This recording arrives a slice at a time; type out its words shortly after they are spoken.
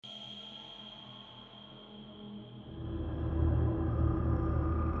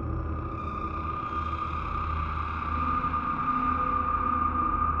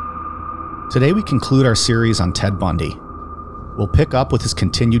Today we conclude our series on Ted Bundy. We'll pick up with his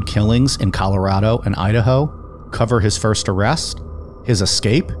continued killings in Colorado and Idaho, cover his first arrest, his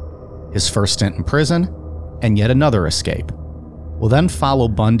escape, his first stint in prison, and yet another escape. We'll then follow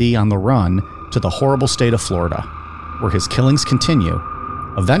Bundy on the run to the horrible state of Florida, where his killings continue,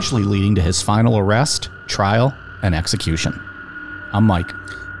 eventually leading to his final arrest, trial, and execution. I'm Mike.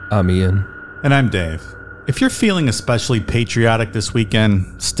 I'm Ian. And I'm Dave. If you're feeling especially patriotic this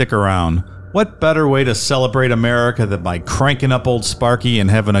weekend, stick around. What better way to celebrate America than by cranking up Old Sparky and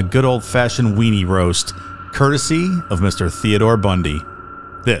having a good old-fashioned weenie roast, courtesy of Mr. Theodore Bundy.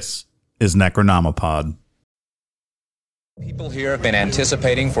 This is Necronomipod. People here have been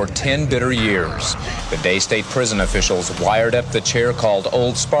anticipating for 10 bitter years. The Day State prison officials wired up the chair called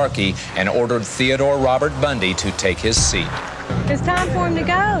Old Sparky and ordered Theodore Robert Bundy to take his seat. It's time for him to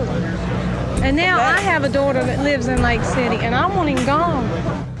go. And now I have a daughter that lives in Lake City, and I want him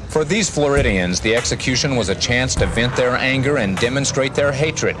gone. For these Floridians, the execution was a chance to vent their anger and demonstrate their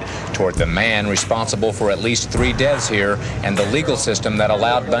hatred toward the man responsible for at least 3 deaths here and the legal system that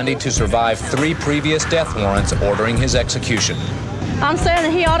allowed Bundy to survive 3 previous death warrants ordering his execution. I'm saying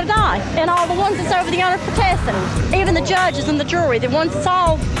that he ought to die, and all the ones that's over the honor protesting, even the judges and the jury, the ones that's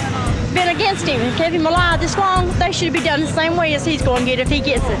all been against him and kept him alive this long, they should be done the same way as he's going to get if he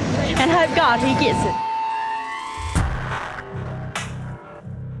gets it, and hope God he gets it.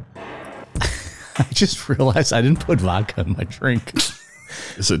 I just realized I didn't put vodka in my drink.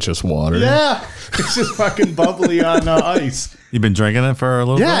 Is it just water? Yeah, it's just fucking bubbly on ice. You've been drinking it for a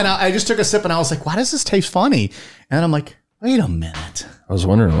little bit? Yeah, and I just took a sip and I was like, why does this taste funny? And I'm like, wait a minute. I was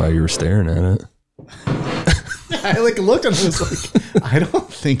wondering why you were staring at it. I looked and I was like, I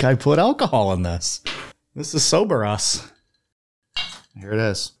don't think I put alcohol in this. This is sober us. Here it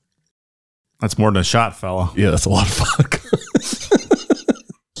is. That's more than a shot, fella. Yeah, that's a lot of vodka.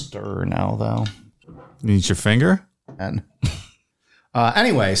 Stir now, though. You need your finger? And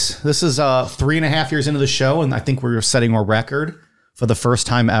anyways, this is 3.5 years into the show, and I think we're setting a record for the first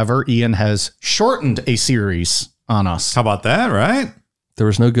time ever. Ian has shortened a series on us. How about that, right? There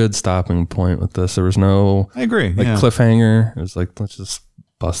was no good stopping point with this. There was no I agree. Cliffhanger. It was like, let's just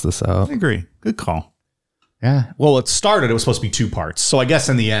bust this out. I agree. Good call. Yeah. Well, it started. It was supposed to be 2 parts. So I guess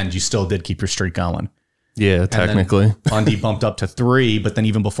in the end, you still did keep your streak going. Yeah, technically. Bundy bumped up to 3, but then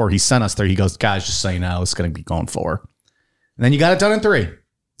even before he sent us there, he goes, guys, just so you know, it's going to be going 4. And then you got it done in 3.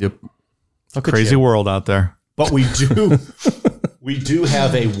 Yep. Crazy world out there. But we do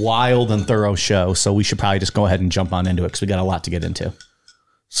have a wild and thorough show, so we should probably just go ahead and jump on into it because we got a lot to get into.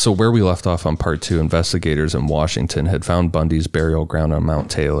 So where we left off on part 2, investigators in Washington had found Bundy's burial ground on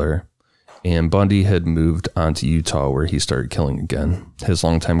Mount Taylor, and Bundy had moved on to Utah where he started killing again. His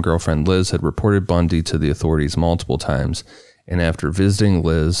longtime girlfriend Liz had reported Bundy to the authorities multiple times, and after visiting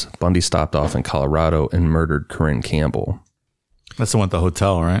Liz, Bundy stopped off in Colorado and murdered Corinne Campbell. That's the one at the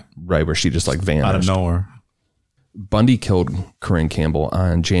hotel, right? Right, where she just vanished. Out of nowhere. Bundy killed Corinne Campbell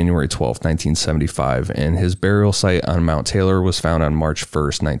on January 12th, 1975, and his burial site on Mount Taylor was found on March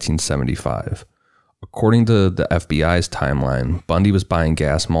 1st, 1975. According to the FBI's timeline, Bundy was buying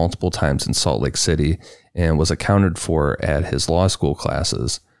gas multiple times in Salt Lake City and was accounted for at his law school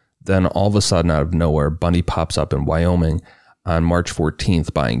classes. Then all of a sudden, out of nowhere, Bundy pops up in Wyoming on March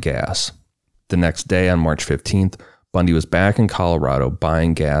 14th buying gas. The next day, on March 15th, Bundy was back in Colorado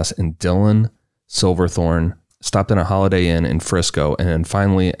buying gas in Dillon, Silverthorne, stopped in a Holiday Inn in Frisco, and then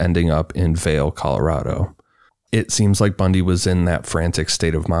finally ending up in Vail, Colorado. It seems like Bundy was in that frantic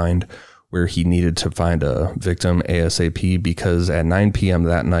state of mind where he needed to find a victim ASAP because at 9 p.m.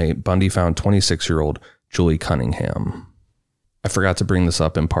 that night, Bundy found 26-year-old Julie Cunningham. I forgot to bring this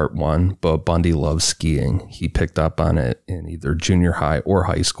up in part 1, but Bundy loves skiing. He picked up on it in either junior high or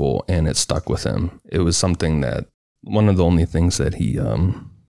high school, and it stuck with him. It was something that, one of the only things that he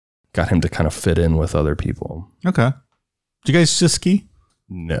got him to kind of fit in with other people. Okay. Did you guys just ski?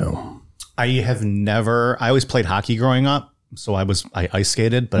 No. I always played hockey growing up. So I ice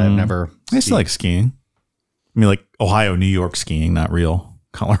skated, but I've never. I used to like skiing. I mean, like Ohio, New York skiing, not real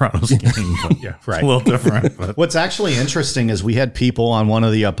Colorado skiing. But yeah, right. A little different. But. What's actually interesting is we had people on one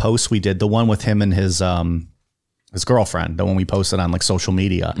of the posts we did, the one with him and his girlfriend, the one we posted on social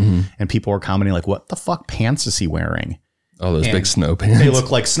media, and people were commenting like, "What the fuck pants is he wearing?" Oh, those big snow pants. They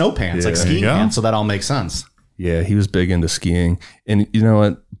look like snow pants, like skiing pants. So that all makes sense. Yeah, he was big into skiing, and you know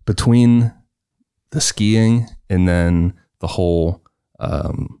what? Between the skiing and then the whole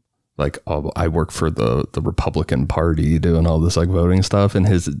I work for the Republican Party doing all this voting stuff, and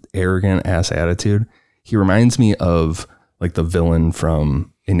his arrogant ass attitude, he reminds me of the villain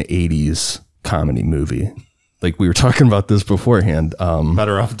from an 80s comedy movie. Like we were talking about this beforehand.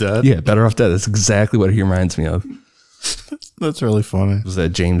 Better Off Dead? Yeah, Better Off Dead. That's exactly what he reminds me of. That's really funny. Was that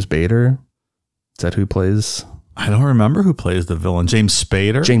James Bader? Is that who plays? I don't remember who plays the villain. James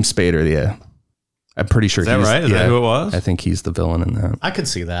Spader? James Spader, yeah. I'm pretty sure. Is that right? Is that who it was? I think he's the villain in that. I could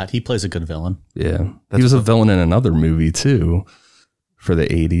see that. He plays a good villain. Yeah. He was a villain in another movie too for the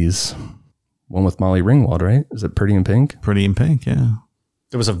 80s. One with Molly Ringwald, right? Is it Pretty in Pink? Pretty in Pink, yeah.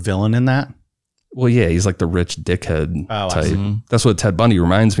 There was a villain in that? Well, yeah, he's like the rich dickhead type. see. That's what Ted Bundy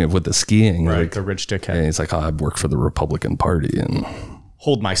reminds me of with the skiing. Right, Like, the rich dickhead. and he's like, I work for the Republican Party. And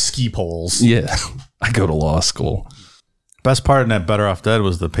Hold my ski poles. yeah, I go to law school. Best part in that Better Off Dead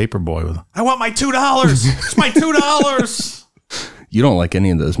was the paper boy with, I want my $2. It's my $2. You don't like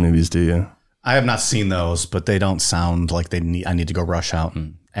any of those movies, do you? I have not seen those, but they don't sound like I need to go rush out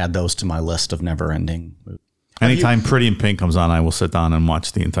and add those to my list of never-ending movies. Anytime Pretty in Pink comes on, I will sit down and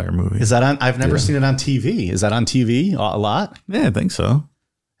watch the entire movie. Is that on? I've never seen it on TV. Is that on TV a lot? Yeah, I think so.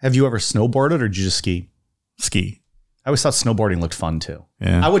 Have you ever snowboarded or did you just ski? Ski. I always thought snowboarding looked fun too.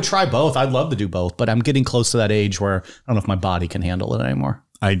 Yeah. I would try both. I'd love to do both, but I'm getting close to that age where I don't know if my body can handle it anymore.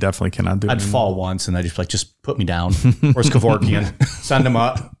 I definitely cannot do it. I'd fall once and I'd just be like, just put me down. Where's Kevorkian? Send him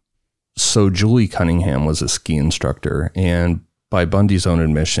up. So Julie Cunningham was a ski instructor, and by Bundy's own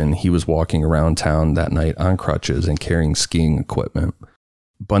admission, he was walking around town that night on crutches and carrying skiing equipment.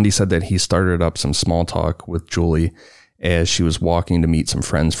 Bundy said that he started up some small talk with Julie as she was walking to meet some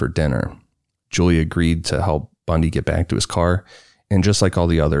friends for dinner. Julie agreed to help Bundy get back to his car, and just like all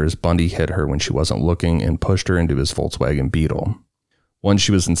the others, Bundy hit her when she wasn't looking and pushed her into his Volkswagen Beetle. Once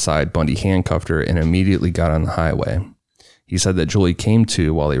she was inside, Bundy handcuffed her and immediately got on the highway. He said that Julie came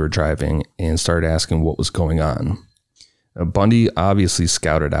to while they were driving and started asking what was going on. Bundy obviously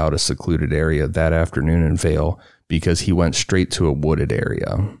scouted out a secluded area that afternoon in Vail because he went straight to a wooded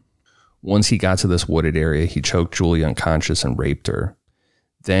area. Once he got to this wooded area, he choked Julie unconscious and raped her.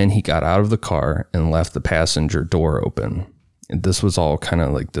 Then he got out of the car and left the passenger door open. And this was all kind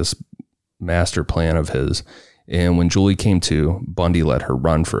of like this master plan of his. And when Julie came to, Bundy let her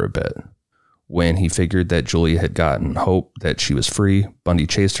run for a bit. When he figured that Julie had gotten hope that she was free, Bundy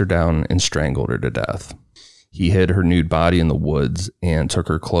chased her down and strangled her to death. He hid her nude body in the woods and took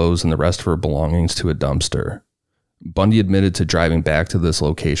her clothes and the rest of her belongings to a dumpster. Bundy admitted to driving back to this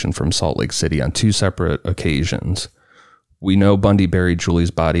location from Salt Lake City on 2 separate occasions. We know Bundy buried Julie's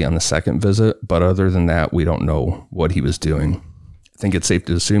body on the second visit, but other than that, we don't know what he was doing. I think it's safe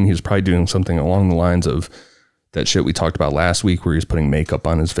to assume he was probably doing something along the lines of that shit we talked about last week where he was putting makeup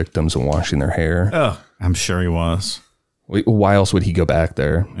on his victims and washing their hair. Oh, I'm sure he was. Why else would he go back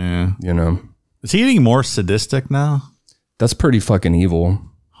there? Yeah. You know? Is he getting more sadistic now? That's pretty fucking evil.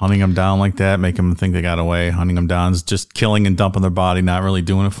 Hunting them down like that, make them think they got away. Hunting them down is just killing and dumping their body, not really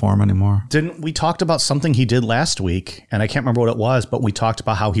doing it for them anymore. Didn't we talked about something he did last week? And I can't remember what it was, but we talked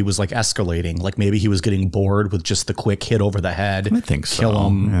about how he was like escalating. Like maybe he was getting bored with just the quick hit over the head. I think so. Kill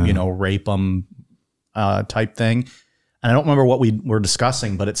him, Yeah. rape him type thing. And I don't remember what we were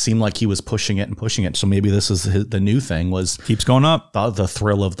discussing, but it seemed like he was pushing it and pushing it. So maybe this is the new thing was Keeps going up. the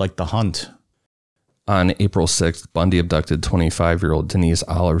thrill of like the hunt. On April 6th, Bundy abducted 25-year-old Denise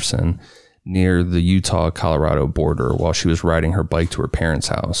Ollerson near the Utah-Colorado border while she was riding her bike to her parents'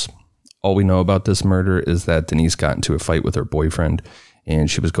 house. All we know about this murder is that Denise got into a fight with her boyfriend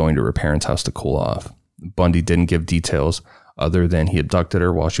and she was going to her parents' house to cool off. Bundy didn't give details other than he abducted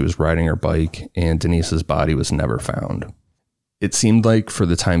her while she was riding her bike and Denise's body was never found. It seemed like for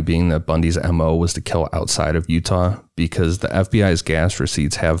the time being that Bundy's MO was to kill outside of Utah because the FBI's gas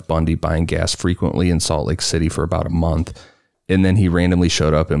receipts have Bundy buying gas frequently in Salt Lake City for about a month. And then he randomly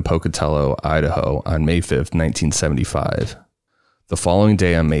showed up in Pocatello, Idaho on May 5th, 1975. The following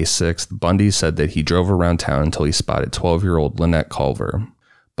day on May 6th, Bundy said that he drove around town until he spotted 12-year-old Lynette Culver.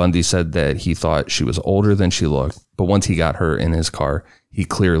 Bundy said that he thought she was older than she looked, but once he got her in his car, he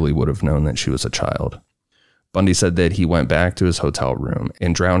clearly would have known that she was a child. Bundy said that he went back to his hotel room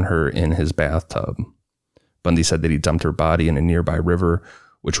and drowned her in his bathtub. Bundy said that he dumped her body in a nearby river,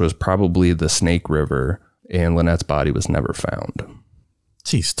 which was probably the Snake River, and Lynette's body was never found.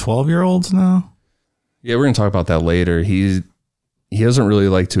 Jeez, 12-year-olds now? Yeah, we're going to talk about that later. He doesn't really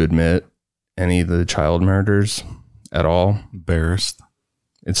like to admit any of the child murders at all. Embarrassed.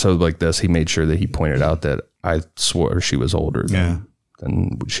 And so like this, he made sure that he pointed out that I swore she was older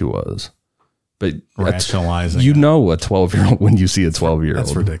than she was. But Rationalizing. you know a 12-year-old when you see a 12-year-old.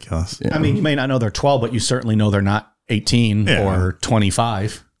 That's ridiculous. Yeah. I mean, you may not know they're 12, but you certainly know they're not 18 or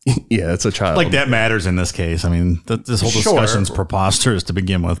 25. Yeah, it's a child. Like that matters in this case. I mean, this whole discussion's preposterous to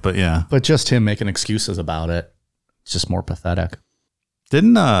begin with, but yeah. But just him making excuses about it, it's just more pathetic.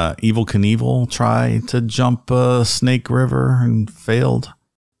 Didn't Evel Knievel try to jump Snake River and failed?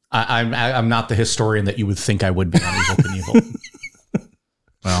 I'm not the historian that you would think I would be on Evel Knievel.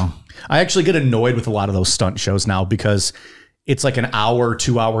 Well, I actually get annoyed with a lot of those stunt shows now because it's like an hour,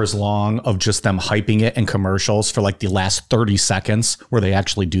 2 hours long of just them hyping it in commercials for like the last 30 seconds where they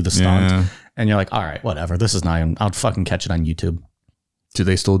actually do the stunt. Yeah. And you're like, all right, whatever. This is not even, I'll fucking catch it on YouTube. Do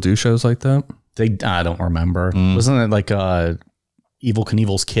they still do shows like that? I don't remember. Wasn't it like Evel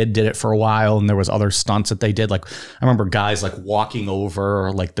Knievel's kid did it for a while, and there was other stunts that they did? Like I remember guys like walking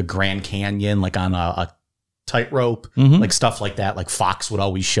over like the Grand Canyon, like on a tightrope, like stuff like that. Like Fox would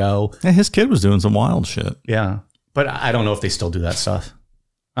always show. Yeah, his kid was doing some wild shit. Yeah, but I don't know if they still do that stuff.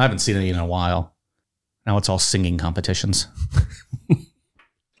 I haven't seen it in a while. Now it's all singing competitions.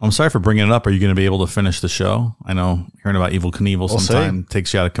 I'm sorry for bringing it up. Are you going to be able to finish the show? I know hearing about Evel Knievel sometime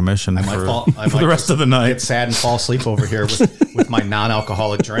takes you out of commission for the rest of the night. Get sad and fall asleep over here with my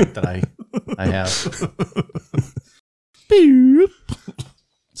non-alcoholic drink that I have.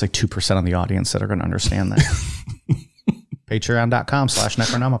 It's like 2% of the audience that are going to understand that.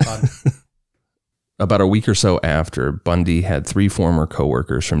 Patreon.com/Necronomicon. About a week or so after, Bundy had 3 former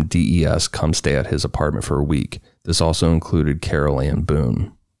coworkers from DES come stay at his apartment for a week. This also included Carol Ann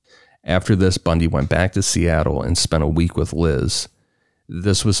Boone. After this, Bundy went back to Seattle and spent a week with Liz.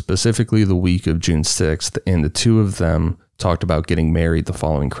 This was specifically the week of June 6th, and the two of them talked about getting married the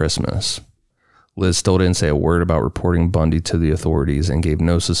following Christmas. Liz still didn't say a word about reporting Bundy to the authorities and gave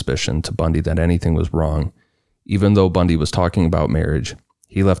no suspicion to Bundy that anything was wrong. Even though Bundy was talking about marriage,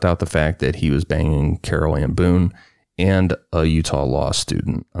 he left out the fact that he was banging Carol Ann Boone and a Utah law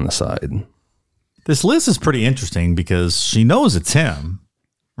student on the side. This Liz is pretty interesting because she knows it's him,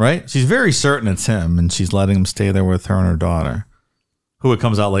 right? She's very certain it's him, and she's letting him stay there with her and her daughter, who it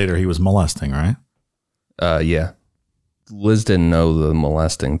comes out later he was molesting, right? Yeah. Liz didn't know the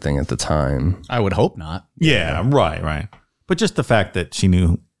molesting thing at the time. I would hope not. Yeah, right. But just the fact that she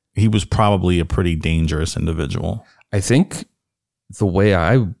knew he was probably a pretty dangerous individual. I think the way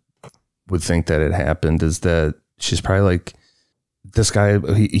I would think that it happened is that she's probably like, this guy,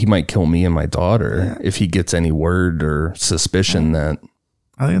 he might kill me and my daughter if he gets any word or suspicion that.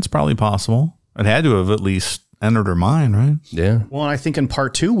 I think it's probably possible. It had to have at least entered her mind, right? Yeah. Well, I think in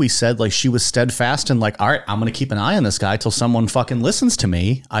part 2, we said like she was steadfast and like, all right, I'm going to keep an eye on this guy till someone fucking listens to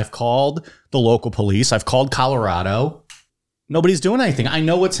me. I've called the local police. I've called Colorado. Nobody's doing anything. I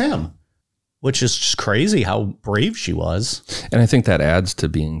know it's him, which is just crazy how brave she was. And I think that adds to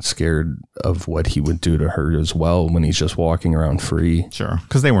being scared of what he would do to her as well when he's just walking around free. Sure.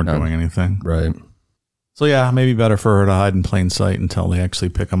 Because they weren't doing anything. Right. So yeah, maybe better for her to hide in plain sight until they actually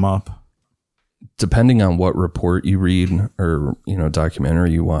pick him up. Depending on what report you read or,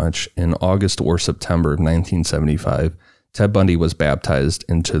 documentary you watch, in August or September of 1975, Ted Bundy was baptized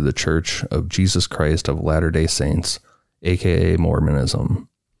into the Church of Jesus Christ of Latter-day Saints, aka Mormonism.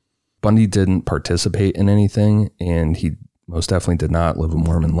 Bundy didn't participate in anything, and he most definitely did not live a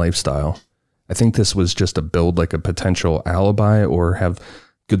Mormon lifestyle. I think this was just to build like a potential alibi or have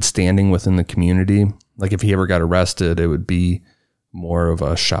good standing within the community. Like if he ever got arrested, it would be more of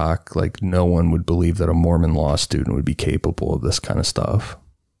a shock. Like no one would believe that a Mormon law student would be capable of this kind of stuff.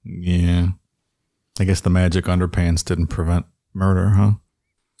 Yeah. I guess the magic underpants didn't prevent murder, huh?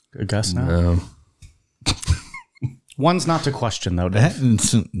 Good guess now. No. One's not to question, though, Dave.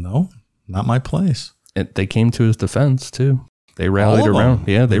 No, not my place. They came to his defense, too. They rallied around.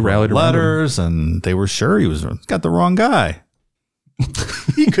 Yeah, they rallied around letters, and they were sure he got the wrong guy.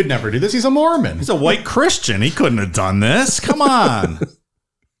 He could never do this. He's a Mormon. He's a white Christian. He couldn't have done this. Come on.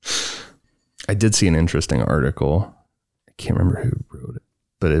 I did see an interesting article. I can't remember who wrote it,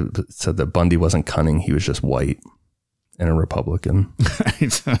 but it said that Bundy wasn't cunning. He was just white and a Republican.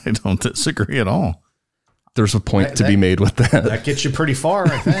 I don't disagree at all. There's a point to be made with that. That gets you pretty far,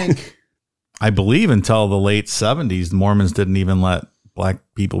 I think. I believe until the late 70s, the Mormons didn't even let black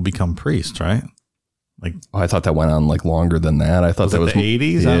people become priests, right? I thought that went on like longer than that. I thought that was the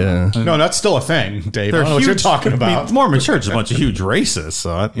 80s. Yeah. No, that's still a thing, Dave. I don't know what you're talking about. I mean, Mormon Church is a bunch of huge racists.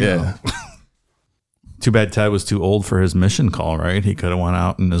 So yeah. Too bad Ted was too old for his mission call, right? He could have went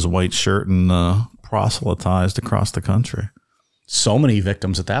out in his white shirt and proselytized across the country. So many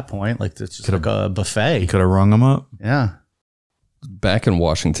victims at that point. Like it's just like a buffet. He could have rung them up. Yeah. Back in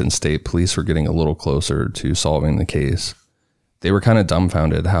Washington State, police were getting a little closer to solving the case. They were kind of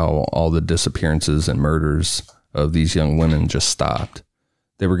dumbfounded how all the disappearances and murders of these young women just stopped.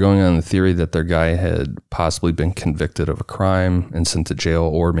 They were going on the theory that their guy had possibly been convicted of a crime and sent to jail,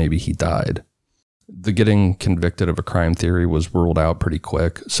 or maybe he died. The getting convicted of a crime theory was ruled out pretty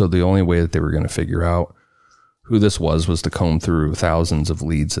quick, so the only way that they were going to figure out who this was to comb through thousands of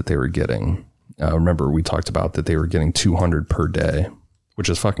leads that they were getting. Remember, we talked about that they were getting 200 per day, which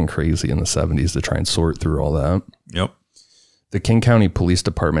is fucking crazy in the 70s to try and sort through all that. Yep. The King County Police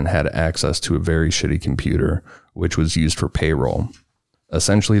Department had access to a very shitty computer, which was used for payroll.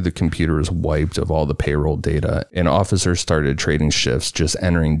 Essentially, the computer was wiped of all the payroll data, and officers started trading shifts, just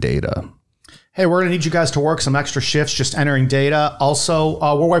entering data. Hey, we're going to need you guys to work some extra shifts, just entering data. Also,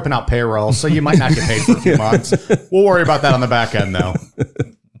 we're wiping out payroll, so you might not get paid for a few months. We'll worry about that on the back end, though.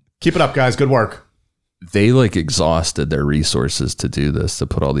 Keep it up, guys. Good work. They like exhausted their resources to do this, to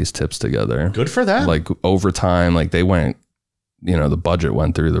put all these tips together. Good for them. Like overtime, like they went, the budget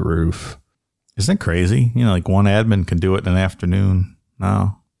went through the roof. Isn't it crazy? Like one admin can do it in an afternoon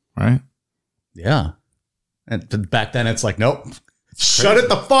now, right? Yeah. And back then it's like, nope. Shut it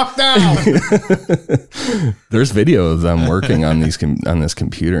the fuck down. There's video of them working on these on this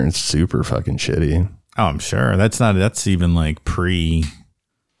computer, and it's super fucking shitty. Oh, I'm sure. That's even like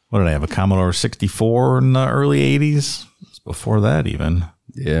what did I have? A Commodore 64 in the early 80s? It's before that even.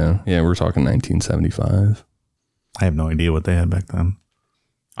 Yeah, we're talking 1975. I have no idea what they had back then.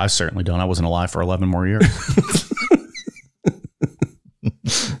 I certainly don't. I wasn't alive for 11 more years.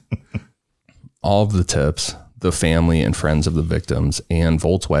 All of the tips, the family and friends of the victims, and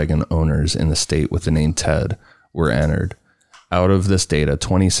Volkswagen owners in the state with the name Ted were entered. Out of this data,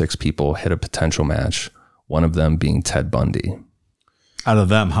 26 people hit a potential match, one of them being Ted Bundy. Out of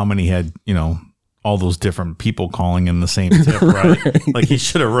them, how many had, all those different people calling in the same tip, right? Like he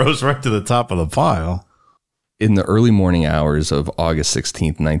should have rose right to the top of the pile. In the early morning hours of August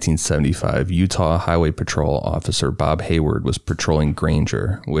 16th, 1975, Utah Highway Patrol Officer Bob Hayward was patrolling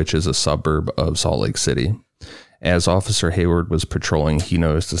Granger, which is a suburb of Salt Lake City. As Officer Hayward was patrolling, he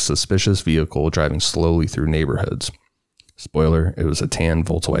noticed a suspicious vehicle driving slowly through neighborhoods. Spoiler, it was a tan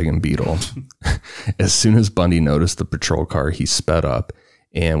Volkswagen Beetle. As soon as Bundy noticed the patrol car, he sped up,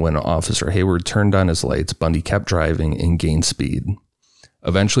 and when Officer Hayward turned on his lights, Bundy kept driving and gained speed.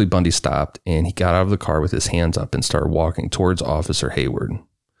 Eventually, Bundy stopped, and he got out of the car with his hands up and started walking towards Officer Hayward.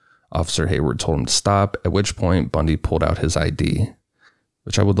 Officer Hayward told him to stop, at which point Bundy pulled out his ID,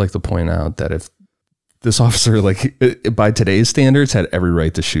 which I would like to point out that if this officer, by today's standards, had every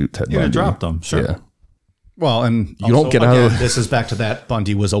right to shoot Ted Bundy. Yeah, dropped him, sure. Yeah. Well, and you don't get out of this is back to that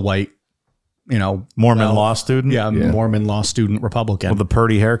Bundy was a white, Mormon law student. Yeah, Mormon law student Republican. With a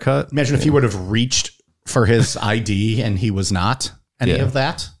purdy haircut. Imagine if he would have reached for his ID and he was not any of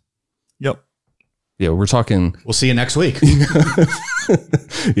that. Yep. Yeah, we're talking. We'll see you next week.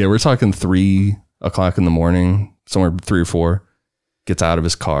 Yeah, we're talking 3 o'clock in the morning, somewhere 3 or 4. Gets out of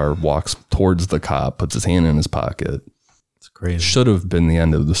his car, walks towards the cop, puts his hand in his pocket. It's crazy. Should have been the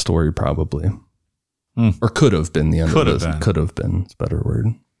end of the story, probably. Or could have been the end of this. Could have been. It's a better word.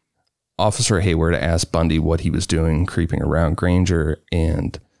 Officer Hayward asked Bundy what he was doing creeping around Granger,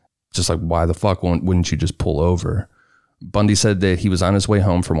 and just like, why the fuck wouldn't you just pull over? Bundy said that he was on his way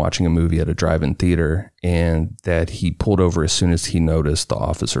home from watching a movie at a drive-in theater, and that he pulled over as soon as he noticed the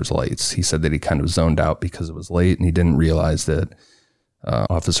officer's lights. He said that he kind of zoned out because it was late, and he didn't realize that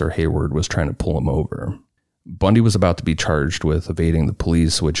Officer Hayward was trying to pull him over. Bundy was about to be charged with evading the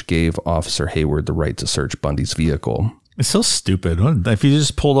police, which gave Officer Hayward the right to search Bundy's vehicle. It's so stupid. If you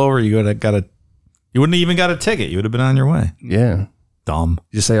just pulled over, you wouldn't even got a ticket. You would have been on your way. Yeah. Dumb.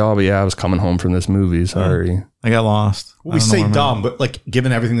 You just say, oh, but yeah, I was coming home from this movie. Sorry. I got lost. Well, we say dumb, but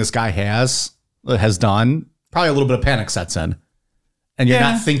given everything this guy has done, probably a little bit of panic sets in. And you're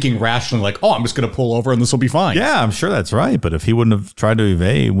not thinking rationally like, oh, I'm just going to pull over and this will be fine. Yeah, I'm sure that's right. But if he wouldn't have tried to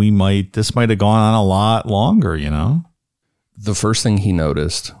evade, this might have gone on a lot longer, The first thing he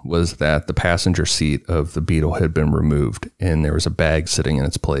noticed was that the passenger seat of the Beetle had been removed, and there was a bag sitting in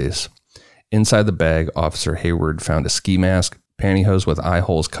its place. Inside the bag, Officer Hayward found a ski mask, pantyhose with eye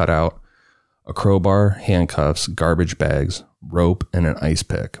holes cut out, a crowbar, handcuffs, garbage bags, rope, and an ice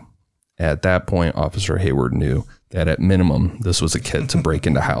pick. At that point, Officer Hayward knew that at minimum, this was a kit to break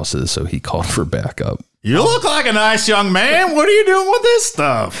into houses, so he called for backup. You look like a nice young man. What are you doing with this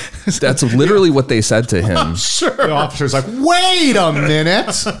stuff? That's literally what they said to him. Sure. The officer's like, wait a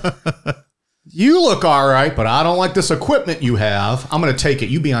minute. You look all right, but I don't like this equipment you have. I'm going to take it.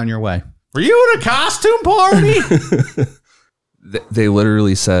 You be on your way. Were you at a costume party? They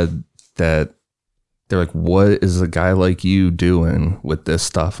literally said that they're like, what is a guy like you doing with this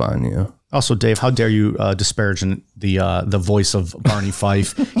stuff on you? Also, Dave, how dare you disparage the voice of Barney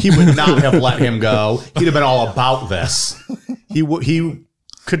Fife? He would not have let him go. He'd have been all about this. He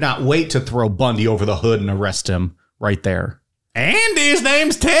could not wait to throw Bundy over the hood and arrest him right there. And his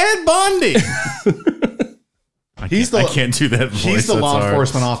name's Ted Bundy. I can't do that voice. He's the That's law hard.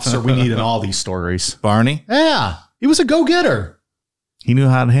 enforcement officer we need in all these stories. Barney? Yeah. He was a go-getter. He knew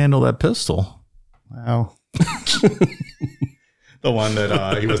how to handle that pistol. Wow. The one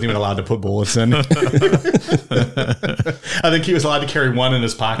that he wasn't even allowed to put bullets in. I think he was allowed to carry one in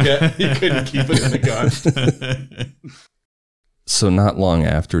his pocket. He couldn't keep it in the gun. So not long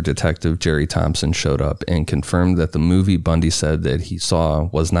after, Detective Jerry Thompson showed up and confirmed that the movie Bundy said that he saw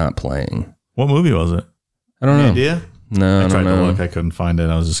was not playing. What movie was it? I don't know. Any idea? No, I I tried don't to know. look. I couldn't find it.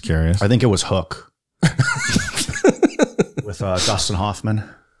 I was just curious. I think it was Hook. With Dustin Hoffman.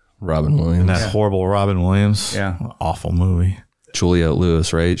 Robin Williams. And that horrible Robin Williams. Yeah. Awful movie. Juliette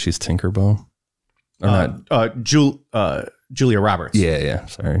Lewis, right? She's Tinkerbell. Or not? Julia Roberts. Yeah.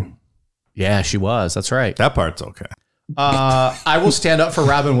 Sorry. Yeah, she was. That's right. That part's okay. I will stand up for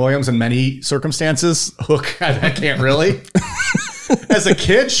Robin Williams in many circumstances. Hook, I can't really. As a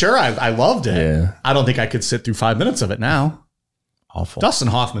kid, sure, I loved it. Yeah. I don't think I could sit through 5 minutes of it now. Awful. Dustin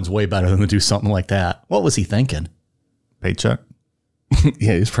Hoffman's way better than to do something like that. What was he thinking? Paycheck.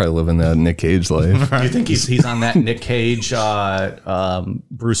 Yeah, he's probably living that Nick Cage life. Do you think he's on that Nick Cage,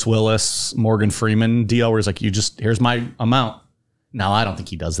 Bruce Willis, Morgan Freeman deal where he's like, here's my amount? No, I don't think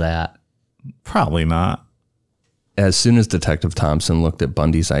he does that. Probably not. As soon as Detective Thompson looked at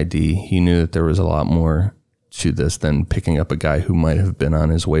Bundy's ID, he knew that there was a lot more to this than picking up a guy who might have been on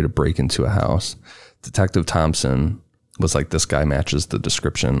his way to break into a house. Detective Thompson was like, this guy matches the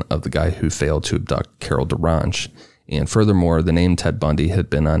description of the guy who failed to abduct Carol DeRanche. And furthermore, the name Ted Bundy had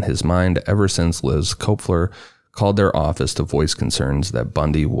been on his mind ever since Liz Kopfler called their office to voice concerns that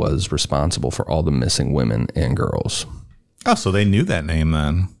Bundy was responsible for all the missing women and girls. Oh, so they knew that name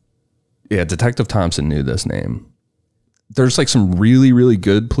then. Yeah, Detective Thompson knew this name. There's like some really, really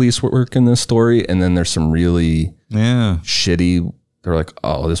good police work in this story, and then there's some really shitty. They're like,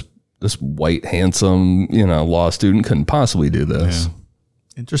 oh, this white, handsome, law student couldn't possibly do this. Yeah.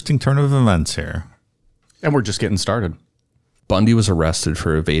 Interesting turn of events here. And we're just getting started. Bundy was arrested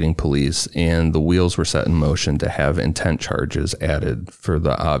for evading police, and the wheels were set in motion to have intent charges added for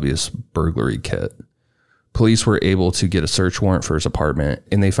the obvious burglary kit. Police were able to get a search warrant for his apartment,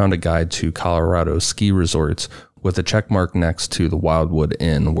 and they found a guide to Colorado ski resorts with a check mark next to the Wildwood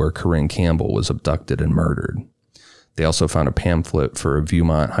Inn where Corinne Campbell was abducted and murdered. They also found a pamphlet for a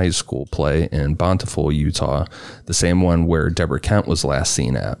Viewmont High School play in Bountiful, Utah, the same one where Deborah Kent was last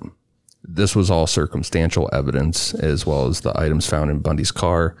seen at. This was all circumstantial evidence, as well as the items found in Bundy's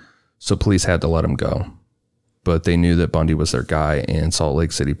car, so police had to let him go. But they knew that Bundy was their guy, and Salt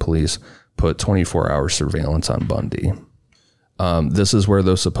Lake City police put 24-hour surveillance on Bundy. This is where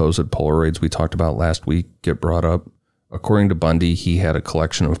those supposed Polaroids we talked about last week get brought up. According to Bundy, he had a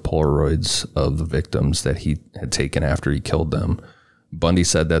collection of Polaroids of the victims that he had taken after he killed them. Bundy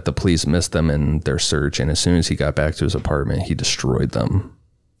said that the police missed them in their search, and as soon as he got back to his apartment, he destroyed them.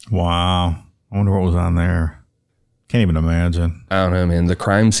 Wow. I wonder what was on there. Can't even imagine. I don't know, man. The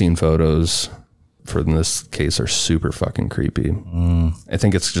crime scene photos for this case are super fucking creepy. I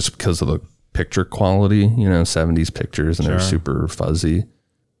think it's just because of the picture quality, 70s pictures, and they're super fuzzy.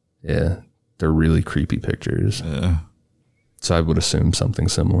 Yeah, they're really creepy pictures. Yeah. So I would assume something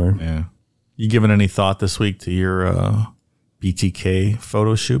similar. Yeah. You given any thought this week to your BTK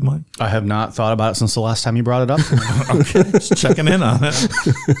photo shoot, Mike? I have not thought about it since the last time you brought it up. Okay, just checking in on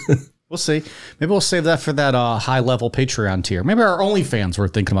it. We'll see. Maybe we'll save that for that high-level Patreon tier. Maybe our OnlyFans were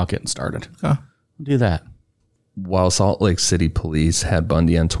thinking about getting started. Okay. We'll do that. While Salt Lake City police had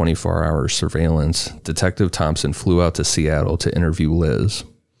Bundy on 24-hour surveillance, Detective Thompson flew out to Seattle to interview Liz.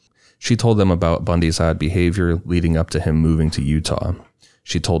 She told them about Bundy's odd behavior leading up to him moving to Utah.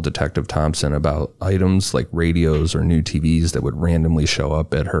 She told Detective Thompson about items like radios or new TVs that would randomly show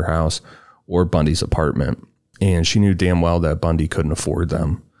up at her house or Bundy's apartment, and she knew damn well that Bundy couldn't afford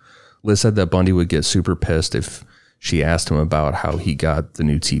them. Liz said that Bundy would get super pissed if she asked him about how he got the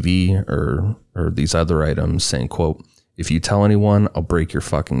new TV or these other items, saying, quote, "If you tell anyone, I'll break your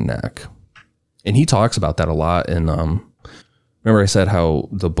fucking neck." And he talks about that a lot. And remember I said how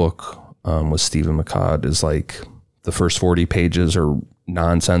the book with Stephen McCod is like the first 40 pages are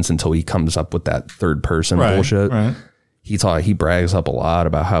nonsense until he comes up with that third person bullshit. Right. He brags up a lot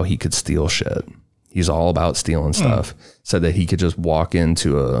about how he could steal shit. He's all about stealing stuff. Said that he could just walk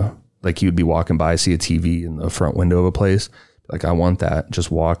into he would be walking by, see a TV in the front window of a place. Like, I want that.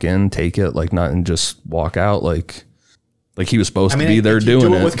 Just walk in, take it, and just walk out. Like he was supposed to be there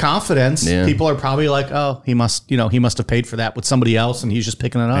doing do it. with confidence. Yeah. People are probably like, oh, he must have paid for that with somebody else and he's just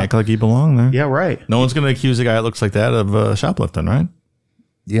picking it up. Act like you belong there. Yeah, right. No one's going to accuse a guy that looks like that of shoplifting, right?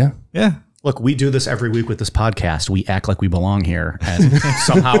 Yeah. Yeah. Look, we do this every week with this podcast. We act like we belong here. And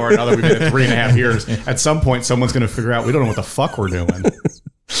somehow or another, we've been at 3.5 years. At some point, someone's going to figure out we don't know what the fuck we're doing.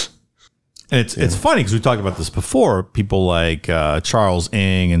 And it's funny because we talked about this before. People like Charles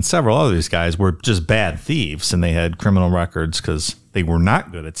Ng and several other these guys were just bad thieves, and they had criminal records because they were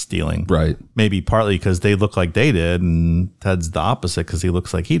not good at stealing. Right. Maybe partly because they look like they did, and Ted's the opposite because he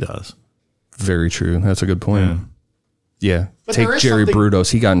looks like he does. Very true. That's a good point. Yeah. But Take there is Jerry something-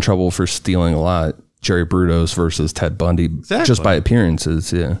 Brudos. He got in trouble for stealing a lot. Jerry Brudos versus Ted Bundy, just by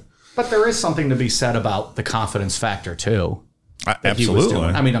appearances. Yeah. But there is something to be said about the confidence factor, too. that he was doing.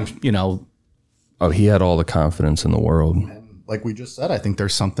 Absolutely. I mean, Oh, he had all the confidence in the world. like we just said, I think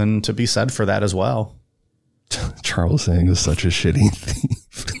there's something to be said for that as well. Charles Ng is such a shitty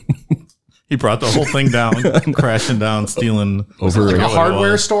thief. He brought the whole thing down, crashing down, stealing Over Like a a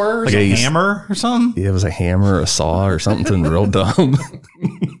hardware store? like a hammer or something. Yeah, it was a hammer, a saw, or something real dumb.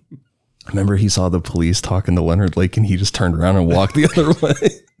 Remember, he saw the police talking to Leonard Lake, and he just turned around and walked the other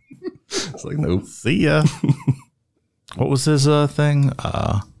way. It's like, nope. See ya. What was his thing?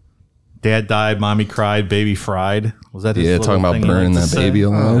 Dad died, mommy cried, baby fried. Was that his Yeah, little talking about thing he burning liked that to say? baby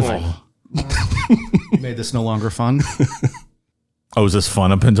alive. You made this no longer fun? Oh, was this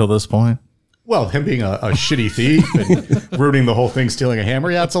fun up until this point? Well, him being a shitty thief and ruining the whole thing, stealing a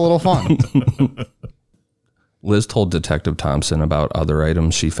hammer, yeah, it's a little fun. Liz told Detective Thompson about other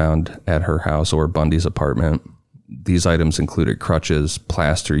items she found at her house or Bundy's apartment. These items included crutches,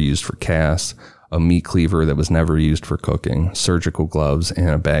 plaster used for casts, a meat cleaver that was never used for cooking, surgical gloves,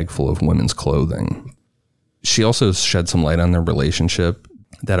 and a bag full of women's clothing. She also shed some light on their relationship,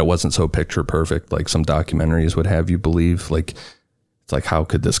 that it wasn't so picture perfect like some documentaries would have you believe. Like, it's like, how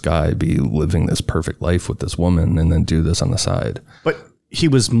could this guy be living this perfect life with this woman and then do this on the side? But he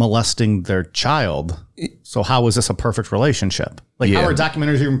was molesting their child. So how is this a perfect relationship? Like, how are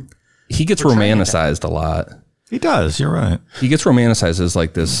documentaries even... He gets romanticized a lot. He does. You're right. He gets romanticized as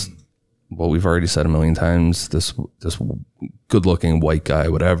like this, well, we've already said a million times, this good-looking white guy,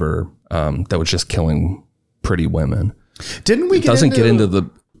 whatever, that was just killing pretty women. Didn't we Doesn't get into the...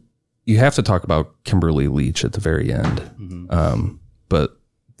 You have to talk about Kimberly Leach at the very end. But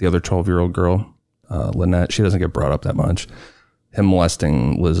the other 12-year-old girl, Lynette, she doesn't get brought up that much. Him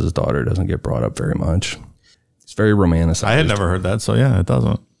molesting Liz's daughter doesn't get brought up very much. It's very romanticized. I had never heard that, so yeah, it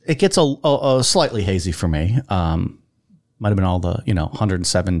doesn't. It gets a slightly hazy for me. Might have been all the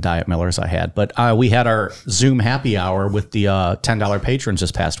 107 Diet Millers I had, but we had our Zoom happy hour with the $10 patrons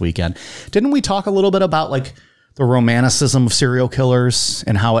this past weekend. Didn't we talk a little bit about like the romanticism of serial killers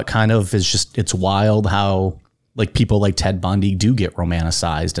and how it kind of is just, it's wild how like people like Ted Bundy do get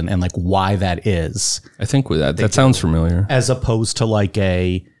romanticized and like why that is, I think with that sounds familiar. as opposed to like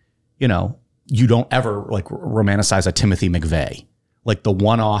a, you don't ever like romanticize a Timothy McVeigh, like the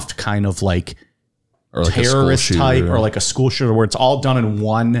one-off kind of like Or like a school terrorist type shooter. or like a school shooter where it's all done in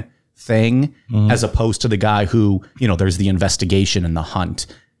one thing, as opposed to the guy who, there's the investigation and the hunt.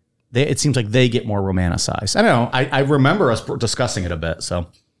 It seems like they get more romanticized. I don't know. I remember us discussing it a bit, so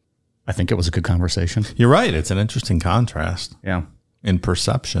I think it was a good conversation. You're right. It's an interesting contrast Yeah. in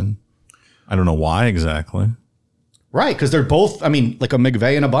perception. I don't know why exactly. Right, because they're both, like a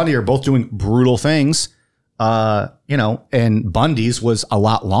McVeigh and a Bundy are both doing brutal things, and Bundy's was a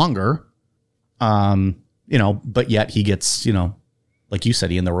lot longer, but yet he gets, like you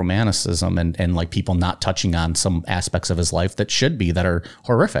said, in the romanticism and like people not touching on some aspects of his life that are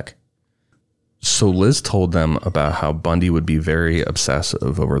horrific. So Liz told them about how Bundy would be very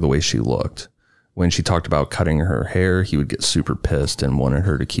obsessive over the way she looked. When she talked about cutting her hair, he would get super pissed and wanted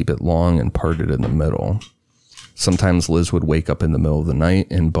her to keep it long and parted in the middle. Sometimes Liz would wake up in the middle of the night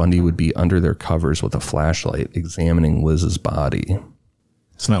and Bundy would be under their covers with a flashlight examining Liz's body.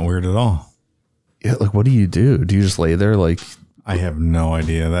 It's not weird at all. Yeah, like, what do you do? Do you just lay there like... I have no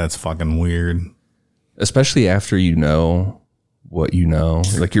idea. That's fucking weird. Especially after you know what you know.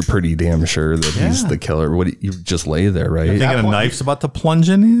 Like, you're pretty damn sure that he's the killer. You just lay there, right? Thinking a knife's about to plunge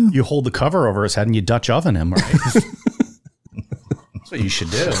in you? You hold the cover over his head and you Dutch oven him, right? That's what you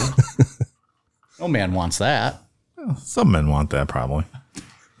should do. No man wants that. Some men want that, probably.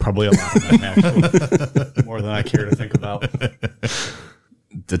 Probably a lot of men, actually. More than I care to think about.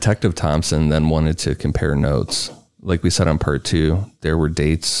 Detective Thompson then wanted to compare notes. Like we said on part 2, there were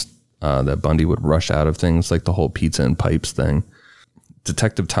dates that Bundy would rush out of things, like the whole pizza and pipes thing.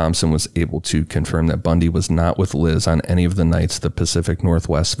 Detective Thompson was able to confirm that Bundy was not with Liz on any of the nights the Pacific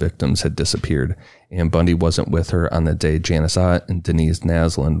Northwest victims had disappeared, and Bundy wasn't with her on the day Janice Ott and Denise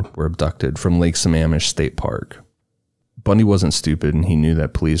Naslund were abducted from Lake Sammamish State Park. Bundy wasn't stupid, and he knew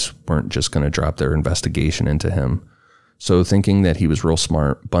that police weren't just going to drop their investigation into him. So thinking that he was real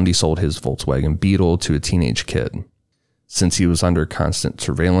smart, Bundy sold his Volkswagen Beetle to a teenage kid. Since he was under constant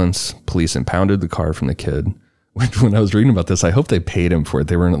surveillance, police impounded the car from the kid. When I was reading about this, I hope they paid him for it.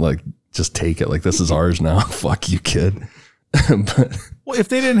 They weren't like, just take it. Like, this is ours now. Fuck you, kid. But well, if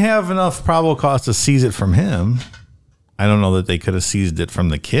they didn't have enough probable cause to seize it from him, I don't know that they could have seized it from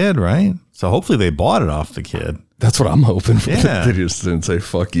the kid, right? So hopefully they bought it off the kid. that's what I'm hoping for. Yeah. They just didn't say,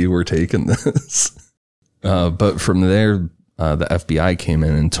 fuck you, we're taking this. But from there, the FBI came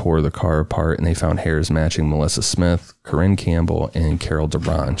in and tore the car apart, and they found hairs matching Melissa Smith, Corinne Campbell, and Carol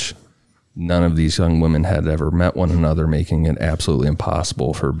DeBranche. None of these young women had ever met one another, making it absolutely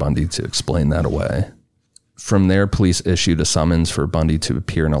impossible for Bundy to explain that away. From there, police issued a summons for Bundy to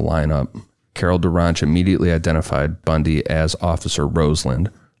appear in a lineup. Carol DeBranche immediately identified Bundy as Officer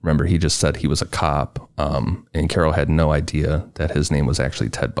Roseland. Remember, he just said he was a cop, and Carol had no idea that his name was actually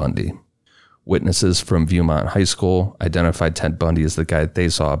Ted Bundy. Witnesses from Viewmont High School identified Ted Bundy as the guy they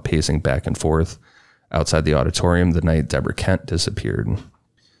saw pacing back and forth outside the auditorium the night Deborah Kent disappeared.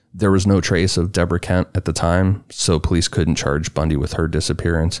 There was no trace of Deborah Kent at the time, so police couldn't charge Bundy with her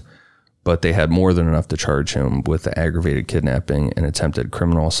disappearance, but they had more than enough to charge him with the aggravated kidnapping and attempted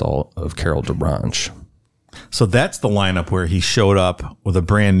criminal assault of Carol DeBranche. So that's the lineup where he showed up with a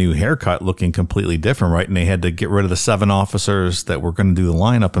brand new haircut looking completely different, right? And they had to get rid of the 7 officers that were going to do the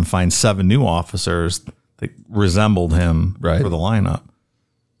lineup and find 7 new officers that resembled him for the lineup.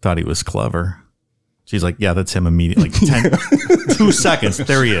 Thought he was clever. She's like, yeah, that's him immediately. Like 2 seconds.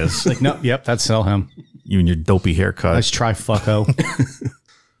 There he is. Like, no, yep, that's still him. You and your dopey haircut. Let's try fucko.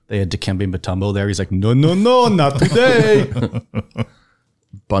 They had Dikembe Mutombo there. He's like, no, not today.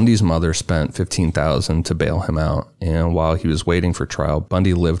 Bundy's mother spent $15,000 to bail him out, and while he was waiting for trial,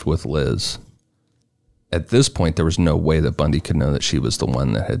 Bundy lived with Liz. At this point, there was no way that Bundy could know that she was the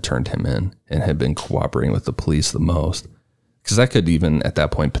one that had turned him in and had been cooperating with the police the most, because that could even, at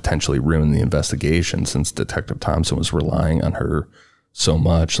that point, potentially ruin the investigation, since Detective Thompson was relying on her so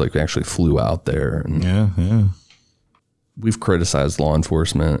much, like actually flew out there. And Yeah. we've criticized law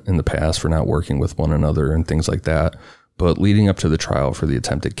enforcement in the past for not working with one another and things like that. But leading up to the trial for the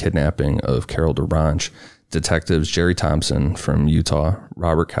attempted kidnapping of Carol DeBranche, detectives Jerry Thompson from Utah,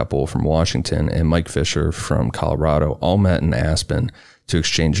 Robert Keppel from Washington, and Mike Fisher from Colorado all met in Aspen to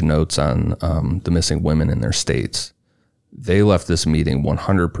exchange notes on the missing women in their states. They left this meeting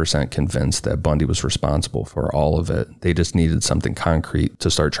 100% convinced that Bundy was responsible for all of it. They just needed something concrete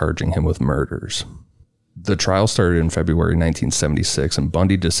to start charging him with murders. The trial started in February 1976, and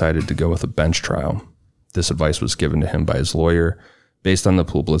Bundy decided to go with a bench trial. This advice was given to him by his lawyer based on the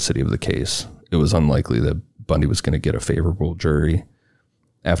publicity of the case. It was unlikely that Bundy was going to get a favorable jury.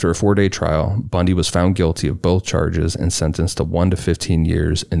 After a 4-day trial, Bundy was found guilty of both charges and sentenced to 1 to 15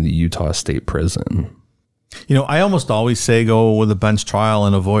 years in the Utah State Prison. You know, I almost always say go with a bench trial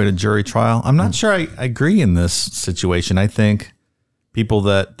and avoid a jury trial. I'm not sure I agree in this situation. I think people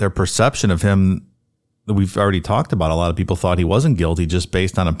that their perception of him, that we've already talked about, a lot of people thought he wasn't guilty just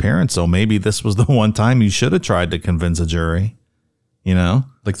based on appearance. So maybe this was the one time you should have tried to convince a jury, you know?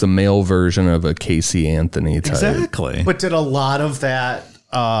 Like the male version of a Casey Anthony type. Exactly. But did a lot of that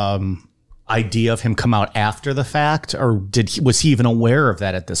idea of him come out after the fact, or was he even aware of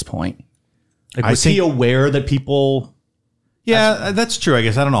that at this point? Like, was he aware that people... Yeah, that's true. I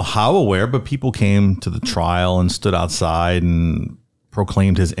guess I don't know how aware, but people came to the trial and stood outside and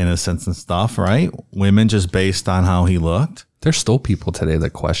proclaimed his innocence and stuff, right? Women just based on how he looked. There's still people today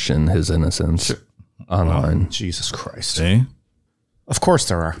that question his innocence online. Jesus Christ. See? Of course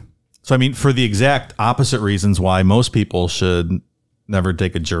there are. So, I mean, for the exact opposite reasons why most people should never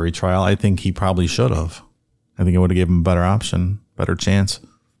take a jury trial, I think he probably should have. I think it would have given him a better option, better chance.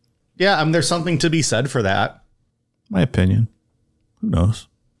 Yeah, there's something to be said for that. My opinion. Who knows?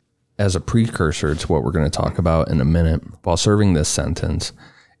 As a precursor to what we're going to talk about in a minute, while serving this sentence,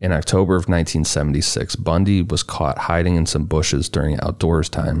 in October of 1976, Bundy was caught hiding in some bushes during outdoors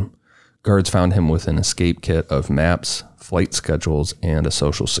time. Guards found him with an escape kit of maps, flight schedules, and a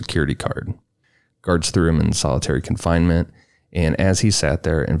social security card. Guards threw him in solitary confinement, and as he sat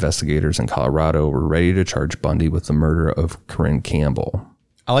there, investigators in Colorado were ready to charge Bundy with the murder of Corinne Campbell.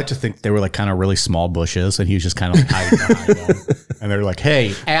 I like to think they were like kind of really small bushes, and he was just kind of like hiding behind them. And they're like,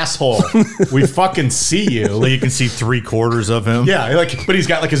 "Hey, asshole, we fucking see you." Like you can see 3/4 of him. Yeah, like, but he's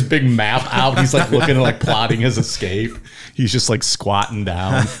got like his big map out. He's like looking and like plotting his escape. He's just like squatting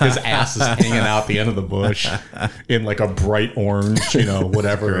down. His ass is hanging out the end of the bush in like a bright orange,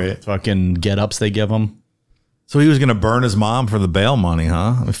 whatever fucking get-ups they give him. So he was going to burn his mom for the bail money,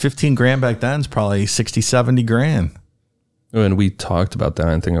 huh? I mean, $15,000 back then is probably $60,000, $70,000. And we talked about that,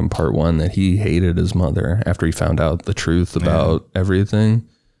 I think, in part 1, that he hated his mother after he found out the truth about everything.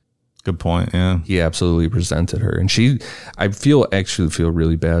 Good point. Yeah. He absolutely resented her. And I actually feel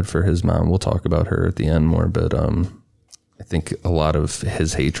really bad for his mom. We'll talk about her at the end more, but I think a lot of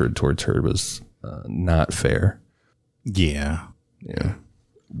his hatred towards her was not fair. Yeah. Yeah.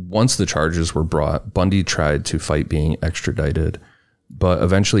 Once the charges were brought, Bundy tried to fight being extradited, but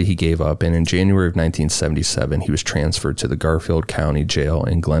eventually he gave up. And in January of 1977, he was transferred to the Garfield County Jail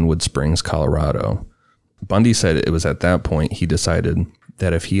in Glenwood Springs, Colorado. Bundy said it was at that point he decided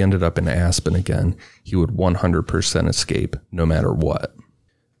that if he ended up in Aspen again, he would 100% escape no matter what.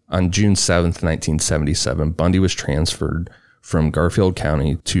 On June 7th, 1977, Bundy was transferred from Garfield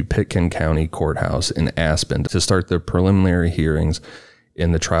County to Pitkin County Courthouse in Aspen to start the preliminary hearings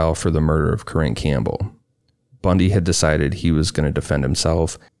in the trial for the murder of Corinne Campbell. Bundy had decided he was going to defend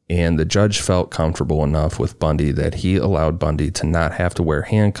himself, and the judge felt comfortable enough with Bundy that he allowed Bundy to not have to wear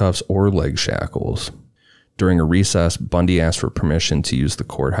handcuffs or leg shackles. During a recess, Bundy asked for permission to use the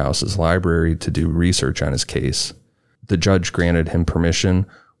courthouse's library to do research on his case. The judge granted him permission,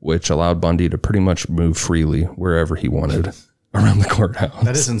 which allowed Bundy to pretty much move freely wherever he wanted around the courthouse.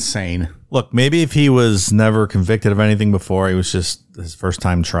 That is insane. Look, maybe if he was never convicted of anything before, he was just his first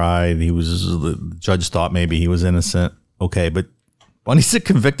time tried, the judge thought maybe he was innocent. Okay, but Bundy's a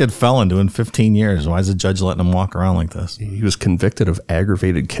convicted felon doing 15 years. Why is the judge letting him walk around like this? He was convicted of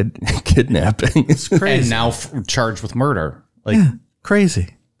aggravated kidnapping. It's crazy. And now charged with murder.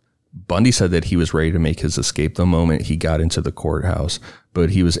 Crazy. Bundy said that he was ready to make his escape the moment he got into the courthouse, but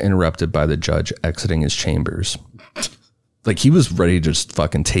he was interrupted by the judge exiting his chambers. He was ready to just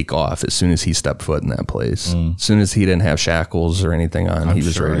fucking take off as soon as he stepped foot in that place. As soon as he didn't have shackles or anything on, he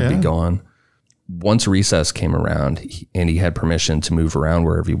was ready to be gone. Once recess came around and he had permission to move around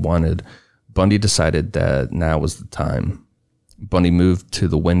wherever he wanted, Bundy decided that now was the time. Bundy moved to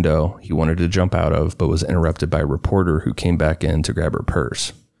the window he wanted to jump out of, but was interrupted by a reporter who came back in to grab her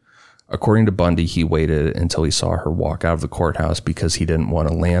purse. According to Bundy, he waited until he saw her walk out of the courthouse because he didn't want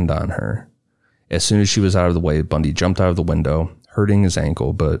to land on her. As soon as she was out of the way, Bundy jumped out of the window, hurting his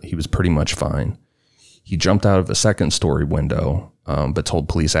ankle, but he was pretty much fine. He jumped out of a second-story window, but told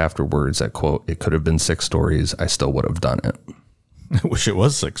police afterwards that, quote, "It could have been 6 stories. I still would have done it." I wish it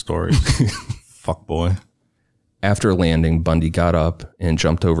was 6 stories. Fuck boy. After landing, Bundy got up and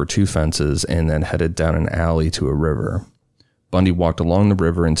jumped over 2 fences and then headed down an alley to a river. Bundy walked along the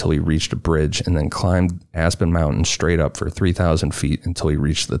river until he reached a bridge and then climbed Aspen Mountain straight up for 3,000 feet until he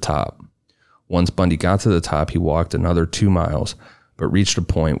reached the top. Once Bundy got to the top, he walked another 2 miles, but reached a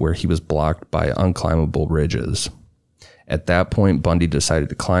point where he was blocked by unclimbable ridges. At that point, Bundy decided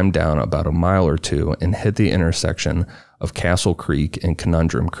to climb down about a mile or 2 and hit the intersection of Castle Creek and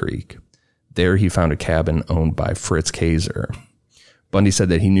Conundrum Creek. There he found a cabin owned by Fritz Kaiser. Bundy said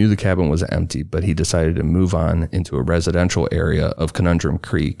that he knew the cabin was empty, but he decided to move on into a residential area of Conundrum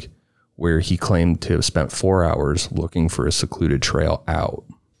Creek, where he claimed to have spent 4 hours looking for a secluded trail out.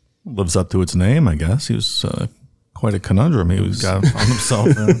 Lives up to its name, I guess. He was quite a conundrum. He found himself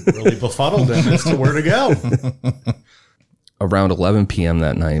in. Really befuddled him as to where to go. Around 11 p.m.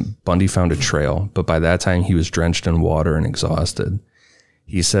 that night, Bundy found a trail, but by that time he was drenched in water and exhausted.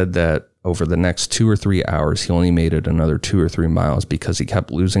 He said that over the next 2 or 3 hours, he only made it another 2 or 3 miles because he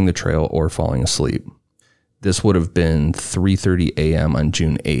kept losing the trail or falling asleep. This would have been 3:30 a.m. on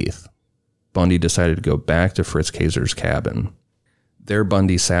June 8th. Bundy decided to go back to Fritz Kaiser's cabin. There,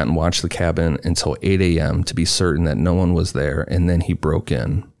 Bundy sat and watched the cabin until 8 a.m. to be certain that no one was there, and then he broke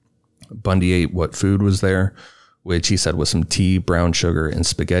in. Bundy ate what food was there, which he said was some tea, brown sugar, and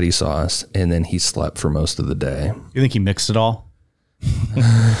spaghetti sauce, and then he slept for most of the day. You think he mixed it all?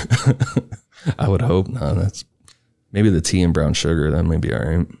 I would hope not. That's maybe the tea and brown sugar. That may be all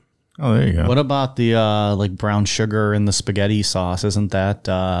right. Oh, there you go. What about the brown sugar and the spaghetti sauce? Isn't that?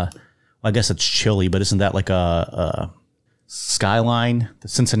 I guess it's chili, but isn't that like a Skyline, the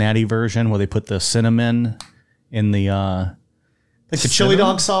Cincinnati version, where they put the cinnamon in the like the chili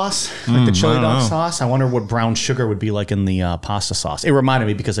dog sauce, I wonder what brown sugar would be like in the pasta sauce. It reminded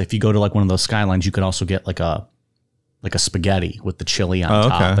me because if you go to like one of those Skylines, you could also get like a spaghetti with the chili on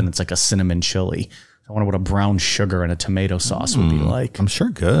top, and it's like a cinnamon chili. I wonder what a brown sugar and a tomato sauce would be like. I'm sure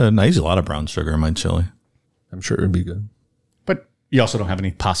good. I use a lot of brown sugar in my chili. I'm sure it'd be good. But you also don't have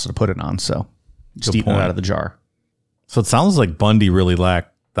any pasta to put it on, so just eating it out of the jar. So it sounds like Bundy really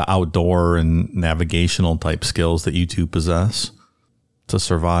lacked the outdoor and navigational type skills that you two possess to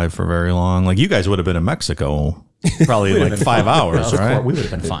survive for very long. Like you guys would have been in Mexico probably like 5 hours, right? We would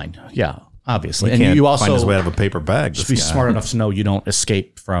have been fine. Yeah, obviously. And you also find his way out of a paper bag. Just be smart enough to know you don't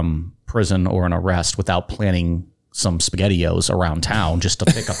escape from prison or an arrest without planning some SpaghettiOs around town just to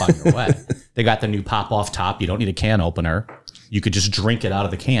pick up on your way. They got the new pop-off top. You don't need a can opener. You could just drink it out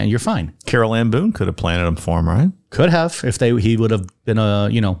of the can. You're fine. Carol Ann Boone could have planted them for him, right? Could have if he would have been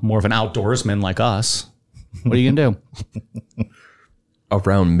more of an outdoorsman like us. What are you gonna do?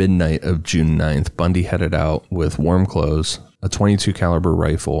 Around midnight of June 9th, Bundy headed out with warm clothes, a .22 caliber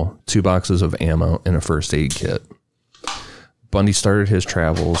rifle, 2 boxes of ammo, and a first aid kit. Bundy started his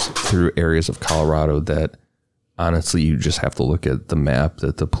travels through areas of Colorado that, honestly, you just have to look at the map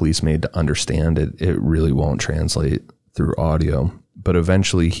that the police made to understand it. It really won't translate through audio. But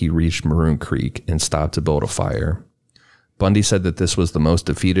eventually he reached Maroon Creek and stopped to build a fire. Bundy said that this was the most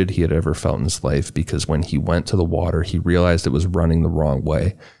defeated he had ever felt in his life because when he went to the water, he realized it was running the wrong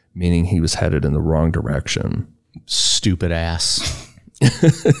way, meaning he was headed in the wrong direction. Stupid ass.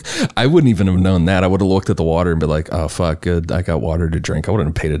 I wouldn't even have known that. I would have looked at the water and be like, oh, fuck, good. I got water to drink. I wouldn't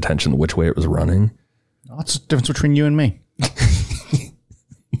have paid attention to which way it was running. What's the difference between you and me?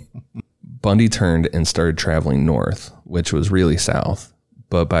 Bundy turned and started traveling north, which was really south.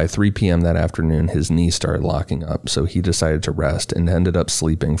 But by 3 p.m. that afternoon, his knee started locking up, so he decided to rest and ended up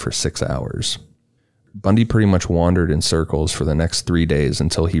sleeping for 6 hours. Bundy pretty much wandered in circles for the next 3 days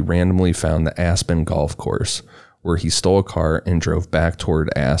until he randomly found the Aspen Golf Course, where he stole a car and drove back toward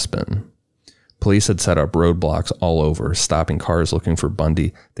Aspen. Police had set up roadblocks all over, stopping cars looking for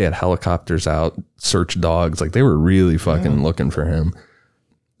Bundy. They had helicopters out, search dogs. Like, they were really fucking looking for him.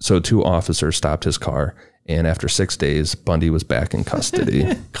 So 2 officers stopped his car, and after 6 days, Bundy was back in custody.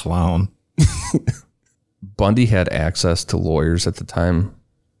 Clown. Bundy had access to lawyers at the time,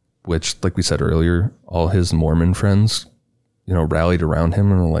 which, like we said earlier, all his Mormon friends, rallied around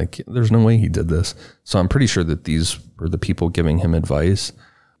him and were like, there's no way he did this. So I'm pretty sure that these were the people giving him advice.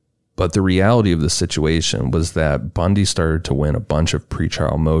 But the reality of the situation was that Bundy started to win a bunch of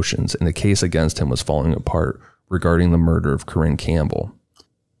pretrial motions, and the case against him was falling apart regarding the murder of Corinne Campbell.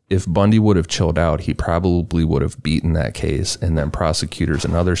 If Bundy would have chilled out, he probably would have beaten that case, and then prosecutors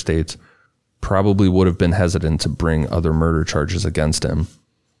in other states probably would have been hesitant to bring other murder charges against him.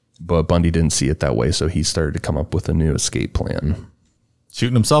 But Bundy didn't see it that way, so he started to come up with a new escape plan.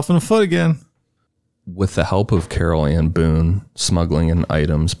 Shooting himself in the foot again. With the help of Carol Ann Boone smuggling in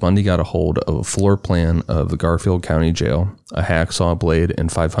items, Bundy got a hold of a floor plan of the Garfield County Jail, a hacksaw blade, and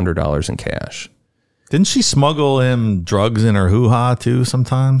 $500 in cash. Didn't she smuggle him drugs in her hoo-ha too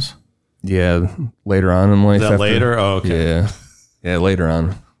sometimes? Yeah, later on in life. Is that later? Oh, okay. Yeah, later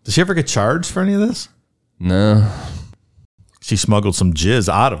on. Did she ever get charged for any of this? No. She smuggled some jizz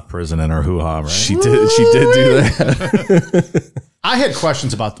out of prison in her hoo-ha, right? She did do that. I had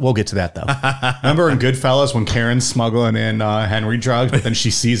questions about, we'll get to that though. Remember in Goodfellas when Karen's smuggling in Henry drugs, but then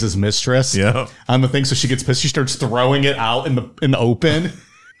she sees his mistress on the thing, so she gets pissed. She starts throwing it out in the open.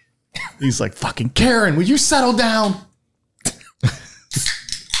 He's like, fucking Karen, will you settle down?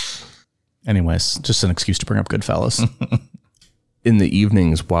 Anyways, just an excuse to bring up Goodfellas. In the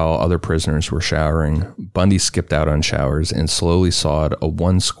evenings, while other prisoners were showering, Bundy skipped out on showers and slowly sawed a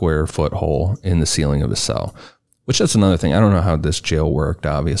 1 square foot hole in the ceiling of his cell. Which, that's another thing. I don't know how this jail worked,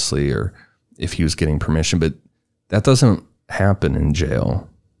 obviously, or if he was getting permission, but that doesn't happen in jail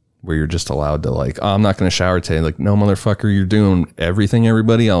where you're just allowed to I'm not going to shower today. Like, no, motherfucker, you're doing everything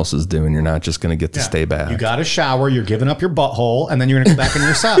everybody else is doing. You're not just going to get to stay back. You got to shower. You're giving up your butthole, and then you're going to go back in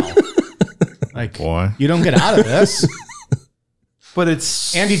your cell. Boy, you don't get out of this. But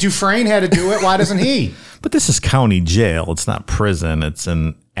it's Andy Dufresne had to do it. Why doesn't he? But this is county jail. It's not prison. It's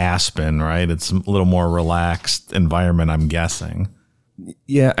in Aspen, right? It's a little more relaxed environment, I'm guessing.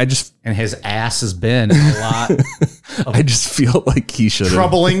 Yeah, and his ass has been a lot of I just feel like he should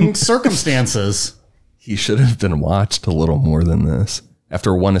troubling circumstances. He should have been watched a little more than this.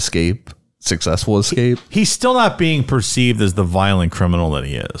 After one successful escape. He's still not being perceived as the violent criminal that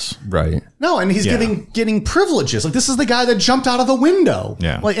he is. Right. No, and he's getting privileges. Like, this is the guy that jumped out of the window.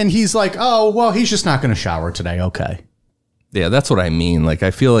 Yeah. And he's like, oh, well, he's just not going to shower today. Okay. Yeah, that's what I mean. Like,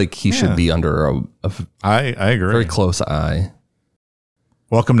 I feel like he should be under I agree. Very close eye.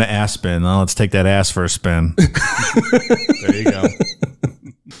 Welcome to Aspen. Now let's take that ass for a spin. There you go.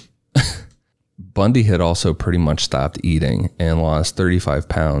 Bundy had also pretty much stopped eating and lost 35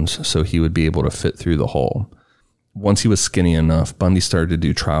 pounds so he would be able to fit through the hole. Once he was skinny enough, Bundy started to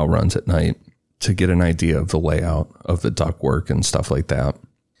do trial runs at night to get an idea of the layout of the ductwork and stuff like that.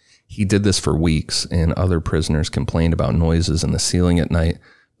 He did this for weeks, and other prisoners complained about noises in the ceiling at night,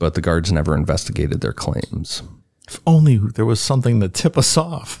 but the guards never investigated their claims. If only there was something to tip us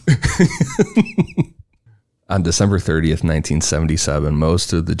off. On December 30th, 1977,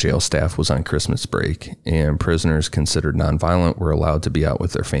 most of the jail staff was on Christmas break, and prisoners considered nonviolent were allowed to be out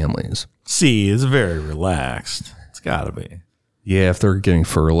with their families. See, it's very relaxed. gotta be. Yeah, if they're getting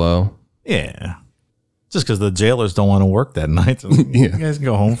furlough. Yeah. Just because the jailers don't want to work that night. So you guys can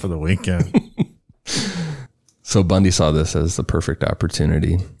go home for the weekend. So Bundy saw this as the perfect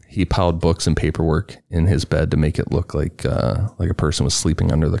opportunity. He piled books and paperwork in his bed to make it look like a person was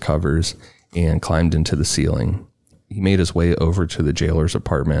sleeping under the covers, and climbed into the ceiling. He made his way over to the jailer's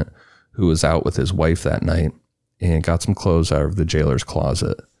apartment, who was out with his wife that night, and got some clothes out of the jailer's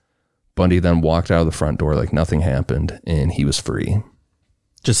closet. Bundy then walked out of the front door like nothing happened, and he was free.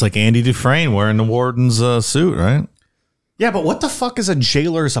 Just like Andy Dufresne wearing the warden's suit, right? Yeah, but what the fuck is a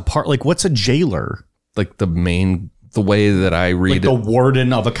jailer's apartment? Like, what's a jailer? Like the way that I read like the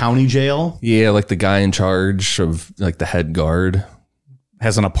warden of a county jail? Yeah, like the guy in charge of, like, the head guard.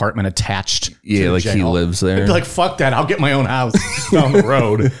 Has an apartment attached to the like jail. he lives there. I'd be like, fuck that. I'll get my own house down the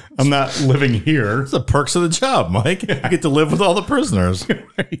road. I'm not living here. It's the perks of the job, Mike. I get to live with all the prisoners.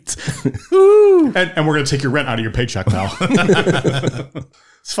 Right. And we're going to take your rent out of your paycheck now.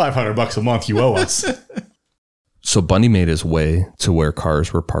 It's $500 a month you owe us. So Bundy made his way to where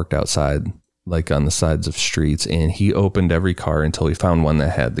cars were parked outside, like on the sides of streets, and he opened every car until he found one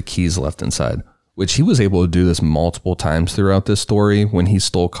that had the keys left inside, which he was able to do this multiple times throughout this story. When he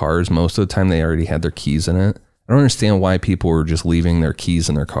stole cars, most of the time they already had their keys in it. I don't understand why people were just leaving their keys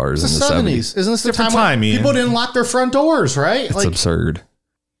in their cars in the 70s. Isn't this the Different time when Ian. people didn't lock their front doors, right? It's absurd.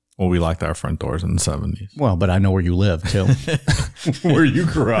 Well, we locked our front doors in the 70s. Well, but I know where you live, too. Where you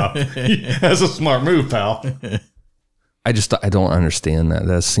grew up. That's a smart move, pal. I don't understand that.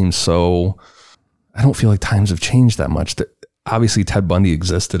 That seems so... I don't feel like times have changed that much. Obviously, Ted Bundy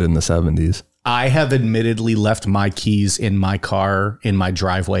existed in the 70s. I have admittedly left my keys in my car in my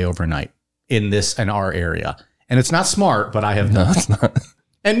driveway overnight in our area. And it's not smart, but I have No, done. it's not.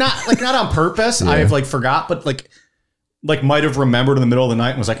 And not on purpose. Yeah. I have forgot, but might have remembered in the middle of the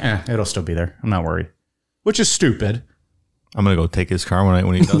night and was like, it'll still be there. I'm not worried. Which is stupid. I'm going to go take his car one night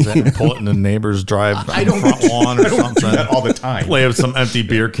when he does that and pull it in the neighbor's drive I don't front lawn or I don't something. do that all the time. Lay up some empty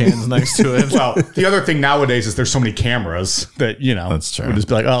beer cans next to it. Well, the other thing nowadays is there's so many cameras that, That's true. we'll just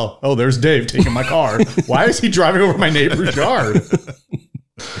be like, oh, there's Dave taking my car. Why is he driving over my neighbor's yard?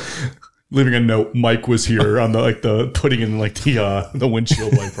 Leaving a note. Mike was here on the putting in the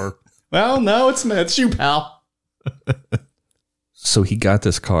windshield wiper. Well, no, it's you, pal. So he got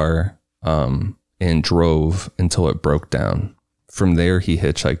this car and drove until it broke down. From there, he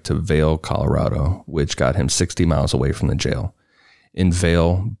hitchhiked to Vail, Colorado, which got him 60 miles away from the jail. In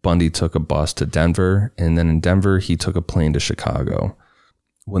Vail, Bundy took a bus to Denver, and then in Denver, he took a plane to Chicago.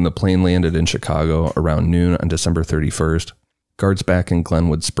 When the plane landed in Chicago around noon on December 31st, guards back in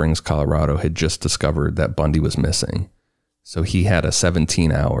Glenwood Springs, Colorado had just discovered that Bundy was missing. So he had a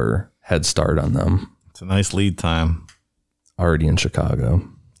 17-hour head start on them. It's a nice lead time. Already in Chicago.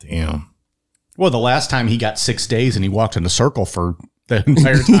 Damn. Well, the last time he got 6 days and he walked in a circle for the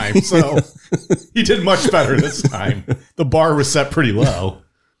entire time. So he did much better this time. The bar was set pretty low.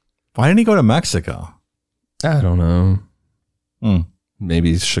 Why didn't he go to Mexico? I don't know.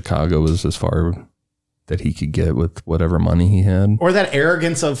 Maybe Chicago was as far that he could get with whatever money he had. Or that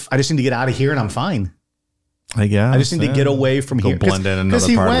arrogance of, I just need to get out of here and I'm fine. I guess. I just need to get away from Go here. blend in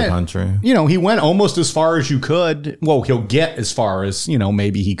another part of the country. He went almost as far as you could. Well, he'll get as far as,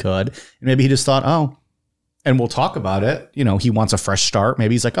 maybe he could. And maybe he just thought, and we'll talk about it. He wants a fresh start.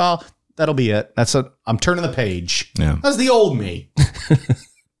 Maybe he's like, that'll be it. I'm turning the page. Yeah. That's the old me.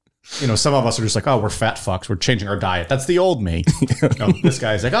 Some of us are just like, we're fat fucks. We're changing our diet. That's the old me. This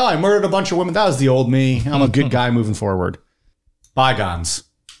guy's like, I murdered a bunch of women. That was the old me. I'm a good guy moving forward. Bygones.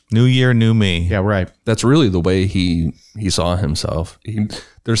 New year, new me. Yeah, right. That's really the way he saw himself.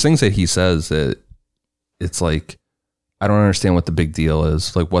 There's things that he says that it's like, I don't understand what the big deal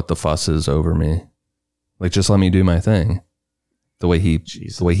is. Like, what the fuss is over me. Like, just let me do my thing. The way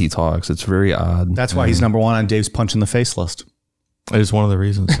he talks, it's very odd. That's why he's number one on Dave's punch in the face list. It is one of the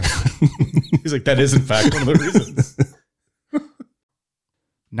reasons. He's like, that is in fact one of the reasons.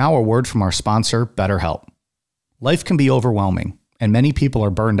 Now a word from our sponsor, BetterHelp. Life can be overwhelming, and many people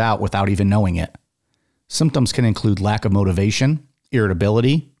are burned out without even knowing it. Symptoms can include lack of motivation,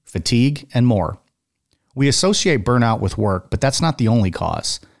 irritability, fatigue, and more. We associate burnout with work, but that's not the only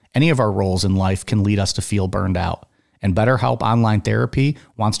cause. Any of our roles in life can lead us to feel burned out, and BetterHelp Online Therapy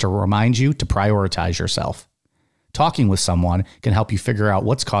wants to remind you to prioritize yourself. Talking with someone can help you figure out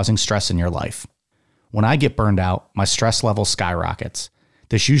what's causing stress in your life. When I get burned out, my stress level skyrockets.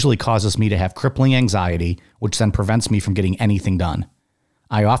 This usually causes me to have crippling anxiety, which then prevents me from getting anything done.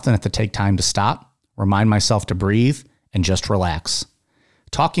 I often have to take time to stop, remind myself to breathe, and just relax.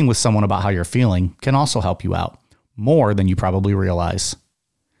 Talking with someone about how you're feeling can also help you out, more than you probably realize.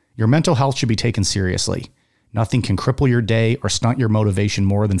 Your mental health should be taken seriously. Nothing can cripple your day or stunt your motivation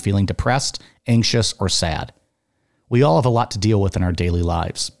more than feeling depressed, anxious, or sad. We all have a lot to deal with in our daily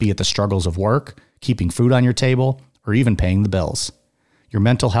lives, be it the struggles of work, keeping food on your table, or even paying the bills. Your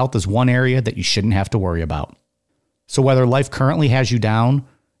mental health is one area that you shouldn't have to worry about. So whether life currently has you down,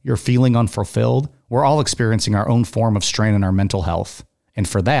 you're feeling unfulfilled, we're all experiencing our own form of strain on our mental health. And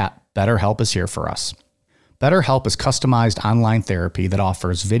for that, BetterHelp is here for us. BetterHelp is customized online therapy that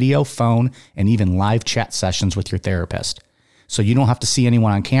offers video, phone, and even live chat sessions with your therapist. So you don't have to see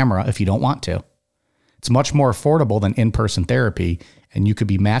anyone on camera if you don't want to. It's much more affordable than in-person therapy, and you could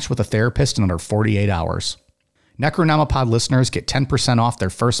be matched with a therapist in under 48 hours. Necronomipod listeners get 10% off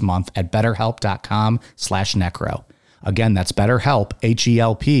their first month at betterhelp.com/necro. Again, that's BetterHelp,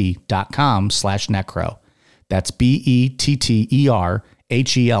 HELP.com/necro. That's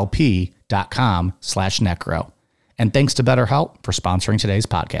BetterHelp.com/necro. And thanks to BetterHelp for sponsoring today's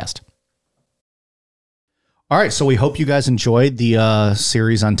podcast. All right, so we hope you guys enjoyed the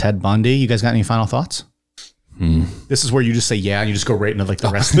series on Ted Bundy. You guys got any final thoughts? This is where you just say yeah, and you just go right into like the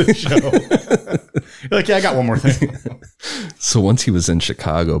rest of the show. You're like, yeah, I got one more thing. So once he was in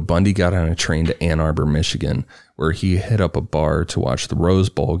Chicago, Bundy got on a train to Ann Arbor, Michigan, where he hit up a bar to watch the Rose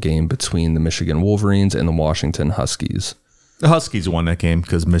Bowl game between the Michigan Wolverines and the Washington Huskies. The Huskies won that game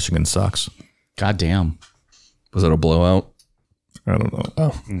because Michigan sucks. God damn. Was it a blowout? I don't know.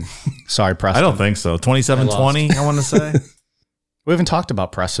 Oh, Sorry, Preston. I don't think so. 27-20, I want to say. We haven't talked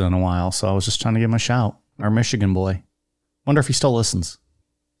about Preston in a while, so I was just trying to give him a shout. Our Michigan boy. Wonder if he still listens.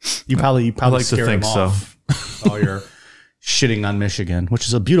 You probably like to scared think him so. off. Oh, you're shitting on Michigan, which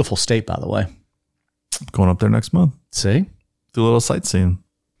is a beautiful state, by the way. Going up there next month. See? Do a little sightseeing.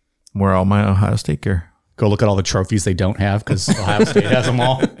 Wear all my Ohio State gear. Go look at all the trophies they don't have because Ohio State has them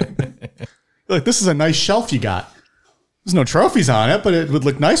all. Like, this is a nice shelf you got. There's no trophies on it, but it would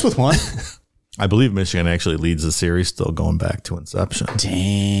look nice with one. I believe Michigan actually leads the series, still going back to inception.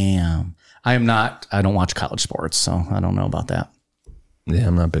 Damn. I don't watch college sports, so I don't know about that. yeah,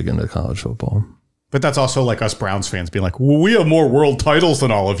 I'm not big into college football. But that's also like us Browns fans being like, well, we have more world titles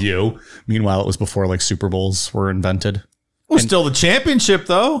than all of you. Meanwhile, it was before like Super Bowls were invented. We're still the championship,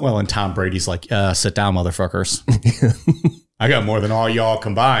 though. Well, and Tom Brady's like, sit down, motherfuckers. I got more than all y'all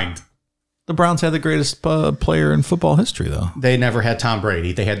combined. The Browns had the greatest player in football history, though. They never had Tom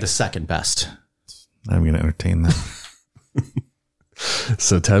Brady. They had the second best. I'm going to entertain that.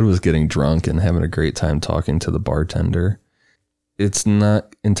 So Ted was getting drunk and having a great time talking to the bartender. It's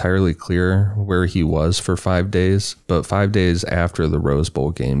not entirely clear where he was for 5 days, but 5 days after the Rose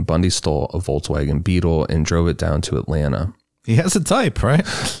Bowl game, Bundy stole a Volkswagen Beetle and drove it down to Atlanta. He has a type, right?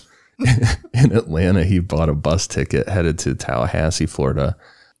 In Atlanta, he bought a bus ticket headed to Tallahassee, Florida.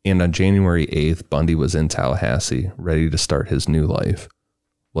 And on January 8th, Bundy was in Tallahassee, ready to start his new life.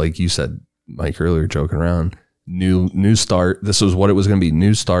 Like you said, Mike, earlier, joking around. New start. This was what it was going to be.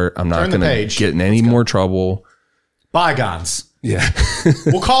 New start. I'm not going to get in any more trouble. Bygones. Yeah.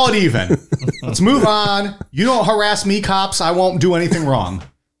 We'll call it even. Let's move on. You don't harass me, cops. I won't do anything wrong.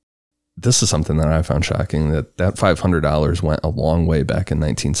 This is something that I found shocking, that $500 went a long way back in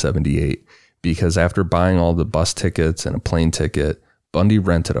 1978, because after buying all the bus tickets and a plane ticket, Bundy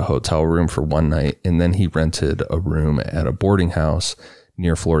rented a hotel room for one night, and then he rented a room at a boarding house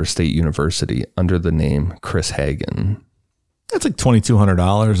near Florida State University under the name Chris Hagen. That's like $2,200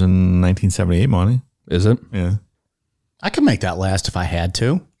 in 1978 money. Is it? Yeah. I could make that last if I had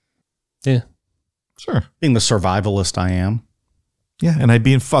to. Yeah. Sure. Being the survivalist I am. Yeah, and I'd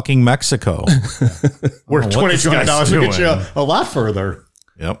be in fucking Mexico. Where $2,200 would get you doing. a lot further.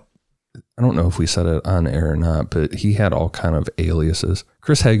 Yep. I don't know if we said it on air or not, but he had all kind of aliases.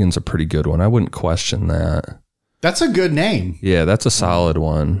 Chris Hagen's a pretty good one. I wouldn't question that. That's a good name. Yeah, that's a solid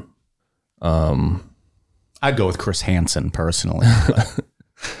one. I'd go with Chris Hansen personally.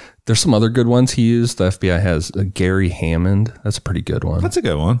 There's some other good ones he used. The FBI has Gary Hammond. That's a pretty good one. That's a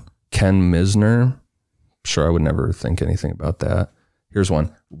good one. Ken Misner. Sure, I would never think anything about that. Here's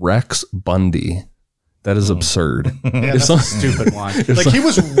one. Rex Bundy. That is absurd. Yeah, that's a stupid one. Like, he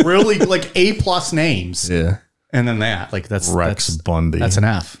was really like A+ names. Yeah. And then that, like, that's Rex Bundy. That's an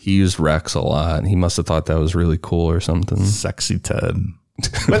F. He used Rex a lot. He must have thought that was really cool or something. Sexy Ted.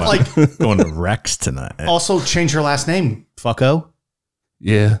 But like, Going to Rex tonight. also change your last name, fucko.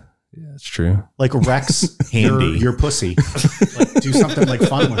 Yeah. Yeah, that's true. Like Rex Handy. your pussy. Like, do something like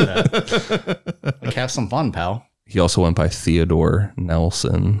fun with that. Like, have some fun, pal. He also went by Theodore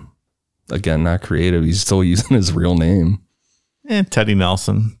Nelson. Again, not creative. He's still using his real name. Teddy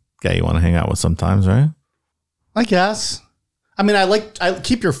Nelson. Guy you want to hang out with sometimes, right? I guess. I mean, I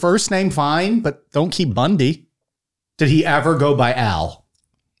keep your first name fine, but don't keep Bundy. Did he ever go by Al?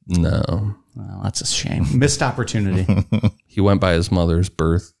 No. Well, that's a shame. Missed opportunity. He went by his mother's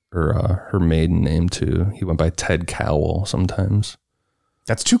birth or her maiden name too. He went by Ted Cowell sometimes.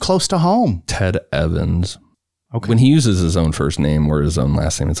 That's too close to home. Ted Evans. Okay. When he uses his own first name or his own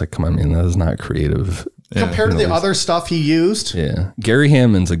last name, it's like, come on, man, that is not creative. Compared to the other stuff he used. Yeah. Gary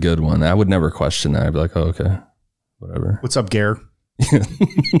Hammond's a good one. I would never question that. I'd be like, oh, okay, whatever. What's up, Gare? We're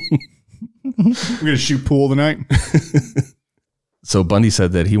going to shoot pool tonight. So Bundy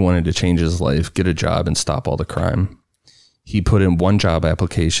said that he wanted to change his life, get a job, and stop all the crime. He put in one job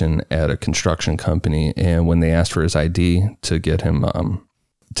application at a construction company, and when they asked for his ID to get him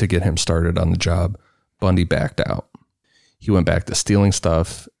started on the job, Bundy backed out. He went back to stealing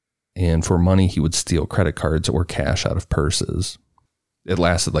stuff, and for money, he would steal credit cards or cash out of purses. It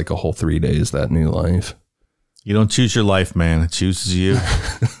lasted like a whole 3 days, that new life. You don't choose your life, man. It chooses you.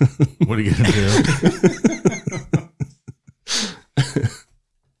 What are you going to do?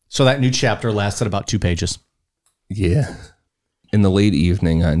 So that new chapter lasted about 2 pages. Yeah. In the late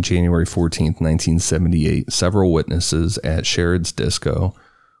evening on January 14th, 1978, several witnesses at Sherrod's Disco,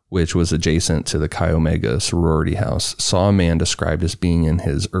 which was adjacent to the Chi Omega sorority house, saw a man described as being in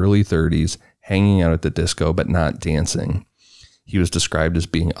his early 30s, hanging out at the disco, but not dancing. He was described as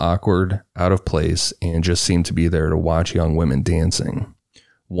being awkward, out of place, and just seemed to be there to watch young women dancing.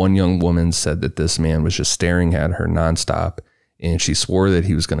 One young woman said that this man was just staring at her nonstop, and she swore that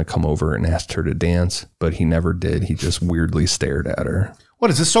he was going to come over and ask her to dance, but he never did. He just weirdly stared at her.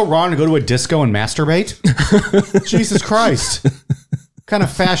 What, is this so wrong to go to a disco and masturbate? Jesus Christ. What kind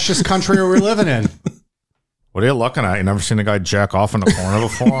of fascist country are we living in? What are you looking at? You never seen a guy jack off in the corner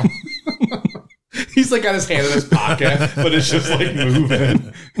before? He's like got his hand in his pocket, but it's just like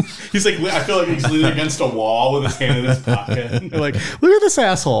moving. He's like, I feel like he's leaning against a wall with his hand in his pocket. You're like, look at this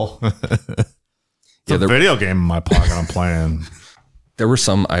asshole. It's a video game in my pocket I'm playing. There were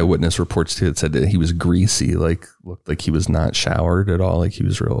some eyewitness reports too that said that he was greasy, like looked like he was not showered at all, like he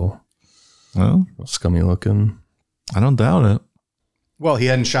was real scummy looking. I don't doubt it. Well, he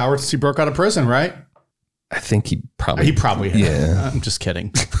hadn't showered since he broke out of prison, right? I think he probably had. Yeah. I'm just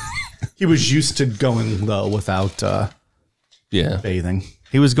kidding. He was used to going low without bathing.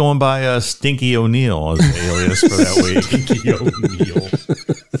 He was going by Stinky O'Neill as the alias for that week. Stinky O'Neill.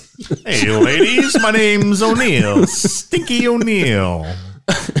 Hey, ladies, my name's O'Neill. Stinky O'Neill.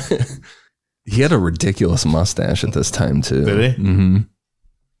 He had a ridiculous mustache at this time, too. Did he? Mm-hmm.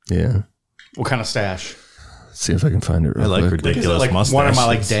 Yeah. What kind of stash? See if I can find it real I like quick. ridiculous like mustaches. one of my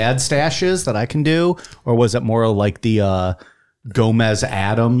like dad stashes that I can do, or was it more like the Gomez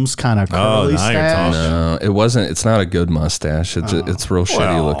Adams kind of curly now you're stash? talking. No, it wasn't. It's not a good mustache. It's real shitty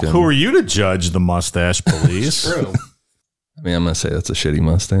Well, looking. who are you to judge the mustache police? True. I mean, I'm going to say that's a shitty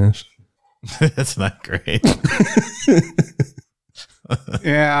mustache. That's not great.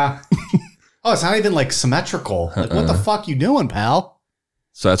 Yeah. Oh, it's not even like symmetrical. Like, what the fuck you doing, pal?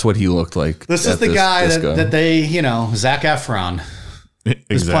 So that's what he looked like. This is the guy that they, Zac Efron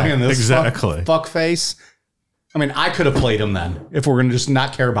is playing this fuck face. I mean, I could have played him then if we're going to just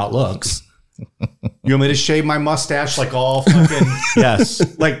not care about looks. You want me to shave my mustache like all fucking...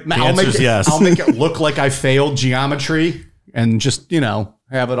 Yes. Like, I'll make it look like I failed geometry and just,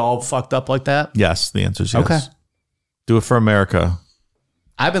 have it all fucked up like that? Yes, the answer is yes. Okay. Do it for America.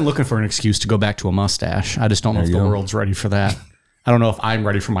 I've been looking for an excuse to go back to a mustache. I just don't know if the world's ready for that. I don't know if I'm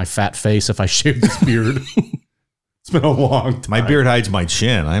ready for my fat face if I shave this beard. It's been a long time. My beard hides my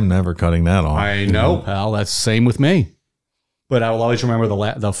chin. I'm never cutting that off. I know, pal. That's the same with me. But I will always remember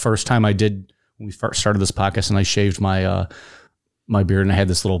the first time I did, when we first started this podcast, and I shaved my my beard and I had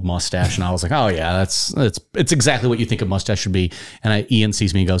this little mustache, and I was like, oh yeah, it's exactly what you think a mustache should be. And Ian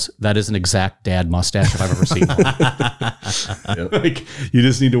sees me and goes, that is an exact dad mustache if I've ever seen one. Like, you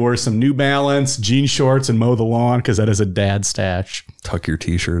just need to wear some New Balance, jean shorts, and mow the lawn because that is a dad stash. Tuck your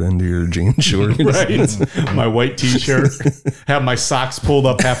t-shirt into your jean shorts. Right. My white t-shirt. Have my socks pulled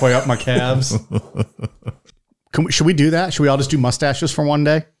up halfway up my calves. Should we do that? Should we all just do mustaches for one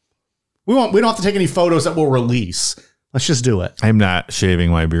day? We don't have to take any photos that we'll release. Let's just do it. I'm not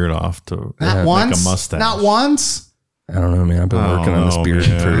shaving my beard off to Not once? make a mustache. Not once? I don't know, man. I've been working on this beard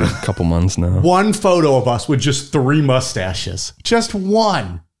for a couple months now. One photo of us with just 3 mustaches. Just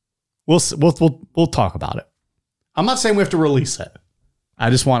one. We'll talk about it. I'm not saying we have to release it. I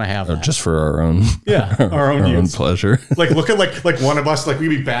just want to have that. Just for our own, our own pleasure. Like, look at like one of us, like we'd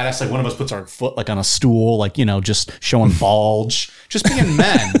be badass. Like one of us puts our foot like on a stool, like, just showing bulge, just being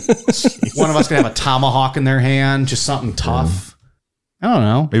men. One of us can have a tomahawk in their hand, just something tough. I don't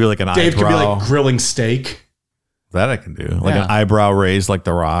know. Maybe like an Dave eyebrow. could be like grilling steak. That I can do. Like an eyebrow raised like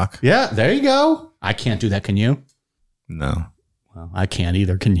The Rock. Yeah, there you go. I can't do that. Can you? No. Well, I can't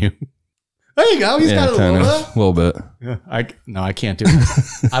either. Can you? There you go. He's got it a little bit. Yeah, I can't do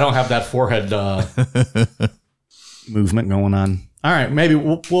it. I don't have that forehead movement going on. All right, maybe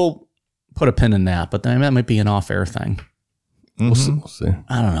we'll put a pin in that, but then that might be an off-air thing. We'll see.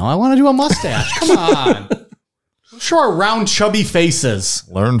 I don't know. I want to do a mustache. Come on. Show our round, chubby faces.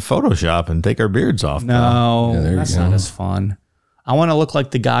 Learn Photoshop and take our beards off. No, that's not as fun. I want to look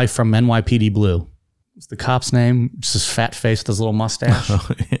like the guy from NYPD Blue. What's the cop's name? Just his fat face with his little mustache. Oh,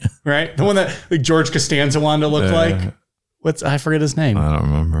 yeah. Right? The one that like George Costanza wanted to look like. I forget his name. I don't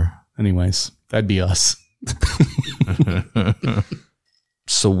remember. Anyways, that'd be us.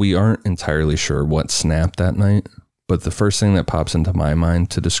 So we aren't entirely sure what snapped that night, but the first thing that pops into my mind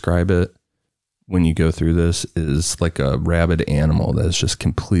to describe it when you go through this is like a rabid animal that's just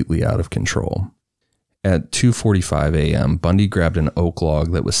completely out of control. At 2:45 a.m., Bundy grabbed an oak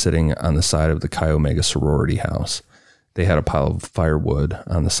log that was sitting on the side of the Chi Omega sorority house. They had a pile of firewood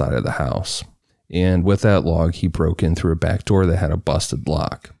on the side of the house. And with that log, he broke in through a back door that had a busted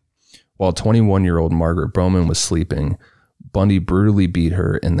lock. While 21-year-old Margaret Bowman was sleeping, Bundy brutally beat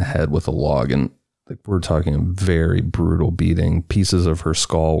her in the head with a log. And we're talking a very brutal beating. Pieces of her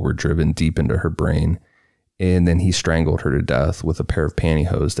skull were driven deep into her brain. And then he strangled her to death with a pair of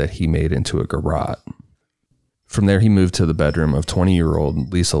pantyhose that he made into a garrote. From there, he moved to the bedroom of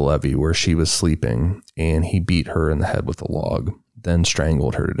 20-year-old Lisa Levy, where she was sleeping, and he beat her in the head with a log, then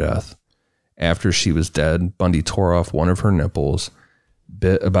strangled her to death. After she was dead, Bundy tore off one of her nipples,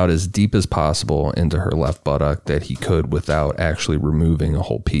 bit about as deep as possible into her left buttock that he could without actually removing a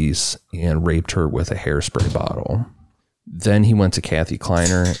whole piece, and raped her with a hairspray bottle. Then he went to Kathy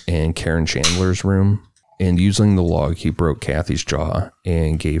Kleiner and Karen Chandler's room, and using the log, he broke Kathy's jaw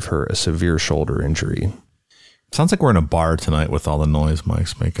and gave her a severe shoulder injury. Sounds like we're in a bar tonight with all the noise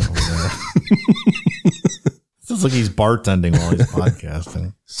Mike's making over there. Sounds like he's bartending while he's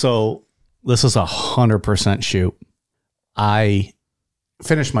podcasting. So this is 100% shoot. I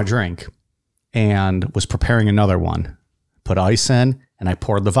finished my drink and was preparing another one. Put ice in and I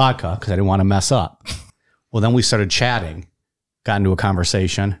poured the vodka because I didn't want to mess up. Well, then we started chatting, got into a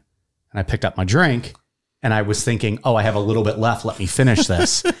conversation, and I picked up my drink. And I was thinking, I have a little bit left. Let me finish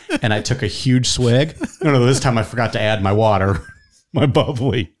this. And I took a huge swig. No, this time I forgot to add my water, my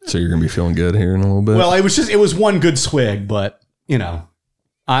bubbly. So you're going to be feeling good here in a little bit? Well, it was one good swig, but I'm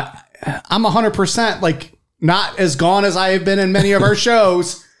 100% like not as gone as I have been in many of our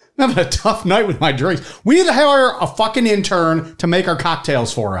shows. I'm having a tough night with my drinks. We need to hire a fucking intern to make our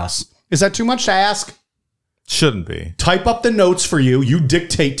cocktails for us. Is that too much to ask? Shouldn't be. Type up the notes for you. You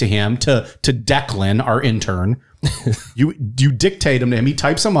dictate to him, to Declan, our intern. You dictate them to him. He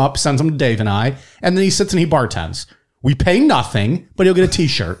types them up, sends them to Dave and I, and then he sits and he bartends. We pay nothing, but he'll get a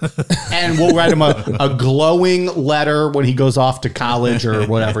t-shirt. And we'll write him a glowing letter when he goes off to college or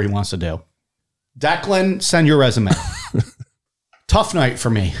whatever he wants to do. Declan, send your resume. Tough night for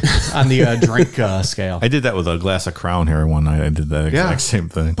me on the drink scale. I did that with a glass of Crown here one night. I did that exact same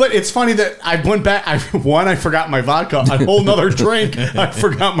thing. But it's funny that I went back. I forgot my vodka. A whole nother drink. I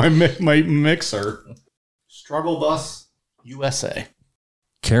forgot my mixer. Struggle Bus USA.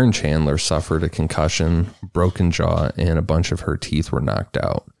 Karen Chandler suffered a concussion, broken jaw, and a bunch of her teeth were knocked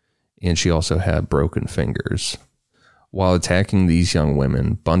out. And she also had broken fingers. While attacking these young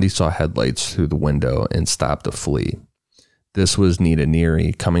women, Bundy saw headlights through the window and stopped to flee. This was Nita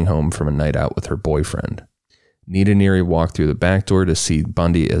Neary coming home from a night out with her boyfriend. Nita Neary walked through the back door to see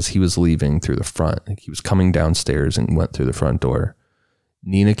Bundy as he was leaving through the front. He was coming downstairs and went through the front door.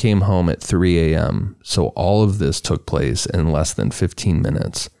 Nina came home at 3 a.m., so all of this took place in less than 15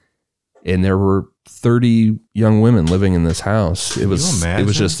 minutes. And there were 30 young women living in this house. It was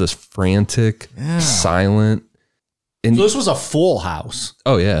just this frantic, silent. And so this was a full house.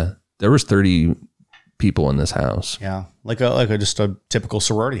 Oh, yeah. There was 30 people in this house. Yeah, like just a typical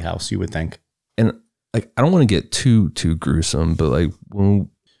sorority house, you would think. And like, I don't want to get too gruesome, but like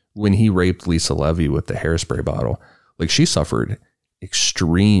when he raped Lisa Levy with the hairspray bottle, like she suffered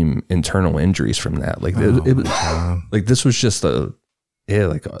extreme internal injuries from that. Like it was like this was just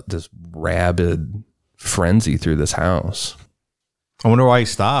this rabid frenzy through this house. I wonder why he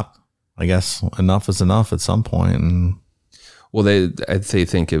stopped. I guess enough is enough at some point. And well, they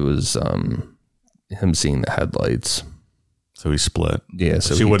think it was him seeing the headlights. So he split. Yeah.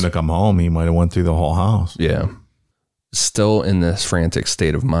 So he wouldn't have come home. He might have went through the whole house. Yeah. Still in this frantic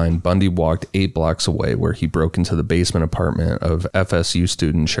state of mind, Bundy walked 8 blocks away where he broke into the basement apartment of FSU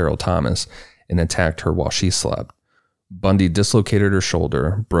student Cheryl Thomas and attacked her while she slept. Bundy dislocated her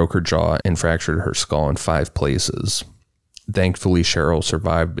shoulder, broke her jaw, and fractured her skull in 5 places. Thankfully, Cheryl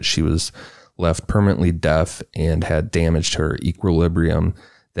survived, but she was left permanently deaf and had damage to her equilibrium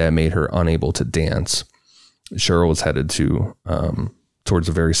that made her unable to dance. Cheryl was headed to towards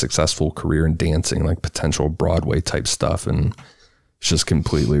a very successful career in dancing, like potential Broadway type stuff, and it's just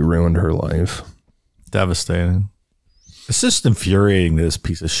completely ruined her life. Devastating. It's just infuriating that this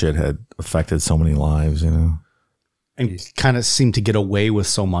piece of shit had affected so many lives, you know? And kind of seemed to get away with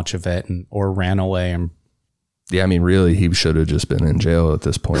so much of it or ran away. And yeah, I mean, really, he should have just been in jail at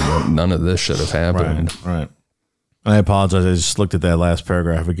this point. None of this should have happened. Right. I apologize. I just looked at that last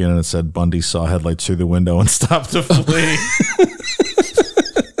paragraph again and it said Bundy saw headlights through the window and stopped to flee.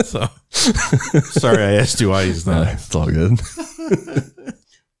 So sorry I asked you why he's not. It's all good.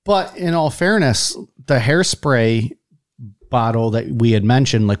 But in all fairness, the hairspray bottle that we had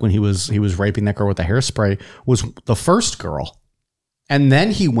mentioned, like when he was raping that girl with the hairspray, was the first girl. And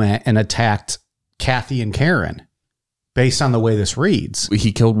then he went and attacked Kathy and Karen based on the way this reads.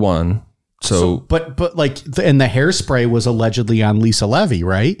 He killed one. But like, and the hairspray was allegedly on Lisa Levy,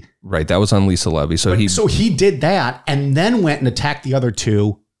 right? Right. That was on Lisa Levy. So he did that and then went and attacked the other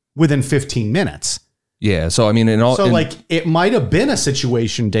two within 15 minutes. Yeah. So, I mean, it might have been a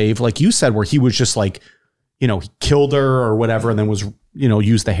situation, Dave, like you said, where he was just like, he killed her or whatever, and then was,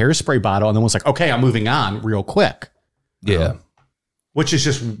 used the hairspray bottle and then was like, okay, I'm moving on real quick. Yeah. Which is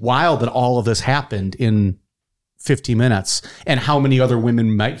just wild that all of this happened in 50 minutes. And how many other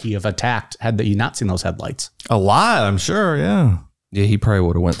women might he have attacked had he not seen those headlights? A lot, I'm sure. Yeah. Yeah. He probably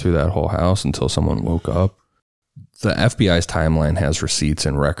would have went through that whole house until someone woke up. The FBI's timeline has receipts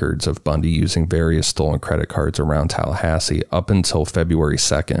and records of Bundy using various stolen credit cards around Tallahassee up until February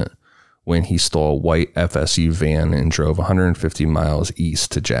 2nd, when he stole a white FSU van and drove 150 miles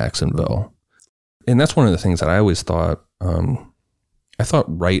east to Jacksonville. And that's one of the things that I always thought, I thought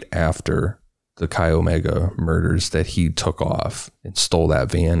right after the Chi Omega murders that he took off and stole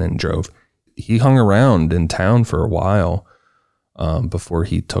that van and drove. He hung around in town for a while before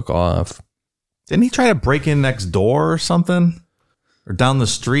he took off. Didn't he try to break in next door or something? Or down the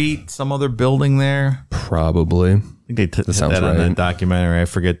street, some other building there? Probably. I think they hit that on that documentary. I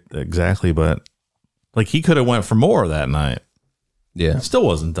forget exactly, but like he could have went for more that night. Yeah. It still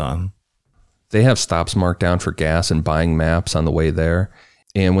wasn't done. They have stops marked down for gas and buying maps on the way there.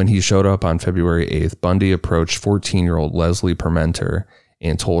 And when he showed up on February 8th, Bundy approached 14-year-old Leslie Permenter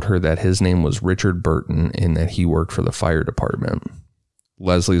and told her that his name was Richard Burton and that he worked for the fire department.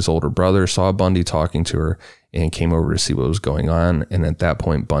 Leslie's older brother saw Bundy talking to her and came over to see what was going on. And at that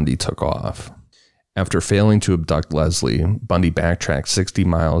point, Bundy took off. After failing to abduct Leslie, Bundy backtracked 60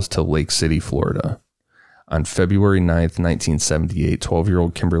 miles to Lake City, Florida. On February 9th, 1978,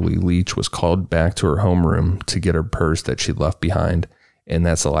 12-year-old Kimberly Leach was called back to her homeroom to get her purse that she'd left behind, and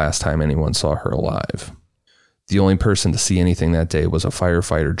that's the last time anyone saw her alive. The only person to see anything that day was a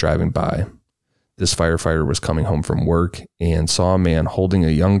firefighter driving by. This firefighter was coming home from work and saw a man holding a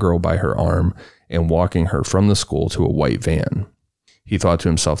young girl by her arm and walking her from the school to a white van. He thought to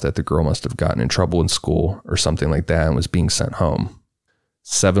himself that the girl must have gotten in trouble in school or something like that and was being sent home.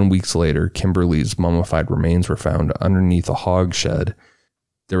 7 weeks later, Kimberly's mummified remains were found underneath a hog shed.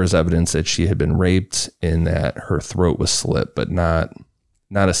 There was evidence that she had been raped and that her throat was slit, but not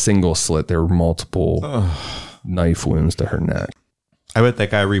a single slit. There were multiple knife wounds to her neck. I bet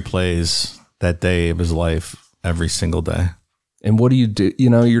that guy replays that day of his life every single day. And what do?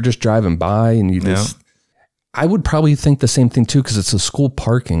 You're just driving by and you just... Yeah. I would probably think the same thing too, because it's a school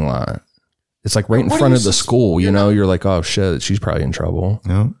parking lot. It's like right in front of the school, you're like, oh shit, she's probably in trouble.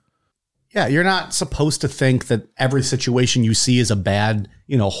 Yeah. Yeah. You're not supposed to think that every situation you see is a bad,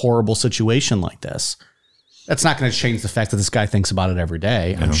 horrible situation like this. That's not going to change the fact that this guy thinks about it every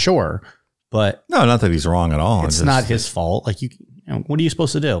day, I'm sure. But no, not that he's wrong at all. It's not his fault. Like what are you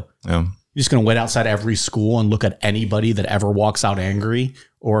supposed to do? Yeah. You're just going to wait outside every school and look at anybody that ever walks out angry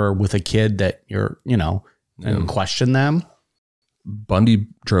or with a kid that and question them. Bundy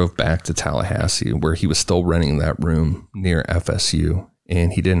drove back to Tallahassee, where he was still renting that room near FSU,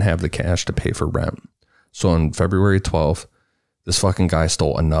 and he didn't have the cash to pay for rent. So on February 12th, this fucking guy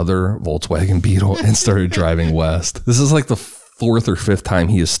stole another Volkswagen Beetle and started driving west. This is like the fourth or fifth time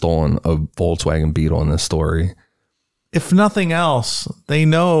he has stolen a Volkswagen Beetle in this story. If nothing else, they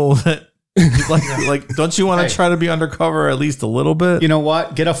know that. like don't you want to try to be undercover at least a little bit? You know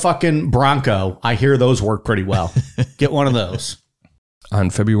what? Get a fucking Bronco. I hear those work pretty well. Get one of those. On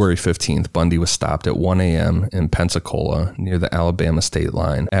February 15th, Bundy was stopped at 1 a.m. in Pensacola near the Alabama state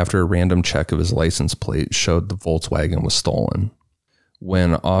line after a random check of his license plate showed the Volkswagen was stolen.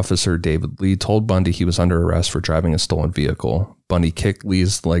 When Officer David Lee told Bundy he was under arrest for driving a stolen vehicle, Bundy kicked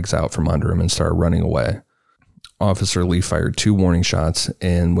Lee's legs out from under him and started running away. Officer Lee fired 2 warning shots,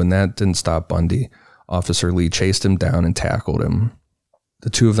 and when that didn't stop Bundy, Officer Lee chased him down and tackled him. The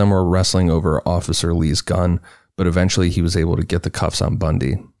two of them were wrestling over Officer Lee's gun, but eventually he was able to get the cuffs on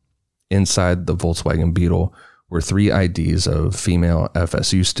Bundy. Inside the Volkswagen Beetle were 3 IDs of female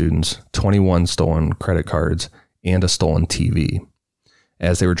FSU students, 21 stolen credit cards, and a stolen TV.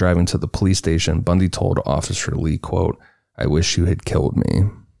 As they were driving to the police station, Bundy told Officer Lee, quote, "I wish you had killed me."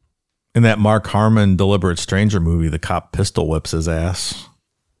 In that Mark Harmon Deliberate Stranger movie, the cop pistol whips his ass.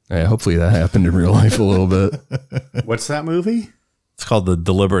 Yeah, hopefully that happened in real life a little bit. What's that movie? It's called The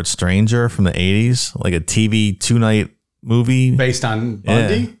Deliberate Stranger from the 80s, like a TV 2-night movie. Based on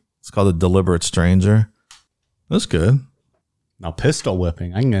Bundy? Yeah. It's called The Deliberate Stranger. That's good. Now, pistol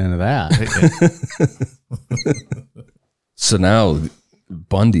whipping. I can get into that. So now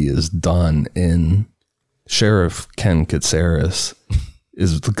Bundy is done, and Sheriff Ken Katsaris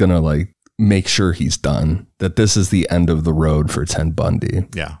is going to like make sure he's done, that this is the end of the road for Ted Bundy.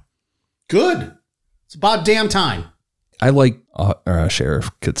 Yeah. Good. It's about damn time. I like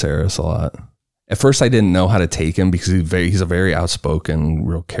Sheriff Katsaris a lot. At first, I didn't know how to take him because he's a very outspoken,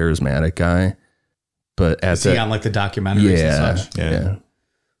 real charismatic guy. But Is he on like the documentaries and such? Yeah.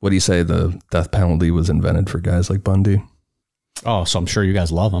 What do you say? The death penalty was invented for guys like Bundy? Oh, so I'm sure you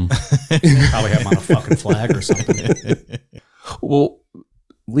guys love him. Probably have him on a fucking flag or something. Well,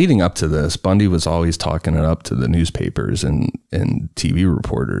 leading up to this, Bundy was always talking it up to the newspapers and TV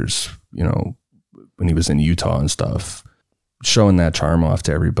reporters, you know, when he was in Utah and stuff, showing that charm off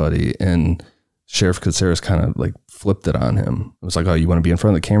to everybody. And Sheriff Katsaris kind of like flipped it on him. It was like, oh, you want to be in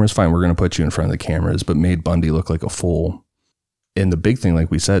front of the cameras? Fine, we're going to put you in front of the cameras, but made Bundy look like a fool. And the big thing,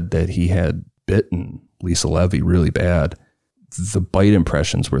 like we said, that he had bitten Lisa Levy really bad. The bite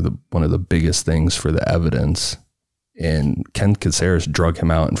impressions were one of the biggest things for the evidence. And Ken Katsaris drug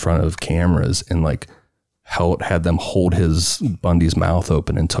him out in front of cameras and like had them hold Bundy's mouth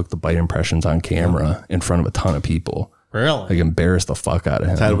open and took the bite impressions on camera in front of a ton of people. Really? Like embarrassed the fuck out of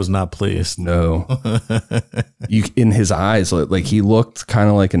him. Ted was not pleased. No. In his eyes, like he looked kind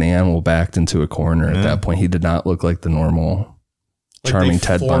of like an animal backed into a corner at that point. He did not look like the normal charming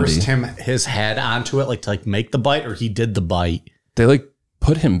Ted Bundy. Forced his head onto it, like to like make the bite, or he did the bite. They like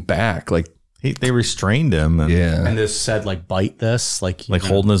put him back, like they restrained him. And, And this said like bite this, like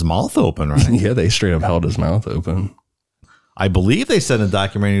holding his mouth open, right? Yeah, they straight up held his mouth open. I believe they said in the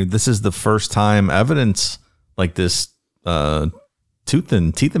documentary this is the first time evidence like this, tooth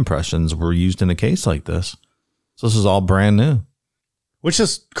and teeth impressions were used in a case like this. So this is all brand new, which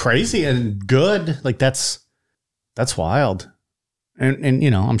is crazy and good. Like that's wild. And you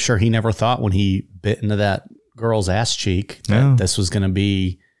know, I'm sure he never thought when he bit into that girl's ass cheek that this was going to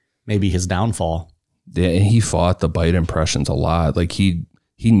be maybe his downfall. Yeah, he fought the bite impressions a lot. Like he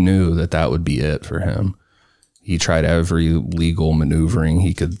knew that would be it for him. He tried every legal maneuvering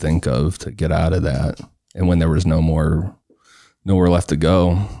he could think of to get out of that. And when there was nowhere left to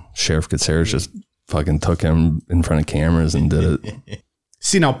go, Sheriff Katsaris just fucking took him in front of cameras and did it.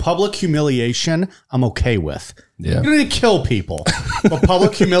 See, now public humiliation, I'm okay with. Yeah. You don't need to kill people. But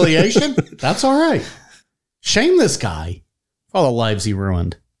public humiliation, that's all right. Shame this guy for all the lives he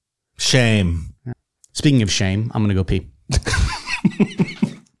ruined. Shame. Speaking of shame, I'm going to go pee.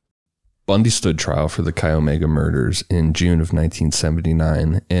 Bundy stood trial for the Chi Omega murders in June of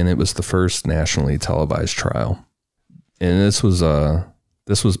 1979, and it was the first nationally televised trial. And this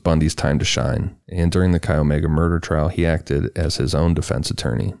was Bundy's time to shine. And during the Chi Omega murder trial, he acted as his own defense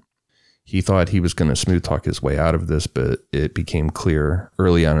attorney. He thought he was going to smooth talk his way out of this, but it became clear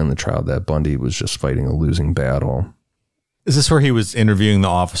early on in the trial that Bundy was just fighting a losing battle. Is this where he was interviewing the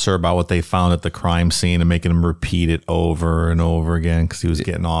officer about what they found at the crime scene and making him repeat it over and over again because he was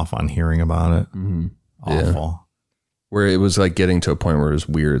getting off on hearing about it? Mm-hmm. Awful. Yeah. Where it was like getting to a point where it was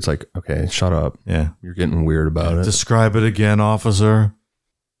weird. It's like, okay, shut up. Yeah. You're getting weird about it. Describe it again, officer.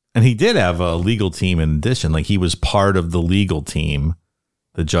 And he did have a legal team in addition. Like he was part of the legal team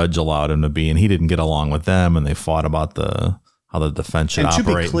the judge allowed him to be, and he didn't get along with them, and they fought about how the defense should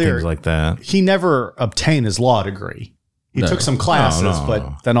operate and things like that. He never obtained his law degree. He took some classes,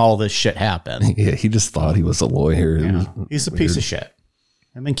 but then all this shit happened. Yeah, he just thought he was a lawyer. Yeah. He's a piece of shit.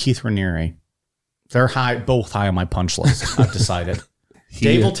 Him and Keith Raniere. They're both high on my punch list. I've decided.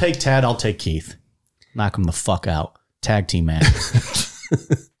 Dave will take Ted. I'll take Keith. Knock him the fuck out. Tag team match.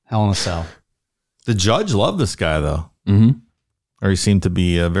 Hell in a Cell. The judge loved this guy, though. Mm-hmm. Or he seemed to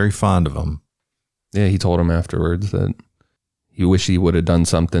be very fond of him. Yeah, he told him afterwards that he wished he would have done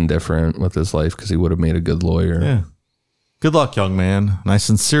something different with his life because he would have made a good lawyer. Yeah. Good luck, young man. And I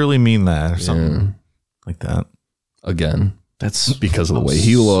sincerely mean that, or something like that. Again, that's because of the way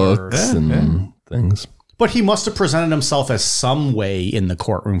he looks and things. But he must have presented himself as some way in the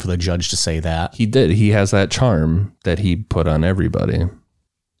courtroom for the judge to say that. He did. He has that charm that he put on everybody.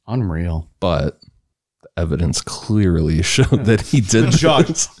 Unreal. But the evidence clearly showed that he did Judge,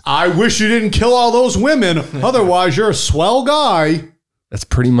 this. I wish you didn't kill all those women. Otherwise, you're a swell guy. That's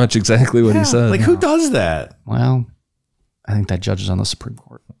pretty much exactly what he said. Like, who does that? Well, I think that judge is on the Supreme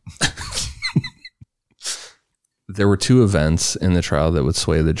Court. There were two events in the trial that would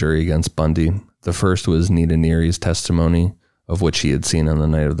sway the jury against Bundy. The first was Nita Neary's testimony of what she had seen on the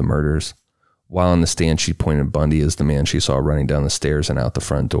night of the murders. While on the stand, she pointed Bundy as the man she saw running down the stairs and out the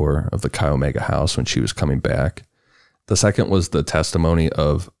front door of the Chi Omega house when she was coming back. The second was the testimony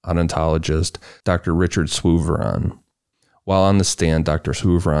of odontologist Dr. Richard Swooveron. While on the stand, Dr.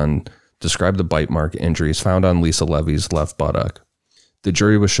 Swooveron described the bite mark injuries found on Lisa Levy's left buttock. The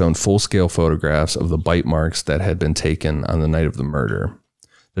jury was shown full-scale photographs of the bite marks that had been taken on the night of the murder.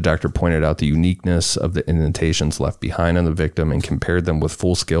 The doctor pointed out the uniqueness of the indentations left behind on the victim and compared them with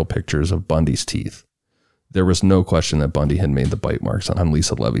full-scale pictures of Bundy's teeth. There was no question that Bundy had made the bite marks on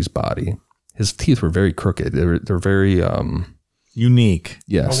Lisa Levy's body. His teeth were very crooked. They're very unique.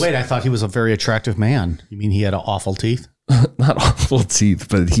 Yes. Oh, wait, I thought he was a very attractive man. You mean he had awful teeth? Not awful teeth,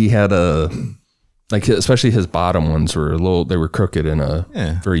 but he had especially his bottom ones were they were crooked in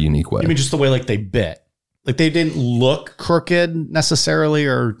a very unique way. You mean just the way like they bit? Like they didn't look crooked necessarily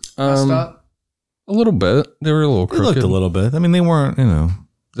or messed up? A little bit. They were a little crooked. They looked a little bit. I mean, they weren't,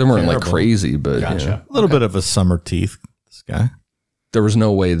 They weren't like crazy, but Gotcha. a little bit of a summer teeth, this guy. There was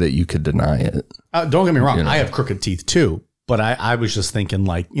no way that you could deny it. Don't get me wrong. You know. I have crooked teeth too, but I was just thinking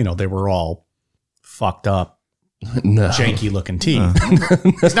like, they were all fucked up, No. janky looking teeth.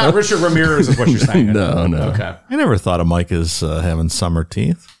 It's not Richard Ramirez is what you're saying. No. Okay. I never thought of Mike as having summer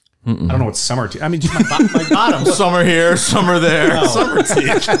teeth. I don't know what summer teeth. I mean, just my bottom. Summer here, summer there, summer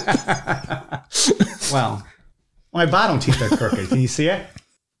teeth. Well, my bottom teeth are crooked. Can you see it?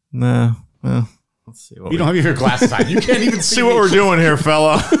 No. Well, let's see. You don't have your glasses on. You can't even see what we're doing here,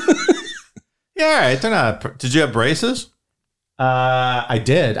 fella. Yeah, all right. They're not. Did you have braces? I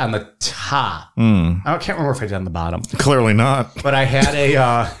did on the top. I can't remember if I did on the bottom, Clearly not. but I had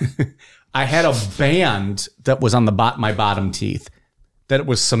I had a band that was on my bottom teeth that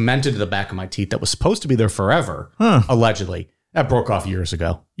was cemented to the back of my teeth that was supposed to be there forever, allegedly. That broke off years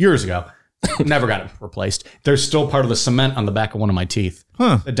ago. Never got it replaced. There's still part of the cement on the back of one of my teeth.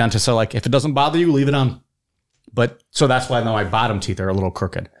 The dentists are like, if it doesn't bother you, leave it on. But so that's why my bottom teeth are a little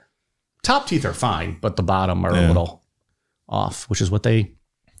crooked. Top teeth are fine, but the bottom are a little off, which is what they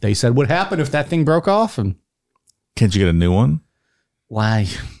said would happen if that thing broke off. And Can't you get a new one? why?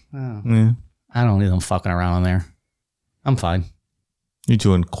 Yeah. I don't need them fucking around in there. I'm fine. You're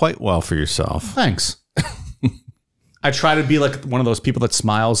doing quite well for yourself. Thanks. I try to be like one of those people that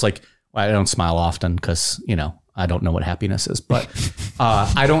smiles. Like, well, I don't smile often because, I don't know what happiness is, but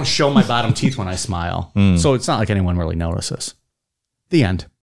I don't show my bottom teeth when I smile. So it's not like anyone really notices. The end.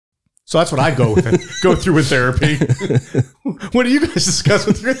 So that's what I go through with therapy. What do you guys discuss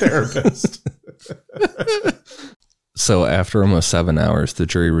with your therapist? So after almost 7 hours, the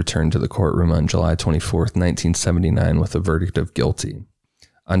jury returned to the courtroom on July 24th, 1979 with a verdict of guilty.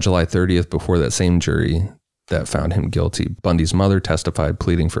 On July 30th, before that same jury that found him guilty, Bundy's mother testified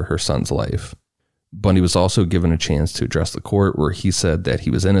pleading for her son's life. Bundy was also given a chance to address the court where he said that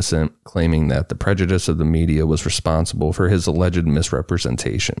he was innocent, claiming that the prejudice of the media was responsible for his alleged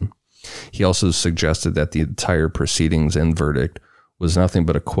misrepresentation. He also suggested that the entire proceedings and verdict was nothing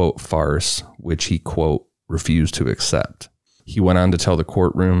but a, quote, farce, which he, quote, refused to accept. He went on to tell the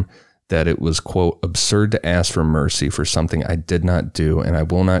courtroom that it was, quote, absurd to ask for mercy for something I did not do, and I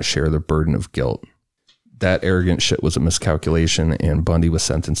will not share the burden of guilt. That arrogant shit was a miscalculation, and Bundy was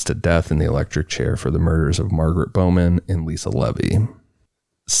sentenced to death in the electric chair for the murders of Margaret Bowman and Lisa Levy.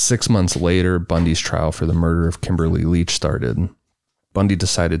 6 months later, Bundy's trial for the murder of Kimberly Leach started. Bundy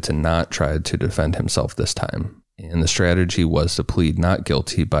decided to not try to defend himself this time, and the strategy was to plead not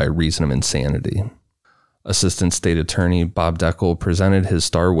guilty by reason of insanity. Assistant State Attorney Bob Deckel presented his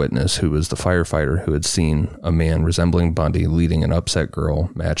star witness, who was the firefighter who had seen a man resembling Bundy leading an upset girl,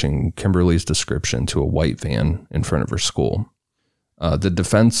 matching Kimberly's description to a white van in front of her school. The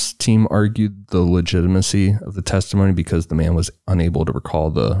defense team argued the legitimacy of the testimony because the man was unable to recall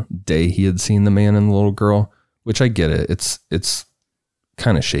the day he had seen the man and the little girl, which I get it. It's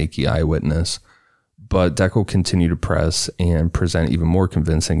kind of shaky eyewitness, but Deckel continued to press and present even more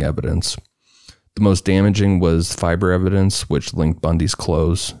convincing evidence. The most damaging was fiber evidence, which linked Bundy's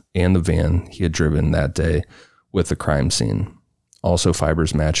clothes and the van he had driven that day with the crime scene. Also,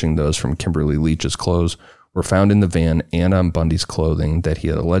 fibers matching those from Kimberly Leach's clothes were found in the van and on Bundy's clothing that he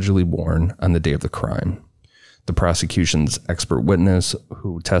had allegedly worn on the day of the crime. The prosecution's expert witness,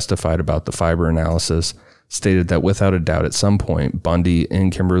 who testified about the fiber analysis, stated that without a doubt at some point, Bundy and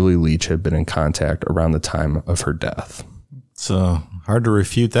Kimberly Leach had been in contact around the time of her death. It's hard to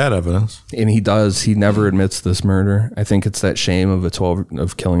refute that evidence. And he never admits this murder. I think it's that shame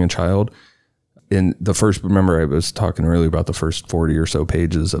of killing a child. In the first, remember I was talking earlier about the first 40 or so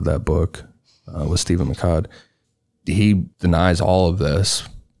pages of that book with Stephen McCod. He denies all of this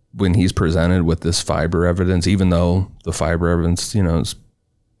when he's presented with this fiber evidence, even though the fiber evidence, is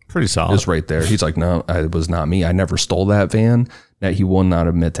pretty solid. Is right there. He's like, no, it was not me. I never stole that van. That he will not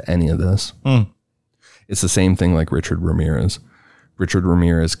admit to any of this. It's the same thing like Richard Ramirez. Richard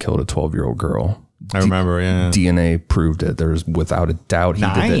Ramirez killed a 12-year-old girl. I remember, yeah. DNA proved it. There's without a doubt he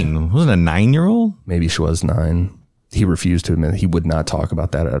did it. Wasn't a 9-year-old? Maybe she was 9. He refused to admit it. He would not talk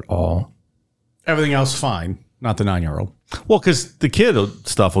about that at all. Everything else fine, not the 9-year-old. Well, because the kid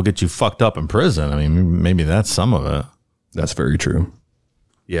stuff will get you fucked up in prison. I mean, maybe that's some of it. That's very true.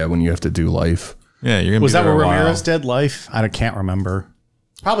 Yeah, when you have to do life. Yeah, you're gonna. Was be that there where a while. Ramirez did life? I can't remember.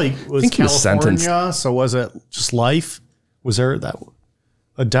 Probably was think he was California. sentenced. So was it just life? Was there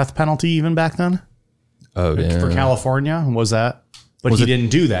a death penalty even back then? Oh, yeah. For California, was that? But he didn't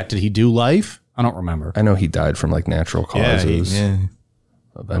do that. Did he do life? I don't remember. I know he died from like natural causes. Yeah.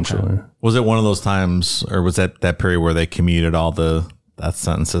 Eventually. Okay. Was it one of those times, or was that period where they commuted all the death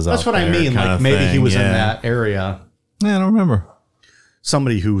sentences? That's what I mean. Like maybe he was in that area. Yeah, I don't remember.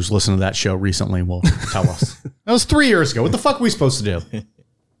 Somebody who's listened to that show recently will tell us. That was 3 years ago. What the fuck are we supposed to do?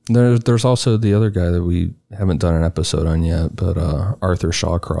 There's also the other guy that we haven't done an episode on yet, but Arthur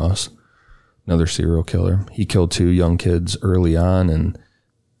Shawcross, another serial killer. He killed 2 young kids early on, and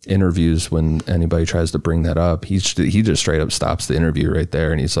interviews when anybody tries to bring that up, he just straight up stops the interview right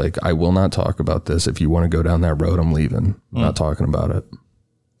there, and he's like, I will not talk about this. If you want to go down that road, I'm leaving. I'm not talking about it.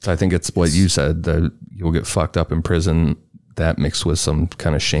 So I think it's what you said, that you'll get fucked up in prison. That mixed with some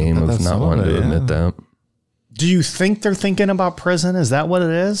kind of shame of not wanting to admit that. Do you think they're thinking about prison? Is that what it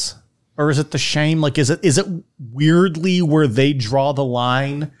is? Or is it the shame? Like, is it weirdly where they draw the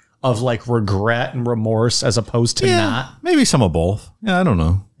line of like regret and remorse as opposed to not? Maybe some of both. Yeah, I don't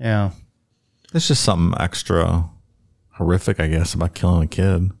know. Yeah. There's just something extra horrific, I guess, about killing a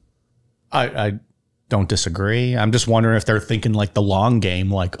kid. I don't disagree. I'm just wondering if they're thinking like the long game,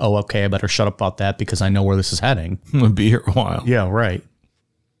 like, oh, okay, I better shut up about that because I know where this is heading. I'm going to be here a while. Yeah, right.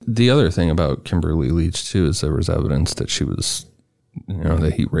 The other thing about Kimberly Leach, too, is there was evidence that she was,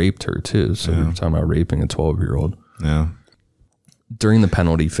 that he raped her, too. So we're talking about raping a 12-year-old. Yeah. During the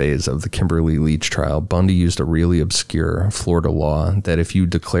penalty phase of the Kimberly Leach trial, Bundy used a really obscure Florida law that if you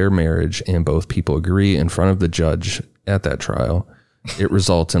declare marriage and both people agree in front of the judge at that trial, it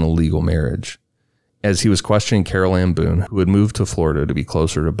results in a legal marriage. As he was questioning Carol Ann Boone, who had moved to Florida to be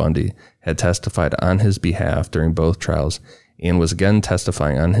closer to Bundy, had testified on his behalf during both trials, and was again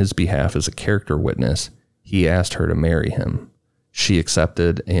testifying on his behalf as a character witness, he asked her to marry him. She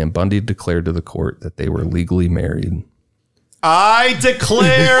accepted, and Bundy declared to the court that they were legally married. I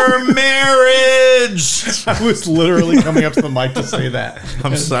declare marriage. I was literally coming up to the mic to say that.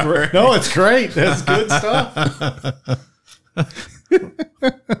 I'm sorry. No, it's great. That's good stuff.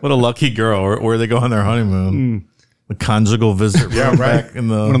 What a lucky girl. Where they go on their honeymoon. The conjugal visit. Yeah, right. Back in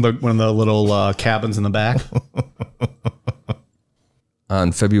the One of the little cabins in the back.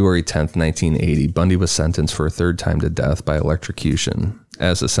 On February 10th, 1980, Bundy was sentenced for a 3rd time to death by electrocution.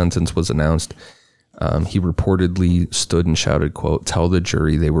 As the sentence was announced, he reportedly stood and shouted, quote, "Tell the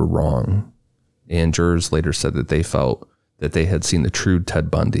jury they were wrong." And jurors later said that they felt that they had seen the true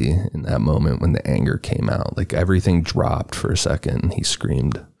Ted Bundy in that moment when the anger came out. Like everything dropped for a second and he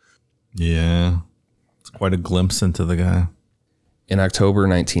screamed. Yeah. It's quite a glimpse into the guy. In October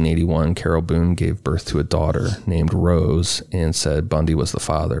 1981, Carol Boone gave birth to a daughter named Rose and said Bundy was the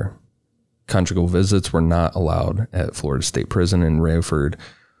father. Conjugal visits were not allowed at Florida State Prison in Rayford,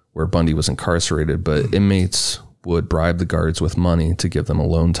 where Bundy was incarcerated, but inmates would bribe the guards with money to give them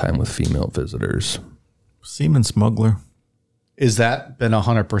alone time with female visitors. Semen smuggler. Is that been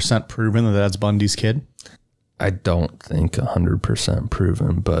 100% proven that that's Bundy's kid? I don't think 100%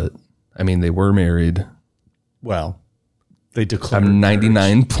 proven, but I mean, they were married. Well, they declared. I'm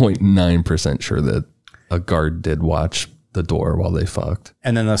 99.9% sure that a guard did watch the door while they fucked.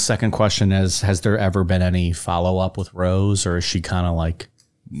 And then the second question is, has there ever been any follow up with Rose, or is she kind of like,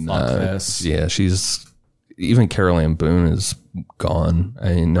 fuck this? Yeah, even Carol Ann Boone is gone.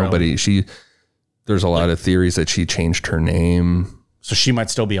 I mean, nobody, there's a lot of theories that she changed her name. So she might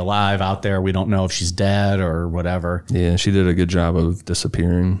still be alive out there. We don't know if she's dead or whatever. Yeah, she did a good job of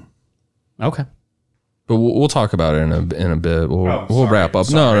disappearing. Okay. But we'll talk about it in a bit. We'll wrap up.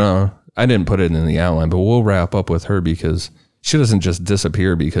 Sorry. No, I didn't put it in the outline, but we'll wrap up with her because she doesn't just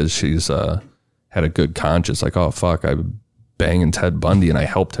disappear because she's had a good conscience, like, oh fuck, I banging Ted Bundy and I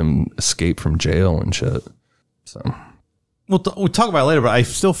helped him escape from jail and shit. So we'll talk about it later, but I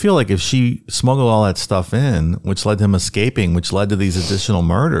still feel like if she smuggled all that stuff in, which led to him escaping, which led to these additional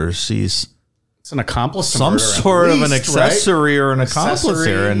murders, she's It's an accomplice to some murder, sort at of an least, accessory right? or an accomplice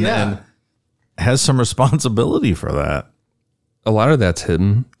here, and has some responsibility for that. a lot of that's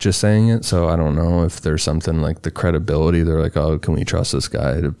him just saying it. So I don't know if there's something like the credibility. They're like, oh, can we trust this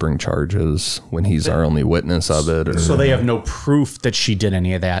guy to bring charges when he's our only witness of it? Or, So they have no proof that she did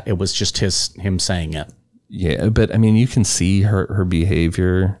any of that. It was just him saying it. yeah, but I mean, you can see her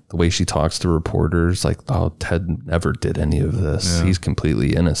behavior, the way she talks to reporters, like, oh, Ted never did any of this. Yeah. He's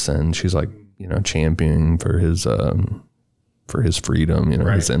completely innocent. She's like, you know, championing for his freedom, you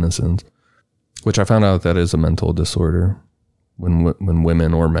know, his innocence, which I found out that is a mental disorder. When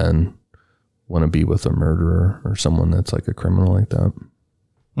women or men want to be with a murderer or someone that's like a criminal like that.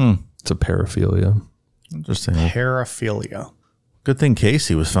 It's a paraphilia. Interesting. Paraphilia. Good thing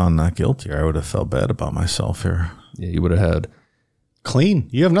Casey was found not guilty, or I would have felt bad about myself here. Yeah, you would have had Clean.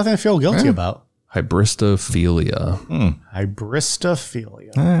 You have nothing to feel guilty about. hybristophilia.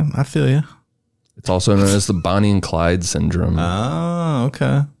 Hybristophilia. I feel you. It's also known as the Bonnie and Clyde syndrome, Oh,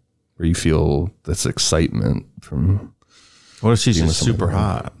 okay. where you feel this excitement from... What if she's Being just with super someone.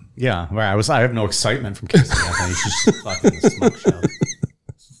 hot? Yeah, right. I have no excitement from Casey. I think she's just fucking the smoke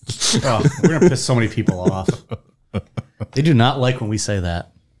show. Oh, we're gonna piss so many people off. They do not like when we say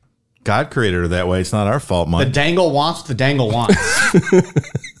that. God created her that way. It's not our fault, Mike. The dangle wants. The dangle wants.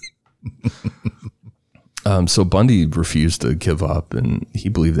 So Bundy refused to give up, and he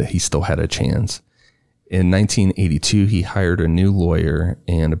believed that he still had a chance. In 1982, he hired a new lawyer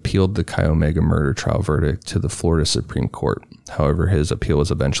and appealed the Chi Omega murder trial verdict to the Florida Supreme Court. However, his appeal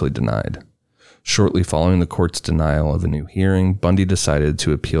was eventually denied. Shortly following the court's denial of a new hearing, Bundy decided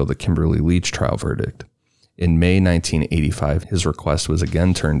to appeal the Kimberly Leach trial verdict. In May 1985, his request was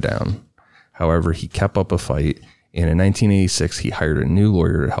again turned down. However, he kept up a fight, and in 1986, he hired a new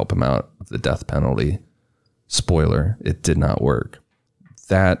lawyer to help him out of the death penalty. Spoiler, it did not work.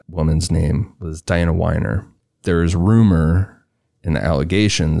 That woman's name was Diana Weiner. There is rumor and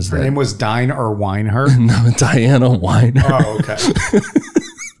allegations Her that... name was Dine or Wine her. No, Diana Weiner. Oh, okay.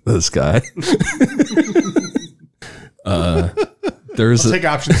 This guy. There's Take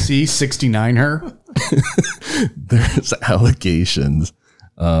option C, 69 her. there's allegations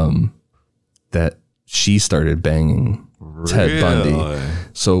that she started banging Ted Bundy.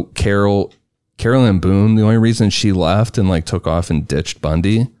 So Carolyn Boone, the only reason she left and like took off and ditched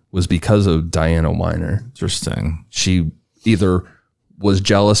Bundy was because of Diana Weiner. Interesting. She either was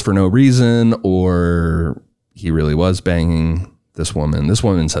jealous for no reason or he really was banging this woman. This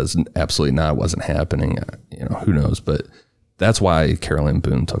woman says absolutely not, it wasn't happening. You know, who knows? But that's why Carolyn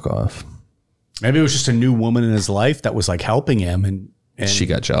Boone took off. Maybe it was just a new woman in his life that was like helping him, and She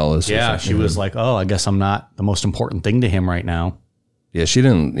got jealous. or yeah, something. she was like, "Oh, I guess I'm not the most important thing to him right now." Yeah, she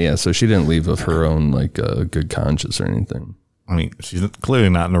didn't. Yeah, so she didn't leave of her own like good conscience or anything. I mean, she's clearly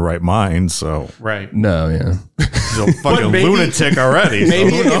not in the right mind, so Right. No, yeah. she's a fucking maybe- lunatic already. Maybe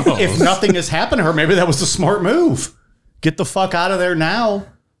so who knows? if nothing has happened to her, maybe that was a smart move. Get the fuck out of there now,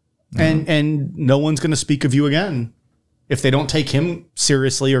 and no one's going to speak of you again if they don't take him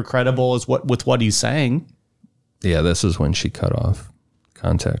seriously or credible as with what he's saying. Yeah, this is when she cut off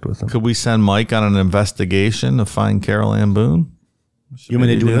contact with him. Could we send Mike on an investigation to find Carol Ann Boone? You want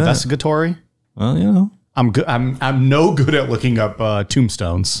me to do do that. investigatory? Well, you know. I'm good. I'm no good at looking up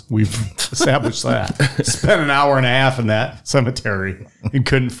tombstones. We've established that. Spent an hour and a half in that cemetery and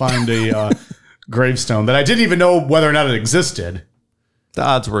couldn't find a gravestone that I didn't even know whether or not it existed. The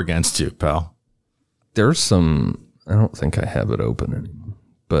odds were against you, pal. There's some, I don't think I have it open anymore,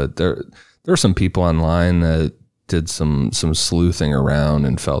 but there are some people online that did some sleuthing around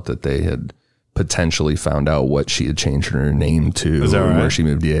and felt that they had potentially found out what she had changed her name to. Is that or right? where she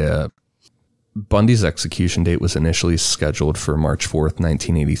moved. Yeah. Bundy's execution date was initially scheduled for March 4th,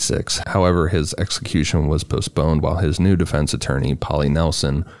 1986. However, his execution was postponed while his new defense attorney, Polly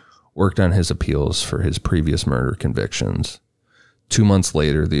Nelson, worked on his appeals for his previous murder convictions. 2 months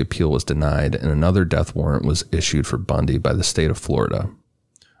later, the appeal was denied and another death warrant was issued for Bundy by the state of Florida.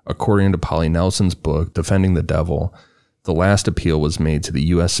 According to Polly Nelson's book, Defending the Devil, the last appeal was made to the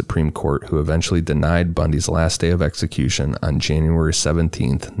U.S. Supreme Court, who eventually denied Bundy's last day of execution on January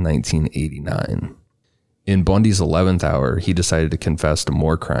 17th, 1989. In Bundy's 11th hour, he decided to confess to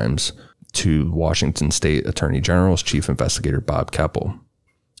more crimes to Washington State Attorney General's chief investigator, Bob Keppel.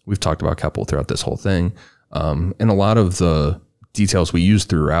 We've talked about Keppel throughout this whole thing, and a lot of the details we used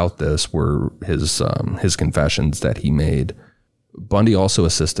throughout this were his confessions that he made Bundy also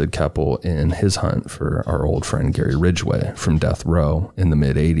assisted Keppel in his hunt for our old friend Gary Ridgway from death row in the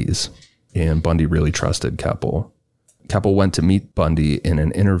mid-'80s, and Bundy really trusted Keppel. Keppel went to meet Bundy in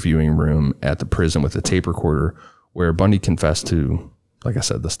an interviewing room at the prison with a tape recorder where Bundy confessed to, like I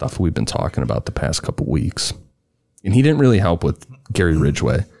said, the stuff we've been talking about the past couple weeks. And he didn't really help with Gary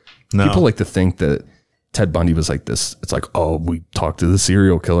Ridgway. No. People like to think that Ted Bundy was like this. It's like, oh, we talked to the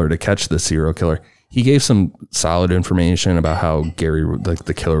serial killer to catch the serial killer. He gave some solid information about how Gary, like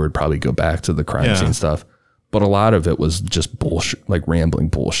the killer, would probably go back to the crime scene stuff. But a lot of it was just bullshit, like rambling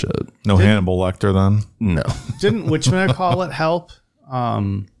bullshit. No Hannibal Lecter then? No. Didn't whatchamacallit help?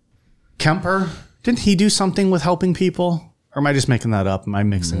 Kemper? Didn't he do something with helping people? Or am I just making that up? Am I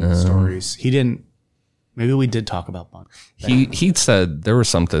mixing the stories? He didn't. Maybe we did talk about Bundy. He said there was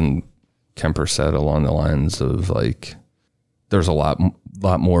something Kemper said along the lines of like, there's a lot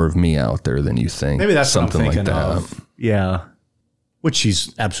more of me out there than you think. Maybe that's something what I'm thinking like that. of. Yeah. Which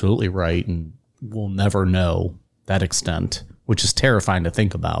she's absolutely right. And we'll never know that extent, which is terrifying to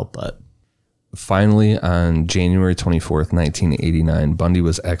think about. But finally, on January 24th, 1989, Bundy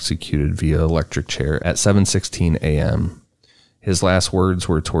was executed via electric chair at 7:16 a.m. His last words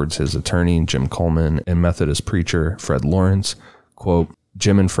were towards his attorney, Jim Coleman, and Methodist preacher, Fred Lawrence. Quote,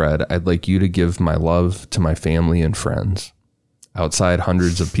 "Jim and Fred, I'd like you to give my love to my family and friends." Outside,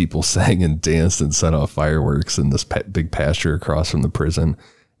 hundreds of people sang and danced and set off fireworks in this big pasture across from the prison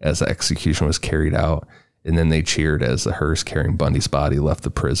as the execution was carried out. And then they cheered as the hearse carrying Bundy's body left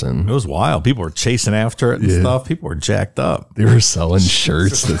the prison. It was wild. People were chasing after it and stuff. People were jacked up. They were selling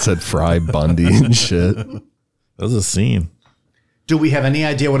shirts that said Fry Bundy and shit. That was a scene. do we have any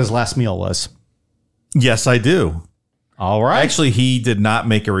idea what his last meal was? Yes, I do. All right. Actually, he did not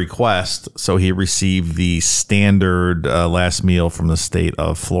make a request, so he received the standard last meal from the state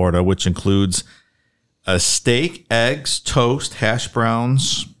of Florida, which includes a steak, eggs, toast, hash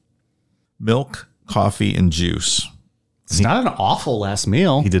browns, milk, coffee, and juice. It's not an awful last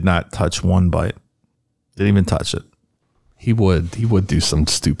meal. He did not touch one bite. Didn't even touch it. He would do some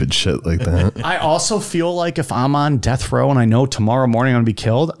stupid shit like that. I also feel like if I'm on death row and I know tomorrow morning I'm going to be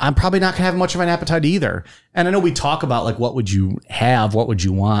killed, I'm probably not going to have much of an appetite either. And I know we talk about like, what would you have? What would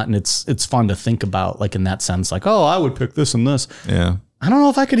you want? And it's fun to think about like in that sense, like, oh, I would pick this and this. Yeah. I don't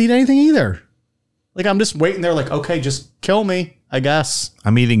know if I could eat anything either. Like, I'm just waiting there like, okay, just kill me, I guess.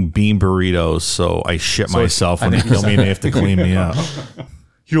 I'm eating bean burritos, so I shit myself when they kill me and they have to clean me up.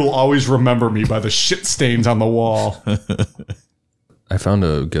 You'll always remember me by the shit stains on the wall. I found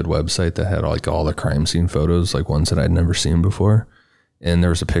a good website that had like all the crime scene photos, like ones that I'd never seen before. And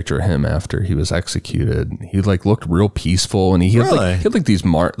there was a picture of him after he was executed. He like looked real peaceful, and he had like these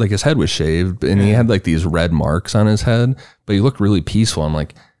marks, like his head was shaved, and he had like these red marks on his head, but he looked really peaceful. I'm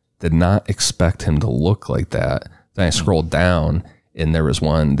like, did not expect him to look like that. Then I scrolled down, and there was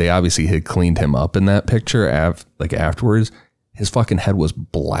one. They obviously had cleaned him up in that picture. Like afterwards, his fucking head was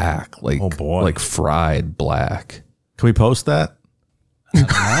black, like like fried black. Can we post that?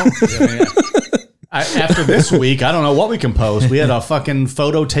 After this week, I don't know what we can post. We had a fucking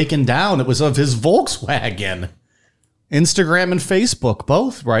photo taken down. It was of his Volkswagen. Instagram and Facebook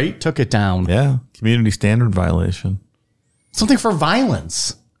both, right? Took it down. Yeah. Community standard violation. Something for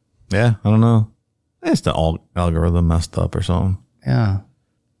violence. Yeah. I don't know. It's the algorithm messed up or something. Yeah.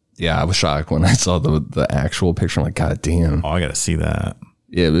 Yeah, I was shocked when I saw the actual picture. I'm like, God damn. Oh, I got to see that.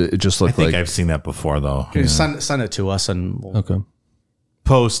 Yeah, it just looked I think like... I've seen that before, though. Can you send it to us and we'll... Okay.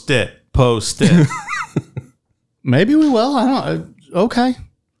 Post it. Post it. Maybe we will. I don't... Okay.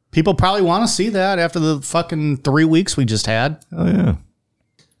 People probably want to see that after the fucking 3 weeks we just had. Oh, yeah.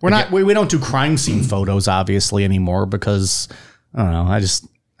 We don't do crime scene photos, obviously, anymore because, I don't know,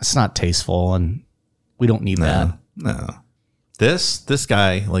 it's not tasteful and we don't need that. No. This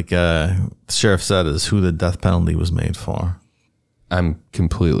guy, like the sheriff said, is who the death penalty was made for. I'm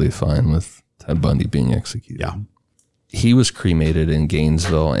completely fine with Ted Bundy being executed. Yeah. He was cremated in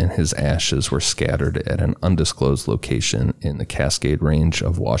Gainesville, and his ashes were scattered at an undisclosed location in the Cascade Range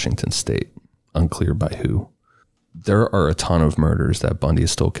of Washington State. Unclear by who. There are a ton of murders that Bundy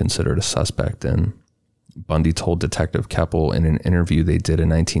is still considered a suspect in. Bundy told Detective Keppel in an interview they did in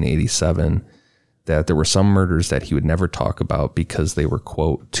 1987 that there were some murders that he would never talk about because they were,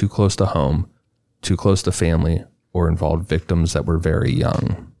 quote, too close to home, too close to family, or involved victims that were very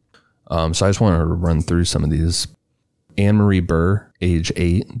young. So I just wanted to run through some of these. Anne Marie Burr, age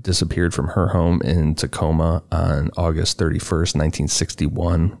 8, disappeared from her home in Tacoma on August 31st,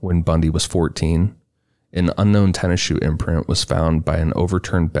 1961, when Bundy was 14. An unknown tennis shoe imprint was found by an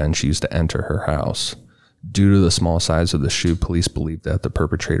overturned bench used to enter her house. Due to the small size of the shoe, police believed that the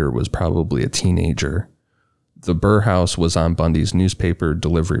perpetrator was probably a teenager. The Burr house was on Bundy's newspaper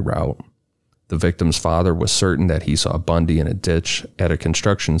delivery route. The victim's father was certain that he saw Bundy in a ditch at a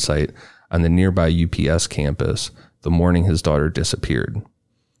construction site on the nearby UPS campus the morning his daughter disappeared.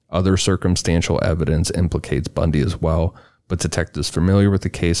 Other circumstantial evidence implicates Bundy as well, but detectives familiar with the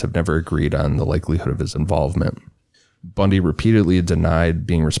case have never agreed on the likelihood of his involvement. Bundy repeatedly denied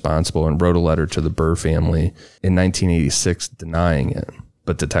being responsible and wrote a letter to the Burr family in 1986 denying it.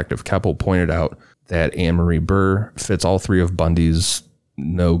 But Detective Keppel pointed out that Anne Marie Burr fits all three of Bundy's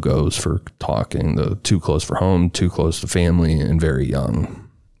no-goes for talking. The too close for home, too close to family, and very young.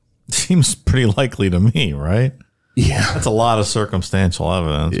 Seems pretty likely to me, right? Yeah. That's a lot of circumstantial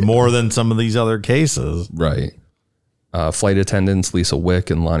evidence, more than some of these other cases. Right. Flight attendants Lisa Wick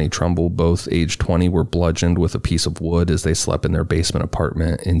and Lonnie Trumbull, both age 20, were bludgeoned with a piece of wood as they slept in their basement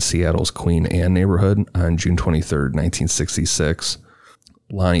apartment in Seattle's Queen Anne neighborhood on June 23, 1966.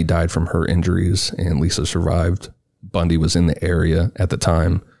 Lonnie died from her injuries and Lisa survived. Bundy was in the area at the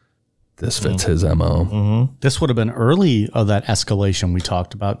time. This fits his MO. Mm-hmm. This would have been early of that escalation we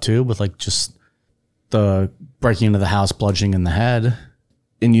talked about too, with like just the breaking into the house, bludgeoning in the head.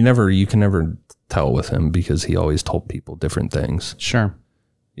 And you can never tell with him because he always told people different things. Sure.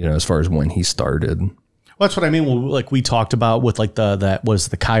 You know, as far as when he started. Well, that's what I mean. Well, like we talked about with like that was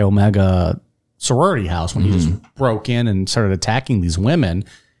the Chi Omega sorority house when he just broke in and started attacking these women.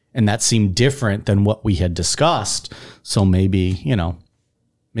 And that seemed different than what we had discussed. So maybe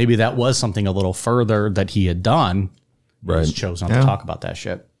that was something a little further that he had done. Right. He just chose not to talk about that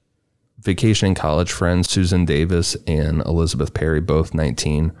shit. Vacationing college friends Susan Davis and Elizabeth Perry, both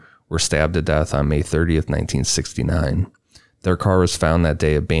 19, were stabbed to death on May 30th, 1969. Their car was found that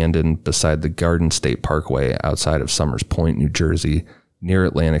day abandoned beside the Garden State Parkway outside of Summers Point, New Jersey, near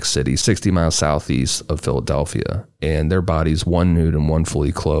Atlantic City, 60 miles southeast of Philadelphia. And their bodies, one nude and one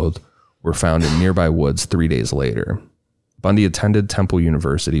fully clothed, were found in nearby woods 3 days later. Bundy attended Temple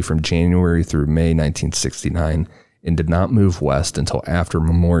University from January through May 1969 and did not move west until after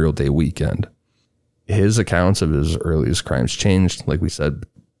Memorial Day weekend. His accounts of his earliest crimes changed, like we said,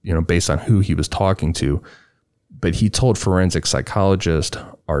 based on who he was talking to. But he told forensic psychologist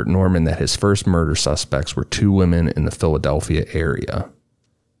Art Norman that his first murder suspects were two women in the Philadelphia area.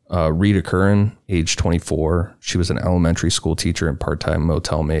 Rita Curran, age 24, she was an elementary school teacher and part-time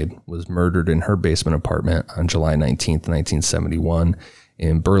motel maid, was murdered in her basement apartment on July 19th, 1971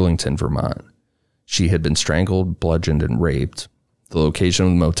 in Burlington, Vermont. She had been strangled, bludgeoned, and raped. The location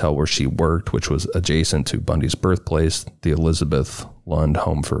of the motel where she worked, which was adjacent to Bundy's birthplace, the Elizabeth Lund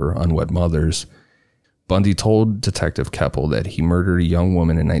Home for Unwed Mothers. Bundy told Detective Keppel that he murdered a young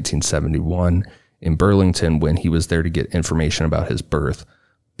woman in 1971 in Burlington when he was there to get information about his birth,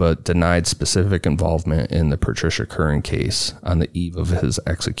 but denied specific involvement in the Patricia Curran case on the eve of his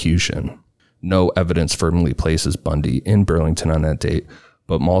execution. No evidence firmly places Bundy in Burlington on that date,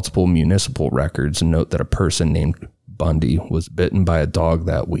 but multiple municipal records note that a person named Bundy was bitten by a dog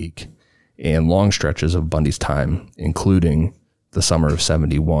that week, and long stretches of Bundy's time, including the summer of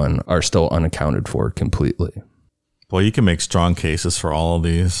 71, are still unaccounted for completely. Boy, you can make strong cases for all of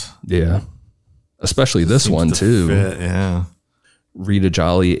these. Yeah. Especially this one, too. Fit, yeah. Rita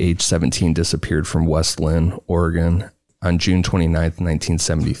Jolly, age 17, disappeared from West Lynn, Oregon on June 29th,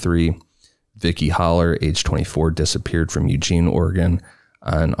 1973. Vicky Holler, age 24, disappeared from Eugene, Oregon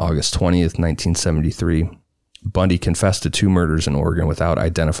on August 20th, 1973. Bundy confessed to 2 murders in Oregon without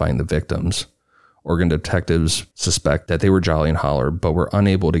identifying the victims. Oregon detectives suspect that they were Jolly and Holler, but were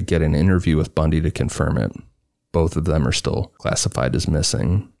unable to get an interview with Bundy to confirm it. Both of them are still classified as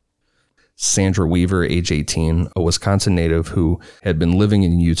missing. Sandra Weaver, age 18, a Wisconsin native who had been living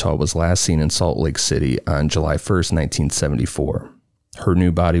in Utah, was last seen in Salt Lake City on July 1st, 1974. Her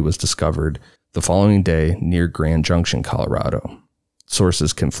new body was discovered the following day near Grand Junction, Colorado.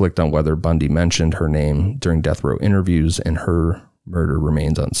 Sources conflict on whether Bundy mentioned her name during death row interviews, and her murder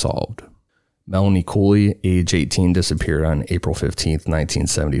remains unsolved. Melanie Cooley, age 18, disappeared on April 15th,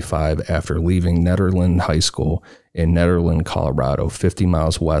 1975 after leaving Nederland High School in Nederland, Colorado, 50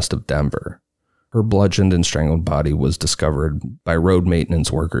 miles west of Denver. Her bludgeoned and strangled body was discovered by road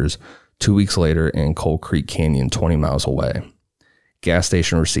maintenance workers 2 weeks later in Coal Creek Canyon, 20 miles away. Gas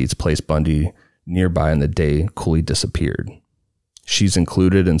station receipts placed Bundy nearby on the day Cooley disappeared. She's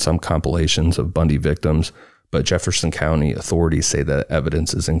included in some compilations of Bundy victims, but Jefferson County authorities say that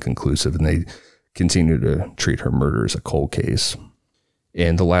evidence is inconclusive and they continue to treat her murder as a cold case.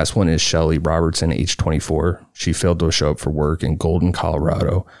 And the last one is Shelley Robertson, age 24. She failed to show up for work in Golden,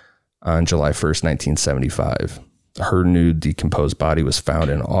 Colorado on July 1st, 1975. Her nude, decomposed body was found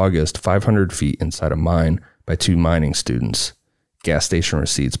in August, 500 feet inside a mine by 2 mining students. Gas station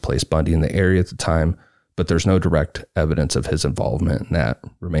receipts placed Bundy in the area at the time, but there's no direct evidence of his involvement, and that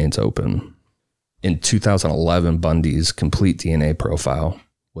remains open. In 2011, Bundy's complete DNA profile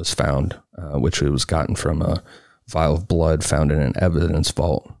was found, which was gotten from a vial of blood found in an evidence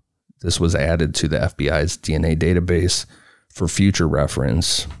vault. This was added to the FBI's DNA database for future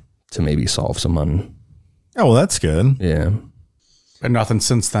reference to maybe solve some Oh, well, that's good. Yeah. And nothing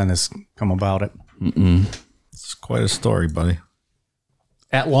since then has come about it. It's quite a story, buddy.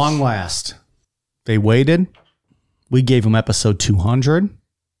 At long last, they waited. We gave them episode 200,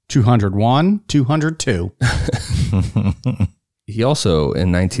 201, 202. He also,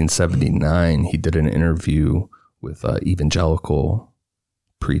 in 1979, he did an interview with evangelical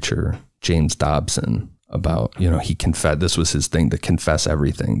preacher James Dobson about, he confessed, this was his thing, to confess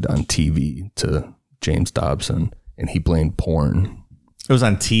everything on TV to James Dobson, and he blamed porn. It was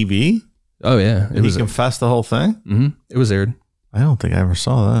on TV? Oh, yeah. He confessed the whole thing? Mm-hmm. It was aired. I don't think I ever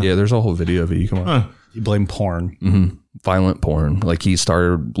saw that. Yeah, there's a whole video of it. You can watch. He blamed porn. Mm-hmm. Violent porn. Like, he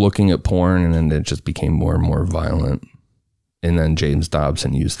started looking at porn, and then it just became more and more violent. And then James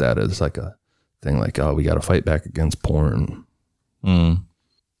Dobson used that as like a thing, like, oh, we got to fight back against porn.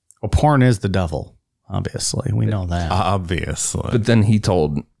 Well, porn is the devil, obviously. We know that. Obviously. But then he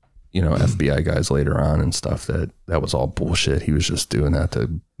told, FBI guys later on and stuff that was all bullshit. He was just doing that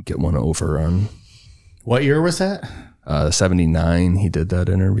to get one over on. What year was that? 79. He did that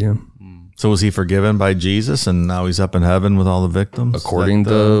interview. So was he forgiven by Jesus and now he's up in heaven with all the victims? According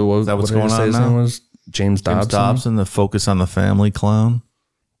to what's going on now? Was James Dobson. James Dobson, the Focus on the Family clown.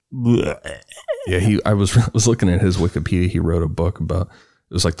 Yeah, I was looking at his Wikipedia. He wrote a book about,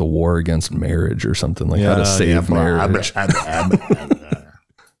 it was like the war against marriage or something, like how to save marriage.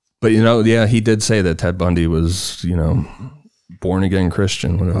 But he did say that Ted Bundy was, born again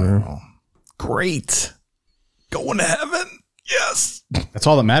Christian, whatever. Wow. Great. Going to heaven. Yes. That's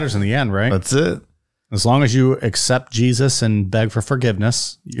all that matters in the end, right? That's it. As long as you accept Jesus and beg for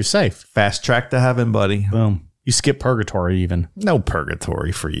forgiveness, you're safe. Fast track to heaven, buddy. Boom. You skip purgatory even. No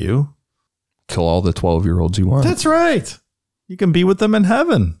purgatory for you. Kill all the 12-year-olds you want. That's right. You can be with them in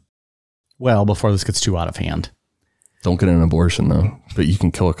heaven. Well, before this gets too out of hand. Don't get an abortion, though. But you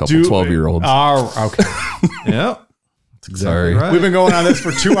can kill a couple 12-year-olds. Oh, okay. Yeah. That's exactly right. We've been going on this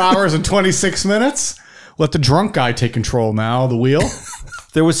for 2 hours and 26 minutes. Let the drunk guy take control now, the wheel.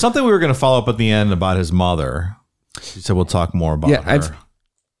 There was something we were going to follow up at the end about his mother. She said we'll talk more about her.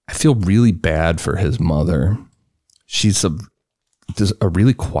 I feel really bad for his mother. She's a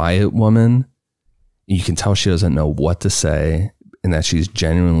really quiet woman. You can tell she doesn't know what to say and that she's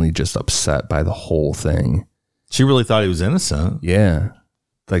genuinely just upset by the whole thing. She really thought he was innocent. Yeah.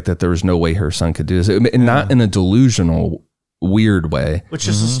 Like that there was no way her son could do this. And not in a delusional, weird way. Which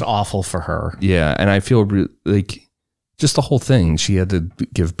is just awful for her. Yeah. And I feel like just the whole thing. She had to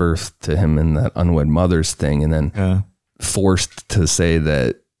give birth to him in that unwed mother's thing and then forced to say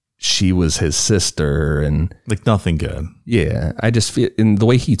that she was his sister and like nothing good. Yeah. I just feel, and the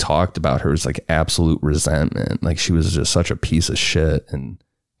way he talked about her was like absolute resentment. Like she was just such a piece of shit. And I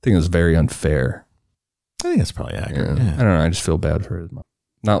think it was very unfair. I think that's probably accurate. Yeah. I don't know. I just feel bad for his mom.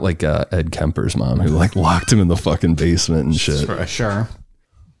 Not like Ed Kemper's mom who like locked him in the fucking basement and shit. Right. Sure.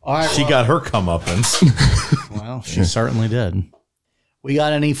 All right, she got her comeuppance. Well, she certainly did. We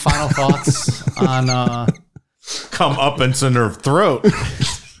got any final thoughts on comeuppance in her throat?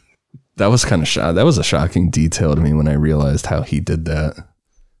 That was kind of that was a shocking detail to me when I realized how he did that.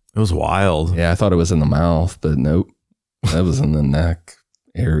 It was wild. Yeah, I thought it was in the mouth, but nope. That was in the neck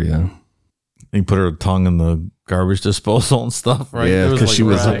area. He put her tongue in the garbage disposal and stuff, right? Yeah, because she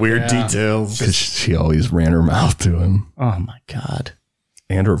was weird details. Because she always ran her mouth to him. Oh my God.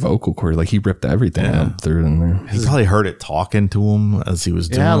 And her vocal cord, like he ripped everything up through it in there. He probably heard it talking to him as he was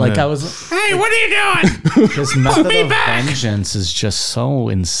doing it. Yeah, like I was. Hey, what are you doing? His method of vengeance is just so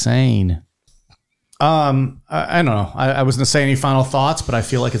insane. I don't know. I wasn't gonna say any final thoughts, but I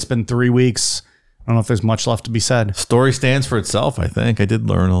feel like it's been 3 weeks. I don't know if there's much left to be said. Story stands for itself, I think. I did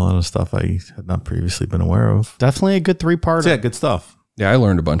learn a lot of stuff I had not previously been aware of. Definitely a good 3-part. Yeah, good stuff. Yeah, I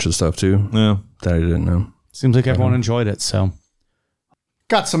learned a bunch of stuff too. Yeah, that I didn't know. Seems like everyone enjoyed it. So,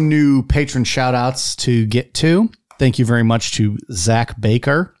 got some new patron shout outs to get to. Thank you very much to Zach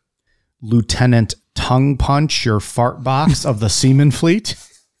Baker, Lieutenant Tongue Punch, your fart box of the Seaman Fleet,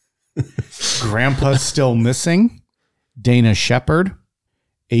 Grandpa's Still Missing, Dana Shepard,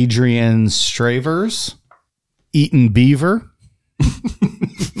 Adrian Stravers, Eaton Beaver.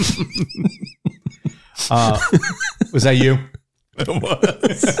 Was that you? It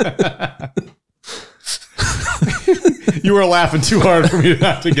was. You were laughing too hard for me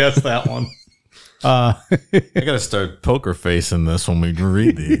not to guess that one. I got to start poker facing this when we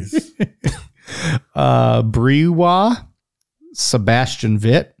read these. Brewa, Sebastian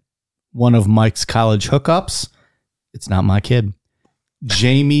Vitt, one of Mike's college hookups. It's not my kid.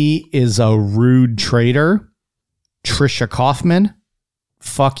 Jamie is a rude traitor. Trisha Kaufman.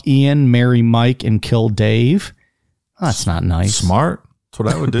 Fuck Ian, marry Mike, and kill Dave. Oh, that's not nice. Smart. That's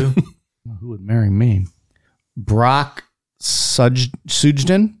what I would do. Who would marry me? Brock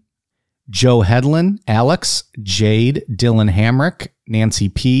Sugden. Joe Hedlund. Alex. Jade. Dylan Hamrick. Nancy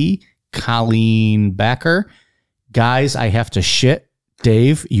P. Colleen Becker. Guys, I have to shit.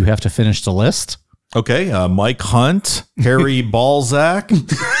 Dave, you have to finish the list. Okay, Mike Hunt, Harry Balzac.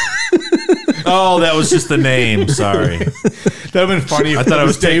 Oh, that was just the name. Sorry. That would have been funny. I thought I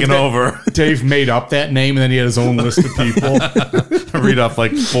was taking over. Dave made up that name, and then he had his own list of people. Read off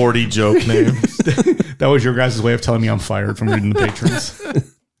like 40 joke names. That was your guys' way of telling me I'm fired from reading the patrons.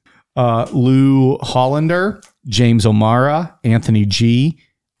 Lou Hollander, James O'Mara, Anthony G.,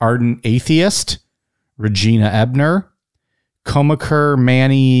 Ardent Atheist, Regina Ebner, Komaker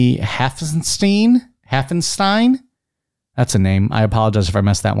Manny Haffenstein. That's a name. I apologize if I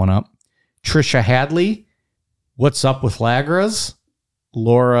messed that one up. Trisha Hadley. What's Up with Lagras?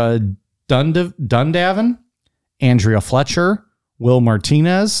 Laura Dundavin. Andrea Fletcher. Will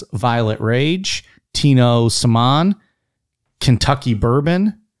Martinez. Violet Rage. Tino Saman. Kentucky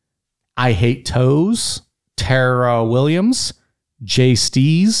Bourbon. I Hate Toes. Tara Williams. Jay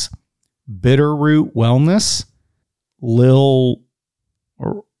Stees. Bitterroot Wellness. Lil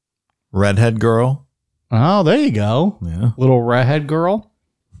Redhead Girl. Oh, there you go. Yeah. Little redhead girl.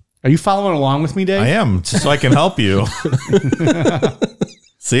 Are you following along with me, Dave? I am, just so I can help you.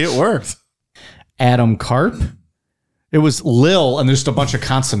 See, it worked. Adam Karp. It was Lil, and there's just a bunch of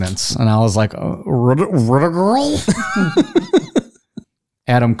consonants. And I was like, Rudder girl?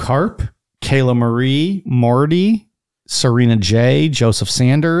 Adam Karp. Kayla Marie. Morty. Serena J. Joseph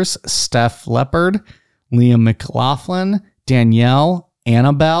Sanders. Steph Leopard. Liam McLaughlin, Danielle,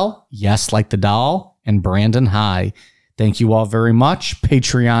 Annabelle, yes, like the doll, and Brandon High. Thank you all very much.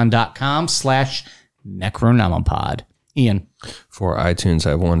 Patreon.com/Necronomipod. Ian. For iTunes, I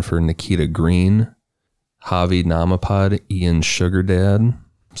have one for Nikita Green, Javi Namapod, Ian Sugar Dad.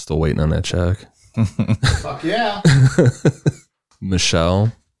 Still waiting on that check. Fuck yeah.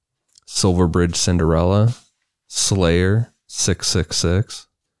 Michelle, Silverbridge Cinderella, Slayer, 666.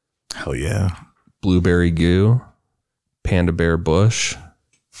 Hell yeah. Blueberry Goo, Panda Bear Bush.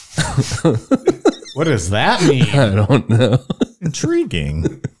 What does that mean? I don't know.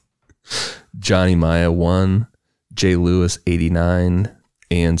 Intriguing. Johnny Maya 1, Jay Lewis 89,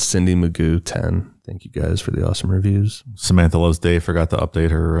 and Cindy Magoo 10. Thank you guys for the awesome reviews. Samantha Loves Dave forgot to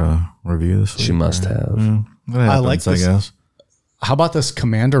update her review this week. She must have. I like this. I guess. How about this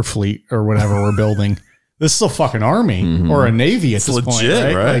commander fleet or whatever we're building? This is a fucking army or a navy at this legit,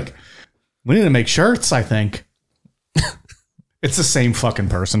 point, right? Like, we need to make shirts, I think. It's the same fucking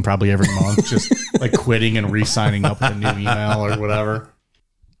person probably every month, just like quitting and re-signing up with a new email or whatever.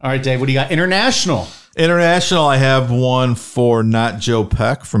 All right, Dave, what do you got? International, I have one for Not Joe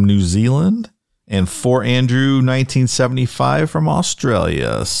Peck from New Zealand and for Andrew 1975 from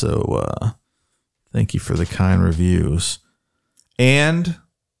Australia. So thank you for the kind reviews. And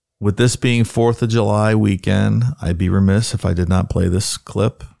with this being 4th of July weekend, I'd be remiss if I did not play this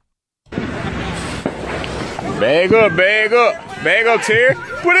clip. Bag up, Terry.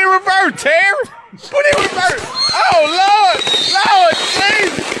 Put in reverse, Terry. Put in reverse. Oh, Lord,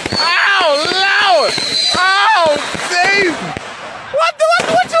 Jesus. Oh, Lord. Oh, Jesus. What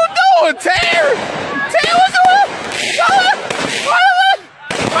you doing, Terry? Terry, what you doing?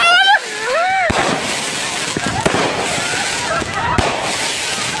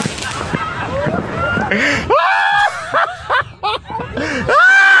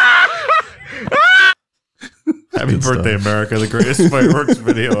 Happy birthday, America, the greatest fireworks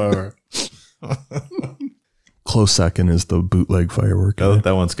video ever. Close second is the bootleg firework.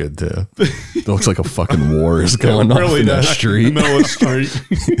 That one's good, too. It looks like a fucking war is going off in that street. Middle street.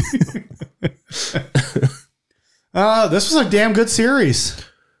 This was a damn good series.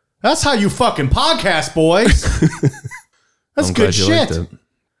 That's how you fucking podcast, boys. That's I'm good glad you shit. liked it.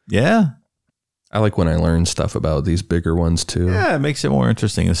 Yeah. I like when I learn stuff about these bigger ones too. Yeah, it makes it more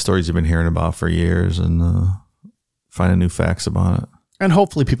interesting. The stories you've been hearing about for years and finding new facts about it. And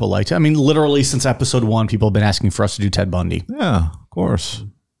hopefully people liked it. I mean, literally since episode 1, people have been asking for us to do Ted Bundy. Yeah, of course.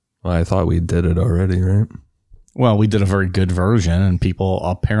 Well, I thought we did it already, right? Well, we did a very good version and people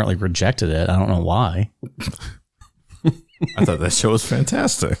apparently rejected it. I don't know why. I thought that show was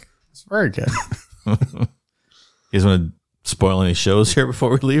fantastic. It's very good. You guys want to spoil any shows here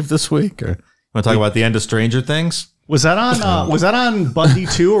before we leave this week? Or want to talk about the end of Stranger Things? Was that on Bundy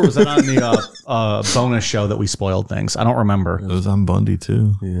too, or was that on the bonus show that we spoiled things? I don't remember. It was on Bundy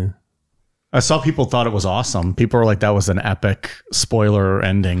too. Yeah. I saw people thought it was awesome. People were like, that was an epic spoiler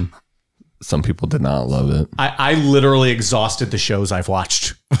ending. Some people did not love it. I literally exhausted the shows I've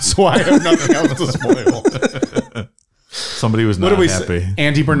watched, so I have nothing else to spoil. Somebody was not happy.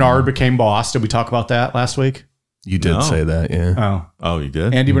 Andy Bernard became boss. Did we talk about that last week? You did say that, yeah. Oh, you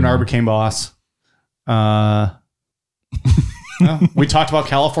did? Andy Bernard became boss. We talked about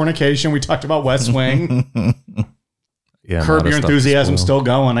Californication. We talked about West Wing. Yeah. Curb Your Enthusiasm still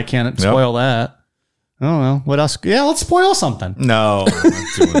going. I can't spoil that. I don't know. What else? Yeah, let's spoil something. No, I'm not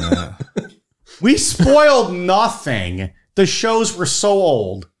doing that. We spoiled nothing. The shows were so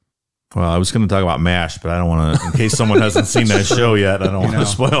old. Well, I was going to talk about MASH, but I don't want to, in case someone hasn't seen that show yet, I don't want to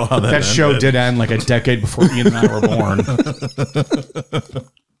spoil how that show ended. did end like a decade before Ian and I were born.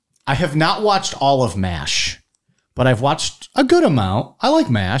 I have not watched all of MASH, but I've watched a good amount. I like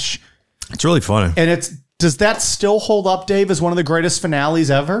MASH. It's really funny. And does that still hold up, Dave, as one of the greatest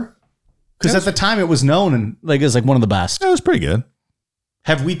finales ever? Because at the time it was known and like it's like one of the best. It was pretty good.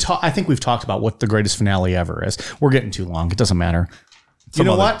 Have we I think we've talked about what the greatest finale ever is. We're getting too long. It doesn't matter.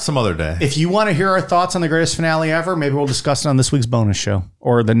 What? Some other day. If you want to hear our thoughts on the greatest finale ever, maybe we'll discuss it on this week's bonus show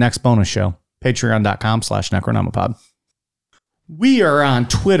or the next bonus show. Patreon.com/Necronomipod. We are on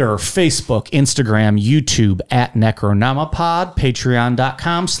Twitter, Facebook, Instagram, YouTube at Necronomipod.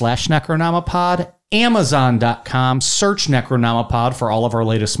 Patreon.com/Necronomipod. Amazon.com. Search Necronomipod for all of our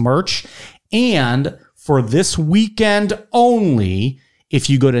latest merch. And for this weekend only, if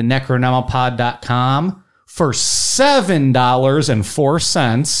you go to Necronomipod.com, for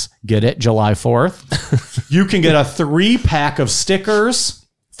 $7.04, get it, July 4th, you can get a 3-pack of stickers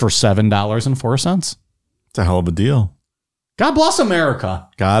for $7.04. It's a hell of a deal. God bless America.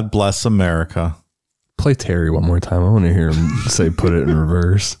 God bless America. Play Terry one more time. I want to hear him say put it in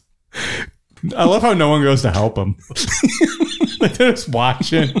reverse. I love how no one goes to help him. Like they're just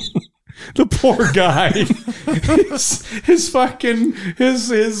watching. The poor guy. His fucking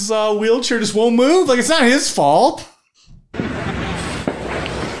wheelchair just won't move. Like it's not his fault.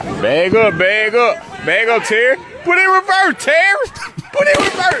 Bag up, Terry. Put it in reverse, Terry. Put it in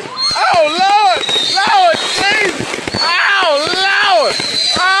reverse. Oh, Lord, Jesus. Oh, Lord.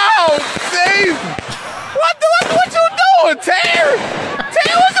 Oh, Jesus. What you doing, Terry?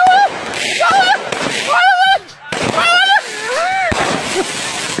 Terry, what you doing?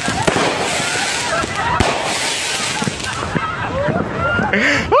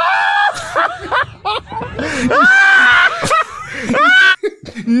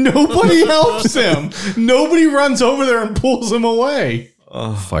 Nobody helps him. Nobody runs over there and pulls him away.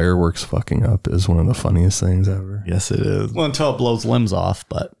 Fireworks fucking up is one of the funniest things ever. Yes, it is. Well, until it blows limbs off,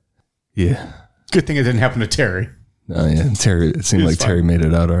 but Yeah. good thing it didn't happen to Terry. Oh, yeah. Terry, it seemed like fine. Terry made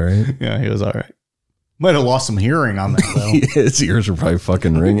it out all right. Yeah, he was all right. Might have lost some hearing on that, though. His ears were probably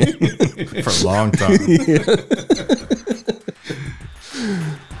fucking ringing. For a long time.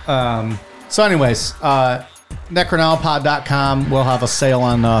 So anyways, Necronomipod.com. We'll have a sale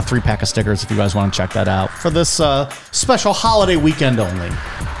on 3-pack of stickers if you guys want to check that out for this special holiday weekend only.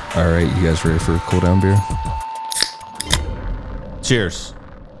 All right, you guys ready for a cool down beer? Cheers.